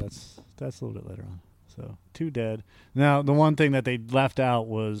 Yeah, that's a little bit later on. So, 2 dead. Now, the one thing that they left out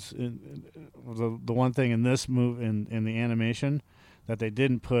was the one thing in this move, in the animation, that they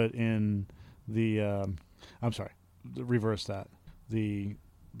didn't put in the... I'm sorry, reverse that. The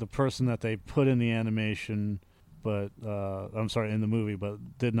person that they put in the animation, but in the movie,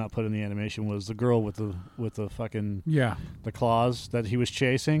 but did not put in the animation, was the girl with the fucking the claws that he was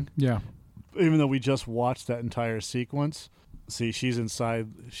chasing. Yeah. Even though we just watched that entire sequence, see, she's inside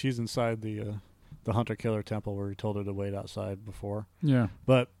the hunter killer temple where he told her to wait outside before. Yeah.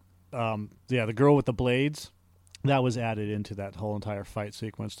 But the girl with the blades, that was added into that whole entire fight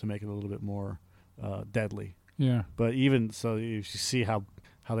sequence to make it a little bit more deadly. Yeah. But even so, you see how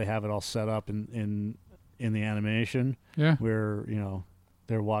they have it all set up in the animation. Yeah. Where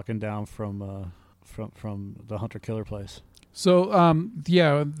they're walking down from the hunter killer place. So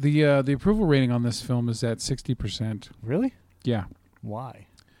the approval rating on this film is at 60%. Really? Yeah. Why?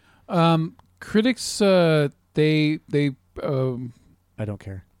 Critics they I don't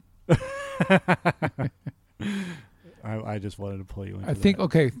care. I just wanted to pull you into I think that.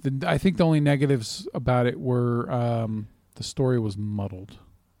 okay. I think the only negatives about it were the story was muddled.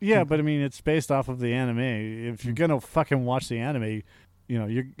 Yeah, but I mean, it's based off of the anime. If you're gonna fucking watch the anime,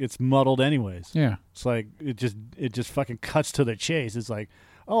 it's muddled anyways. Yeah, it's like it just fucking cuts to the chase. It's like,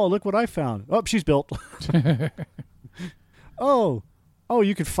 oh, look what I found. Oh, she's built. oh,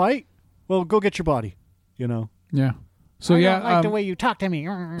 you could fight. Well, go get your body. Yeah. So I don't like the way you talk to me.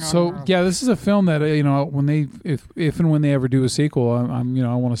 So yeah, this is a film that when they if and when they ever do a sequel, I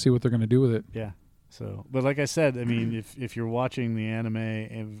want to see what they're going to do with it. Yeah. So, but like I said, I mean, if you're watching the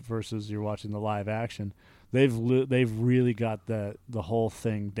anime versus you're watching the live action, they've really got the whole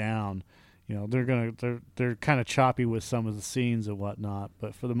thing down. They're kind of choppy with some of the scenes and whatnot,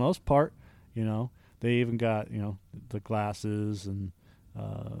 but for the most part, You know, they even got the glasses and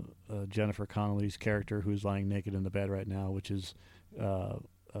Jennifer Connelly's character who's lying naked in the bed right now, which is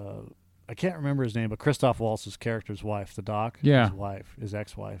I can't remember his name, but Christoph Waltz's character's wife, the doc, his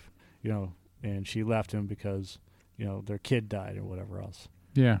ex-wife, and she left him because their kid died or whatever else.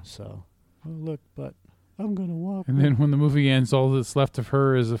 Yeah. So, look, but I'm gonna walk. And then when the movie ends, all that's left of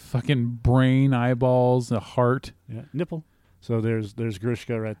her is a fucking brain, eyeballs, a heart, nipple. So there's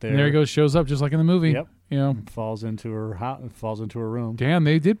Grishka right there. And there he goes, shows up just like in the movie. Yep. Falls into her room. Damn,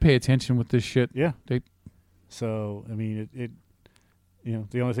 they did pay attention with this shit. Yeah. So I mean, it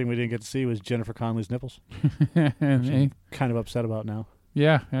the only thing we didn't get to see was Jennifer Connelly's nipples. I'm kind of upset about now.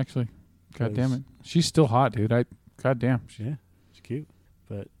 Yeah, actually. God damn it. She's still hot, dude. God damn. She's cute.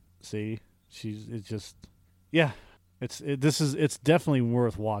 But see, it's definitely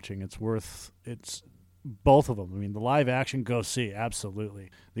worth watching. It's both of them. I mean, the live action, go see, absolutely.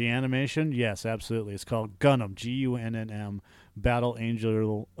 The animation, yes, absolutely. It's called Gundam, Gunnm, Battle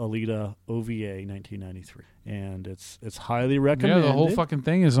Angel Alita OVA 1993, and it's highly recommended. Yeah, the whole fucking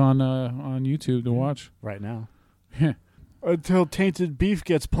thing is on YouTube to watch right now. Until Tainted Beef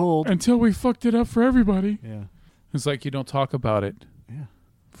gets pulled. Until we fucked it up for everybody. Yeah, it's like you don't talk about it. Yeah.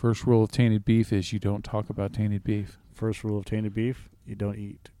 First rule of Tainted Beef is you don't talk about Tainted Beef. First rule of Tainted Beef: you don't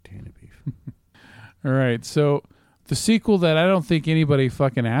eat tainted beef. All right, so the sequel that I don't think anybody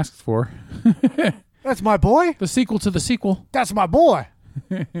fucking asked for. That's my boy. The sequel to the sequel. That's my boy.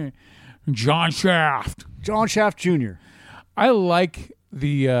 John Shaft. John Shaft Jr. I like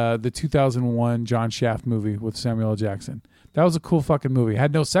the 2001 John Shaft movie with Samuel L. Jackson. That was a cool fucking movie. It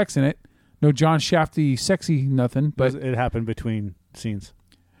had no sex in it. No John Shafty sexy nothing. But it happened between scenes.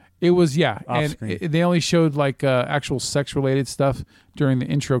 It was, Off and screen. they only showed like actual sex-related stuff during the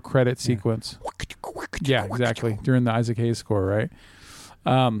intro credit sequence. Yeah, exactly. During the Isaac Hayes score, right?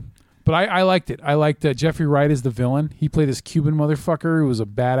 But I liked it. I liked Jeffrey Wright as the villain. He played this Cuban motherfucker who was a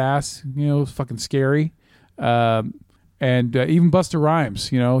badass, fucking scary. And even Busta Rhymes,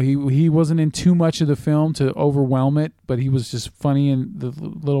 he wasn't in too much of the film to overwhelm it, but he was just funny in the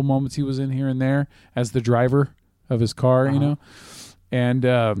little moments he was in here and there as the driver of his car, And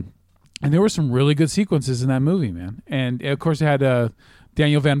there were some really good sequences in that movie, man. And of course, it had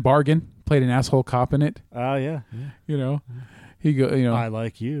Daniel Van Bargen played an asshole cop in it. Oh yeah. He go, I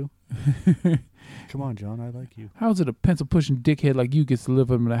like you. Come on, John, I like you. How's it a pencil pushing dickhead like you gets to live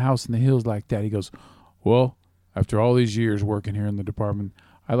in a house in the hills like that? He goes, well, after all these years working here in the department,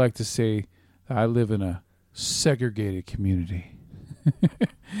 I like to say that I live in a segregated community.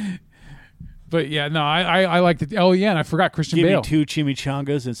 But yeah, no, I liked it. Oh yeah, and I forgot Christian Bale. Give me 2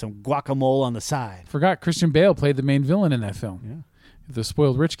 chimichangas and some guacamole on the side. Forgot Christian Bale played the main villain in that film. Yeah, the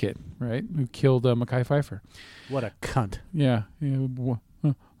spoiled rich kid, right, who killed Mekhi Phifer. What a cunt. Yeah.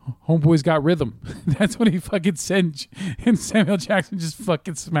 Homeboy's got rhythm. That's what he fucking said, and Samuel Jackson just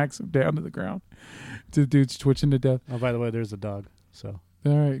fucking smacks him down to the ground. The dude's twitching to death. Oh, by the way, there's a dog. So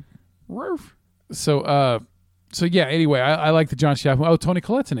all right, Roof. So yeah. Anyway, I like the John Shaft. Oh, Toni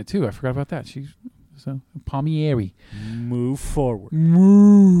Collette's in it too. I forgot about that. She's Palmieri. Move forward.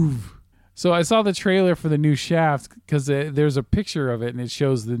 Move. So I saw the trailer for the new Shaft because there's a picture of it, and it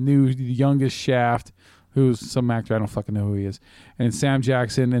shows the youngest Shaft, who's some actor, I don't fucking know who he is, and Sam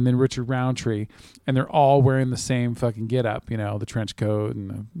Jackson, and then Richard Roundtree, and they're all wearing the same fucking getup, the trench coat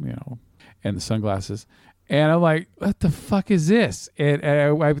and and the sunglasses, and I'm like, what the fuck is this? And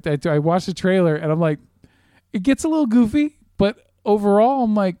I watched the trailer, and I'm like, it gets a little goofy, but overall,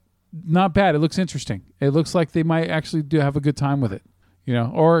 I'm like, not bad. It looks interesting. It looks like they might actually have a good time with it.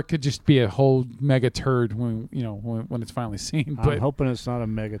 Or it could just be a whole mega turd when when it's finally seen. But I'm hoping it's not a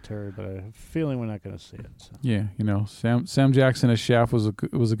mega turd, but I have a feeling we're not going to see it. So. Yeah, Sam Jackson as Shaft was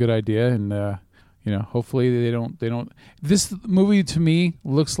a good idea, and hopefully they don't. This movie to me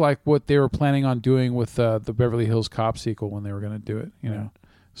looks like what they were planning on doing with the Beverly Hills Cop sequel when they were going to do it.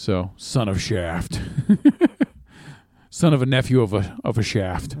 So son of Shaft, son of a nephew of a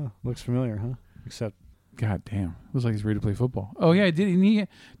Shaft. Oh, looks familiar, huh? Except. God damn. Looks like he's ready to play football. Oh, yeah.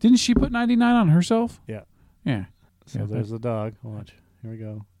 Didn't she put 99 on herself? Yeah. Yeah. So there's the dog. Watch. Here we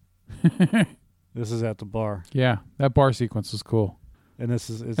go. This is at the bar. Yeah. That bar sequence was cool. And this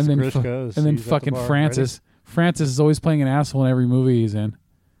is Grishka. And then fucking Francis. Ready? Francis is always playing an asshole in every movie he's in.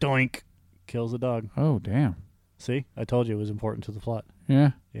 Doink. Kills the dog. Oh, damn. See? I told you it was important to the plot.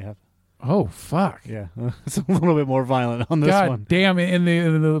 Yeah. Yeah. Oh, fuck. Yeah. It's a little bit more violent on this God one. Damn it. In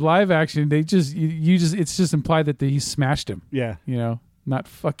the live action, they it's just implied that he smashed him. Yeah. Not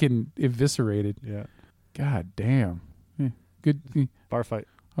fucking eviscerated. Yeah. God damn. Yeah. Good. Bar fight.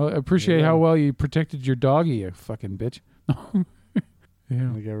 I appreciate how well you protected your doggy, you fucking bitch.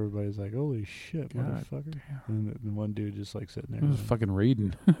 Yeah. Like everybody's like, "Holy shit, God motherfucker!" damn. And one dude just like sitting It there. was fucking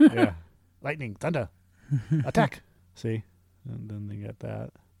Raiden. Yeah, lightning, thunder, attack. See, and then they got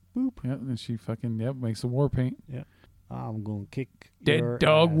that. Boop. Yep, and she fucking makes the war paint. I'm gonna kick Dead your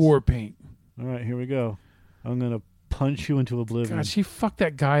dog ass. war paint. All right, here we go. I'm gonna punch you into oblivion. God, she fucked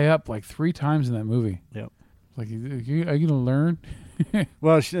that guy up like 3 times in that movie. Yep. Like, are you gonna learn?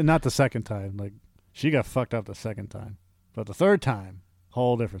 Well, not the second time. Like, she got fucked up the second time, but the third time,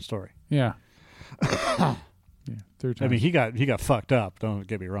 whole different story. Yeah. Yeah. 3rd time. I mean, he got fucked up. Don't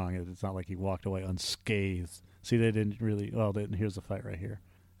get me wrong. It's not like he walked away unscathed. See, they didn't really. Well, here's the fight right here.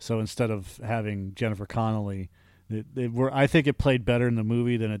 So instead of having Jennifer Connelly, I think it played better in the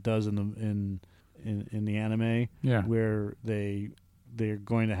movie than it does in the anime. Yeah. Where they're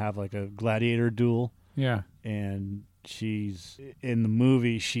going to have like a gladiator duel. Yeah. And she's in the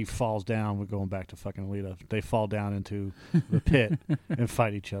movie. She falls down. We're going back to fucking Alita. They fall down into the pit and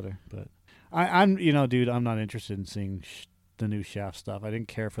fight each other. But I'm dude, I'm not interested in seeing the new Shaft stuff. I didn't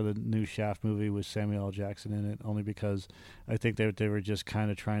care for the new Shaft movie with Samuel L. Jackson in it, only because I think they were just kind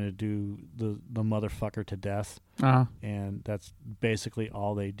of trying to do the motherfucker to death, and that's basically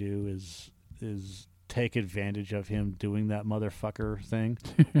all they do is take advantage of him doing that motherfucker thing.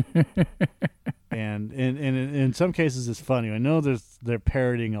 And in some cases it's funny. I know they're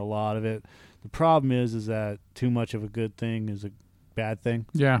parodying a lot of it. The problem is that too much of a good thing is a bad thing.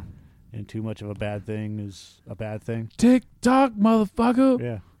 Yeah. And too much of a bad thing is a bad thing. Tick tock, motherfucker.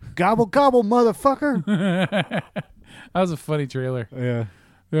 Yeah. Gobble gobble, motherfucker. That was a funny trailer. Yeah.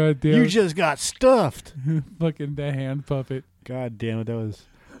 God damn You it. just got stuffed. Fucking the hand puppet. God damn it, that was.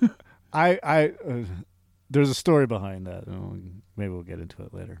 There's a story behind that. Maybe we'll get into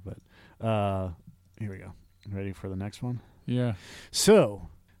it later, but here we go. Ready for the next one? Yeah. So,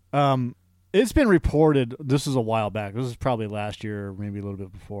 it's been reported. This is a while back. This is probably last year, or maybe a little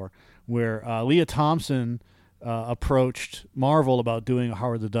bit before, where Leah Thompson approached Marvel about doing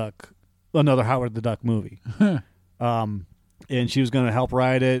another Howard the Duck movie. And she was going to help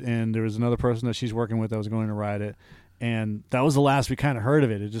write it, and there was another person that she's working with that was going to write it, and that was the last we kind of heard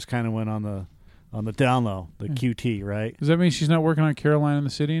of it. It just kind of went on the down low, the QT, right? Does that mean she's not working on Caroline in the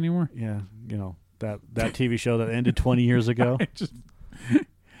City anymore? Yeah, that TV show that ended 20 years ago.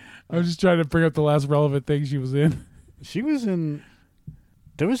 I was just trying to bring up the last relevant thing she was in. She was in.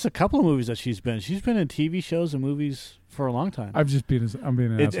 There was a couple of movies that she's been. She's been in TV shows and movies for a long time. I'm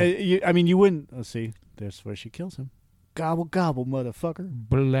being an asshole. You wouldn't. Let's see. There's where she kills him. Gobble gobble, motherfucker.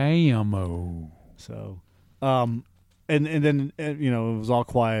 Blammo. So, and then it was all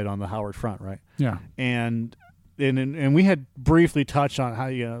quiet on the Howard front, right? Yeah. And we had briefly touched on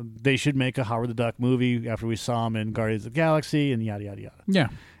how they should make a Howard the Duck movie after we saw him in Guardians of the Galaxy and yada yada yada. Yeah.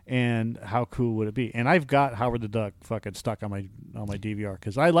 And how cool would it be? And I've got Howard the Duck fucking stuck on my DVR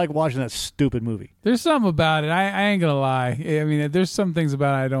because I like watching that stupid movie. There's something about it. I ain't gonna lie. I mean, there's some things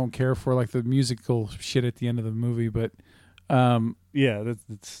about it I don't care for, like the musical shit at the end of the movie. But yeah,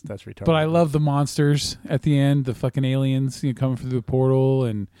 that's retarded. But I love the monsters at the end, the fucking aliens coming through the portal,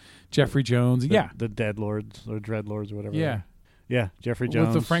 and Jeffrey Jones. The Dead Lords or Dread Lords or whatever. Yeah, Jeffrey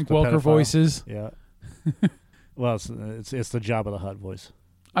Jones with the Frank Welker voices. Yeah. Well, it's the Jabba the Hutt voice.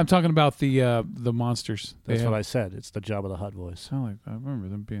 I'm talking about the monsters. That's what I said. It's the Jabba the Hutt voice. I remember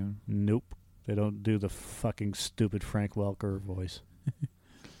them being. Nope, they don't do the fucking stupid Frank Welker voice.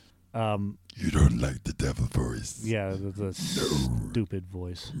 You don't like the devil voice. Yeah, the stupid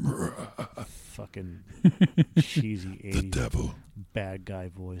voice. Fucking cheesy 80s The devil. bad guy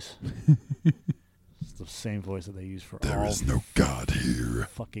voice. It's the same voice that they use for There all is no God here.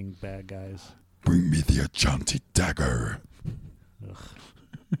 fucking bad guys. Bring me the Ashanti dagger Ugh.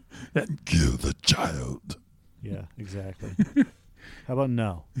 and kill the child. Yeah, exactly. How about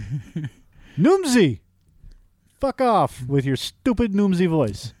no? Noomsy! Fuck off with your stupid Noomsy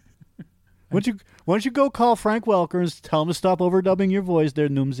voice. Why don't you go call Frank Welker and tell him to stop overdubbing your voice there,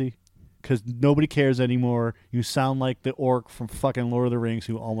 Noomsy? Because nobody cares anymore. You sound like the orc from fucking Lord of the Rings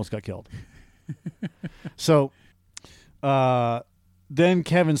who almost got killed. So, then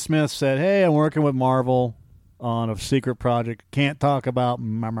Kevin Smith said, hey, I'm working with Marvel on a secret project. Can't talk about,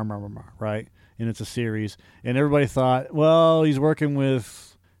 right? And it's a series. And everybody thought, well, he's working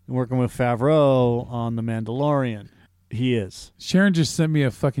with Favreau on The Mandalorian. He is. Sharon just sent me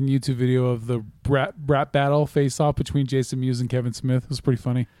a fucking YouTube video of the brat battle face-off between Jason Mewes and Kevin Smith. It was pretty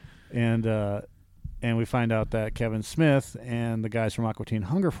funny. And we find out that Kevin Smith and the guys from Aqua Teen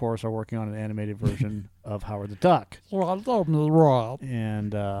Hunger Force are working on an animated version of Howard the Duck.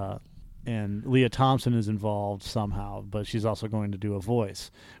 And and Leah Thompson is involved somehow, but she's also going to do a voice,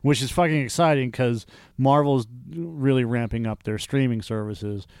 which is fucking exciting because Marvel's really ramping up their streaming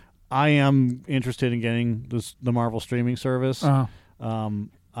services. I am interested in getting the Marvel streaming service, but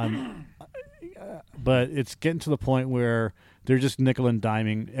it's getting to the point where they're just nickel and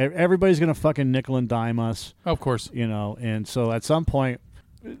diming. Everybody's gonna fucking nickel and dime us, Of course. and so at some point,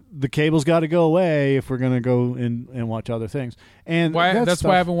 the cable's got to go away if we're going to go and watch other things. And That's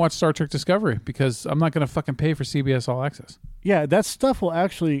why I haven't watched Star Trek Discovery, because I'm not going to fucking pay for CBS All Access. Yeah, that stuff will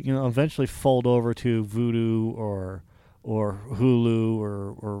actually, eventually fold over to Vudu or Hulu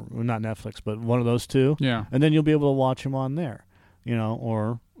or not Netflix, but one of those two. Yeah. And then you'll be able to watch them on there,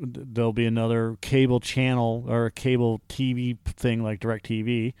 or there'll be another cable channel or a cable TV thing like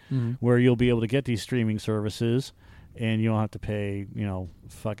DirecTV where you'll be able to get these streaming services. And you don't have to pay,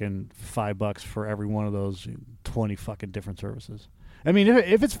 fucking $5 for every one of those 20 fucking different services. I mean,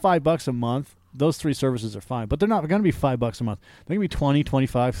 if it's $5 a month, those 3 services are fine. But they're not going to be $5 a month. They're going to be $20,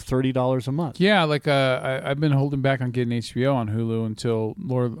 $25, $30 a month. Yeah, like I've been holding back on getting HBO on Hulu until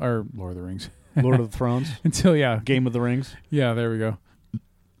Lord of the Rings, Lord of the Thrones, until Game of the Rings. Yeah, there we go.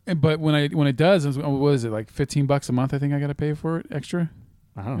 But when it does, what is it, like $15 a month? I think I got to pay for it extra.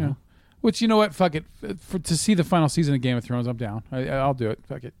 I don't know. Which, you know what? Fuck it. To see the final season of Game of Thrones, I'm down. I'll do it.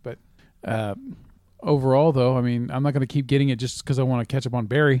 Fuck it. But overall, though, I mean, I'm not going to keep getting it just because I want to catch up on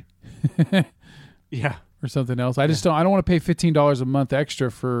Barry. Yeah. Or something else. I just don't. I don't want to pay $15 a month extra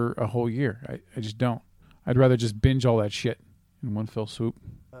for a whole year. I just don't. I'd rather just binge all that shit in one fell swoop.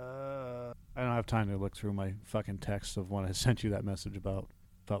 I don't have time to look through my fucking text of when I sent you that message about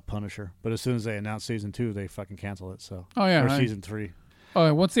Punisher. But as soon as they announce season 2, they fucking cancel it. So. Oh yeah. Or season 3.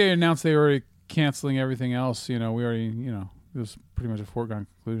 Oh, once they announced they were already canceling everything else, we already, it was pretty much a foregone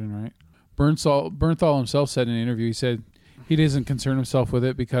conclusion, right? Bernthal himself said in an interview, he said he doesn't concern himself with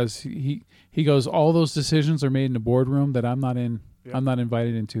it because he goes, all those decisions are made in a boardroom that I'm not in. Yep. I'm not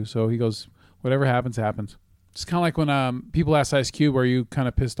invited into. So he goes, whatever happens, happens. It's kind of like when people ask Ice Cube, are you kind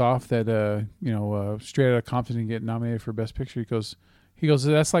of pissed off that Straight Outta Compton didn't get nominated for Best Picture? He goes,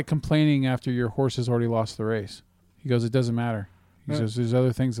 that's like complaining after your horse has already lost the race. He goes, it doesn't matter. He says there's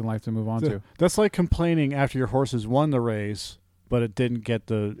other things in life to move on to. That's like complaining after your horse has won the race, but it didn't get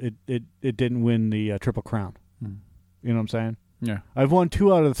it didn't win the Triple Crown. You know what I'm saying? Yeah. I've won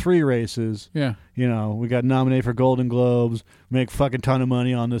 2 out of the 3 races. Yeah. We got nominated for Golden Globes, make a fucking ton of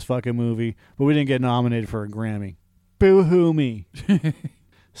money on this fucking movie, but we didn't get nominated for a Grammy. Boo-hoo me.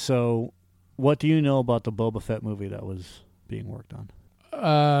 So, what do you know about the Boba Fett movie that was being worked on?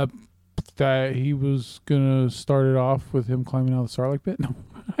 That he was going to start it off with him climbing out of the Sarlacc pit? No,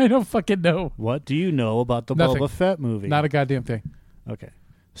 I don't fucking know. What do you know about the Nothing. Boba Fett movie? Not a goddamn thing. Okay.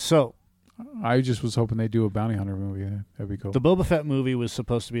 So, I just was hoping they'd do a bounty hunter movie. That'd be cool. The Boba Fett movie was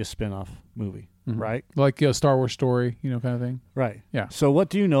supposed to be a spin-off movie, right? Like a Star Wars story, kind of thing. Right. Yeah. So what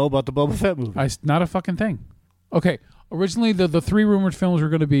do you know about the Boba Fett movie? Not a fucking thing. Okay. Originally, the 3 rumored films were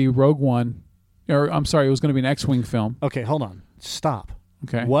going to be Rogue One. Or, I'm sorry, it was going to be an X-Wing film. Okay, hold on. Stop.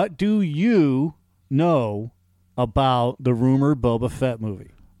 Okay. What do you know about the rumored Boba Fett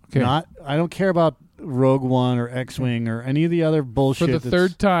movie? Okay. I don't care about Rogue One or X-Wing or any of the other bullshit. For the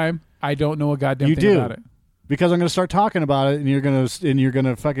third time, I don't know a goddamn thing about it. Because I'm going to start talking about it, and you're going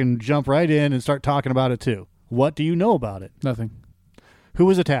to fucking jump right in and start talking about it too. What do you know about it? Nothing. Who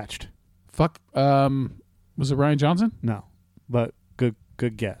was attached? Fuck. Was it Rian Johnson? No, but good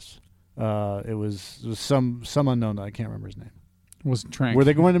guess. It was some unknown that I can't remember his name. It wasn't Trank. Were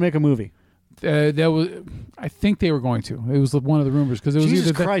they going to make a movie? I think they were going to. It was one of the rumors because it was Jesus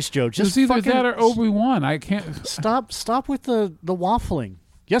either Christ, Joe. Just it was either that or Obi-Wan. I can't stop with the waffling.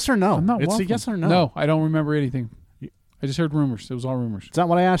 Yes or no? I'm not It's waffling. a yes or no. No, I don't remember anything. I just heard rumors. It was all rumors. It's not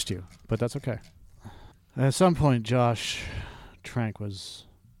what I asked you, but that's okay. At some point, Josh Trank was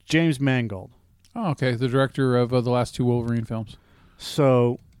James Mangold. Oh, okay. The director of the last 2 Wolverine films.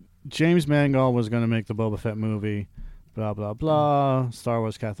 So James Mangold was going to make the Boba Fett movie. Blah, blah, blah. Star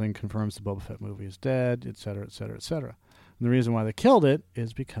Wars Kathleen confirms the Boba Fett movie is dead, et cetera, et cetera, et cetera. And the reason why they killed it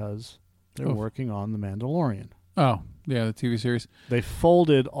is because they're working on The Mandalorian. Oh, yeah, the TV series. They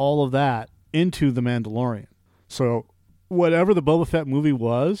folded all of that into The Mandalorian. So whatever the Boba Fett movie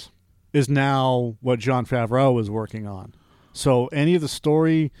was is now what Jon Favreau is working on. So any of the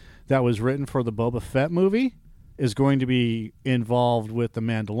story that was written for the Boba Fett movie is going to be involved with The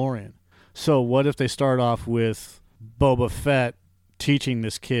Mandalorian. So what if they start off with Boba Fett teaching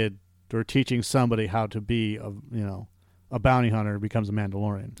this kid or teaching somebody how to be a bounty hunter becomes a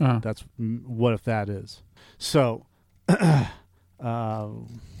Mandalorian. Uh-huh. That's what if that is. So Boba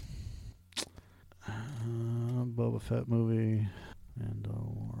Fett movie,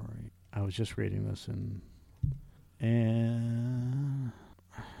 Mandalorian. I was just reading this and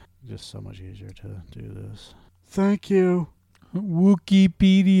just so much easier to do this. Thank you.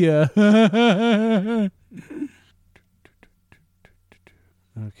 Wikipedia.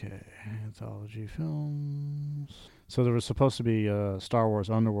 Okay, anthology films. So there was supposed to be a Star Wars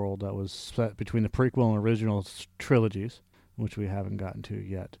Underworld that was set between the prequel and original trilogies, which we haven't gotten to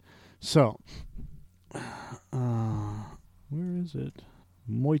yet. So, where is it?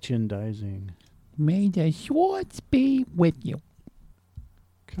 Merchandising. May the swords be with you.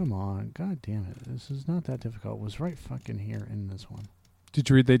 Come on, god damn it. This is not that difficult. It was right fucking here in this one. Did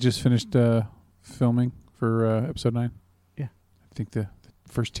you read they just finished filming for episode 9? Yeah. I think the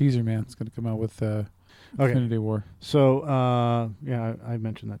first teaser, man, is going to come out with Infinity War. So, yeah, I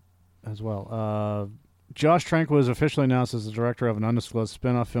mentioned that as well. Josh Trank was officially announced as the director of an undisclosed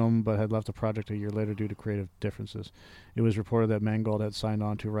spin-off film, but had left the project a year later due to creative differences. It was reported that Mangold had signed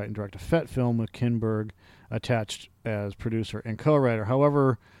on to write and direct a Fett film with Kinberg attached as producer and co-writer.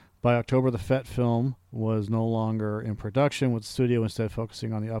 However, by October, the Fett film was no longer in production, with the studio instead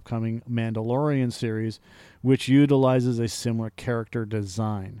focusing on the upcoming Mandalorian series, which utilizes a similar character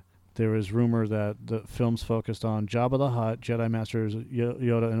design. There is rumor that the films focused on Jabba the Hutt, Jedi Masters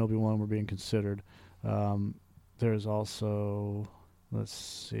Yoda, and Obi-Wan were being considered. There's also, let's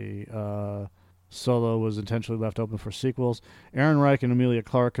see, Solo was intentionally left open for sequels. Aaron Reich and Emilia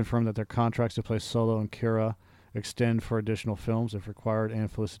Clarke confirmed that their contracts to play Solo and Kira extend for additional films if required,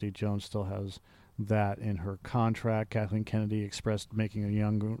 and Felicity Jones still has that in her contract. Kathleen Kennedy expressed making a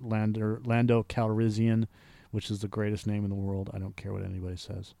young Lando Calrissian, which is the greatest name in the world. I don't care what anybody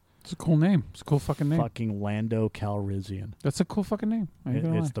says. It's a cool name. It's a cool fucking name. Fucking Lando Calrissian. That's a cool fucking name.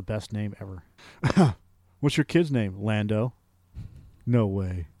 It's the best name ever. What's your kid's name? Lando? No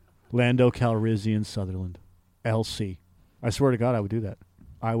way. Lando Calrissian Sutherland. LC. I swear to God, I would do that.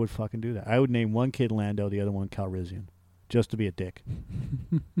 I would fucking do that. I would name one kid Lando, the other one Calrissian, just to be a dick.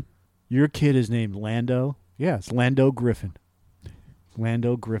 Your kid is named Lando? Yeah, it's Lando Griffin.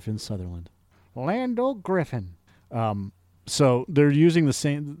 Lando Griffin Sutherland. Lando Griffin. So they're using the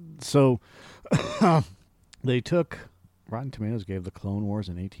same. So they took Rotten Tomatoes gave the Clone Wars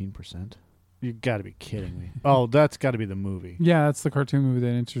an 18%. You got to be kidding me. Oh, that's got to be the movie. Yeah, that's the cartoon movie that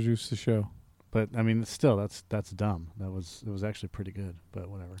introduced the show. But I mean, still, that's dumb. It was actually pretty good, but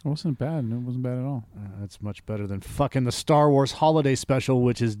whatever. It wasn't bad. It wasn't bad at all. It's much better than fucking the Star Wars Holiday Special,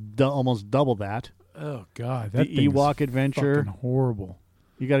 which is almost double that. Oh God, that the Ewok Adventure, fucking horrible.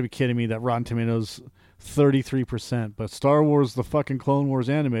 You got to be kidding me. That Rotten Tomatoes 33%, but Star Wars, the fucking Clone Wars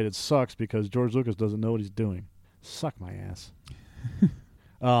animated sucks because George Lucas doesn't know what he's doing. Suck my ass.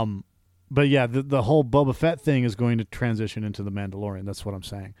 But yeah, the whole Boba Fett thing is going to transition into The Mandalorian. That's what I'm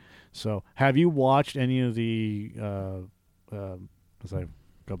saying. So, have you watched any of the? As I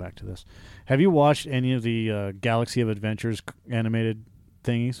go back to this, have you watched any of the Galaxy of Adventures animated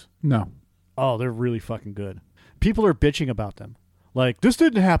thingies? No. Oh, they're really fucking good. People are bitching about them. Like, this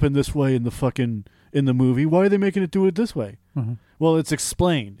didn't happen this way in the movie. Why are they making it do it this way? Uh-huh. Well, it's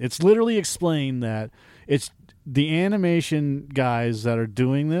explained. It's literally explained that it's the animation guys that are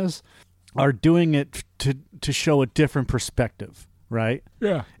doing this are doing it to show a different perspective, right?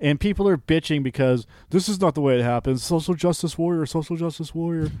 Yeah. And people are bitching because this is not the way it happens. Social justice warrior.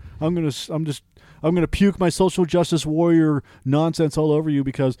 I'm gonna puke my social justice warrior nonsense all over you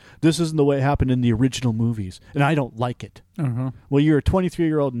because this isn't the way it happened in the original movies, and I don't like it. Uh-huh. Well, you're a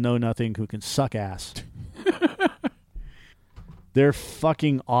 23-year-old know-nothing who can suck ass. They're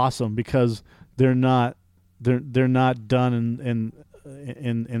fucking awesome because they're not done in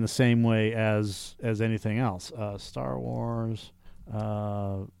the same way as anything else. Star Wars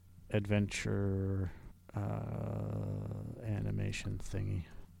adventure animation thingy.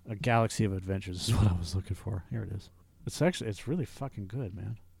 A Galaxy of Adventures is what I was looking for. Here it is. It's really fucking good,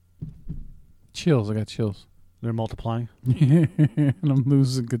 man. Chills. I got chills. They're multiplying. And I'm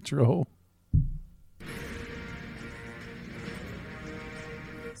losing control.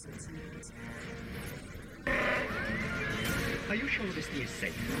 Are you sure this thing is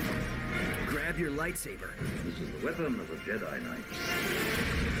safe? Grab your lightsaber. This is the weapon of a Jedi Knight.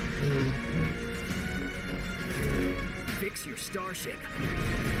 Fix your starship.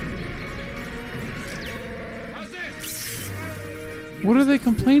 What are they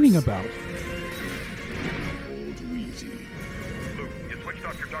complaining about? All too easy. Luke, you switched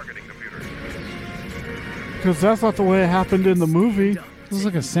off your targeting computer. Because that's not the way it happened in the movie. This is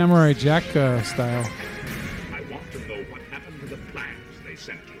like a Samurai Jack style. I want to know what happened to the plans they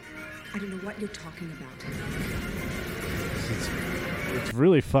sent you. I don't know what you're talking about. It's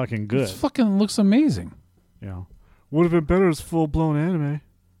really fucking good. It fucking looks amazing. Yeah. Would have been better as full-blown anime.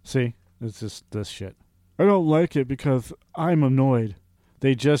 See? It's just this shit. I don't like it because I'm annoyed.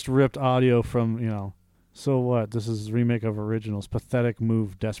 They just ripped audio from, so what? This is a remake of originals. Pathetic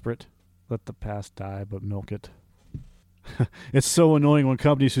move, desperate. Let the past die, but milk it. It's so annoying when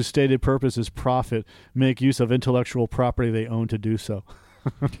companies whose stated purpose is profit make use of intellectual property they own to do so.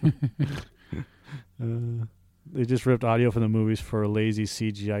 They just ripped audio from the movies for a lazy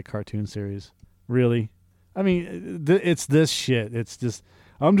CGI cartoon series. Really? I mean, it's this shit. It's just,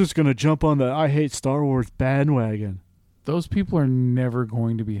 I'm just going to jump on the I hate Star Wars bandwagon. Those people are never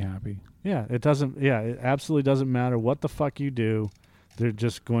going to be happy. Yeah, it absolutely doesn't matter what the fuck you do. They're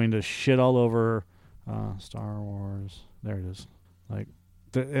just going to shit all over Star Wars. There it is.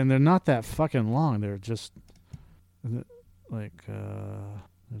 And they're not that fucking long. They're just there's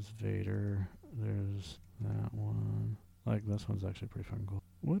Vader. There's that one. This one's actually pretty fucking cool.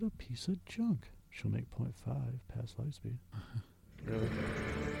 What a piece of junk. She'll make 0.5 past light speed. Really?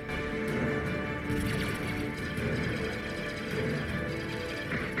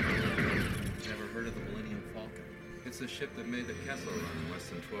 Never heard of the Millennium Falcon? It's the ship that made the Kessel run in less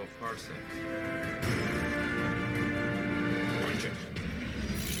than 12 parsecs. Watch it.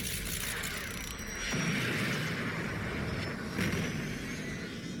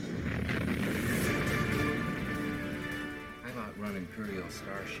 I've outrun Imperial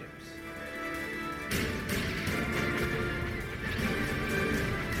starships.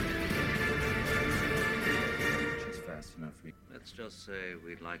 She's fast enough for you. Let's just say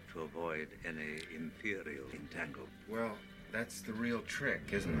we'd like to avoid any Imperial entangle. Well, that's the real trick,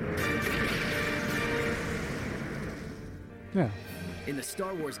 isn't it? Yeah. In the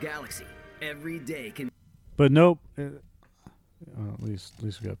Star Wars galaxy, every day can... But nope. Well, at least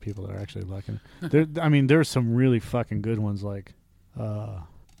we got people that are actually liking it. There's some really fucking good ones like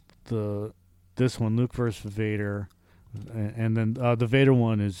this one, Luke versus Vader, and then the Vader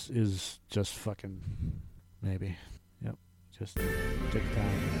one is just fucking maybe. Yep, just take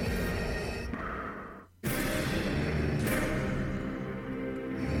time.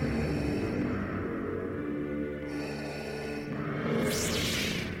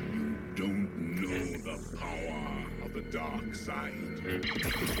 Don't know the power of the dark side.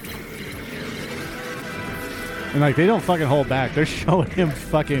 And they don't fucking hold back. They're showing him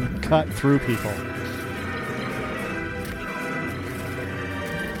fucking cut through people.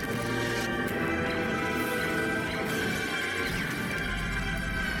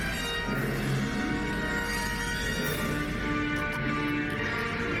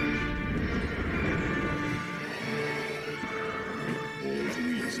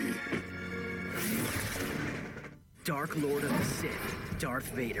 Dark Lord of the Sith, Darth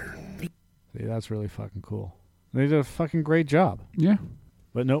Vader. See, that's really fucking cool. They did a fucking great job. Yeah.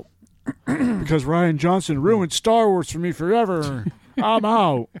 But nope. Because Rian Johnson ruined Star Wars for me forever. I'm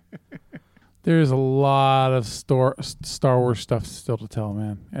out. There's a lot of Star Wars stuff still to tell,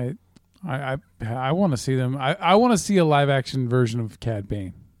 man. I want to see them. I want to see a live action version of Cad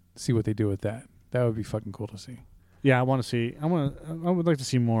Bane. See what they do with that. That would be fucking cool to see. Yeah, I would like to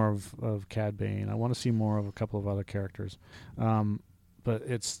see more of Cad Bane. I want to see more of a couple of other characters. But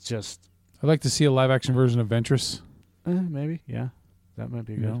it's just... I'd like to see a live action version of Ventress. Maybe, yeah. That might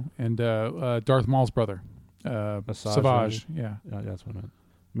be good. And Darth Maul's brother. Savage. Yeah. That's what I meant.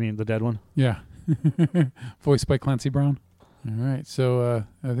 I mean, the dead one? Yeah. Voiced by Clancy Brown. All right. So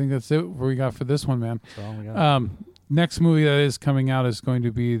I think that's it. What we got for this one, man. That's all we got. Next movie that is coming out is going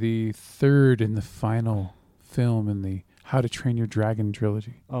to be the third and the final film in the How to Train Your Dragon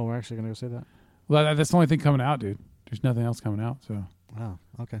trilogy. Oh, we're actually going to go say that? Well, that's the only thing coming out, dude. There's nothing else coming out, so. Oh,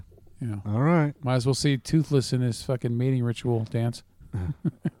 okay. Yeah. All right. Might as well see Toothless in his fucking mating ritual dance.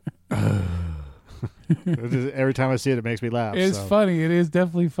 Every time I see it, it makes me laugh. It's funny. It is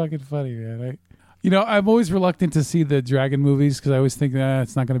definitely fucking funny, man. I'm always reluctant to see the dragon movies because I always think that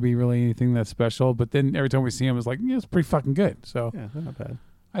it's not going to be really anything that's special. But then every time we see them, it's like, yeah, it's pretty fucking good. So yeah, they're not bad.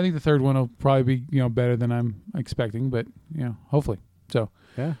 I think the third one will probably be better than I'm expecting, but hopefully. So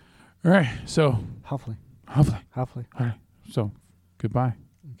yeah. All right. So hopefully. All right. So goodbye.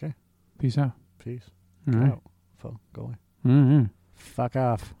 Okay. Peace out. Peace. All Go right. out. Go away. Mm-hmm. Fuck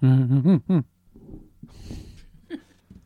off. Mm-hmm.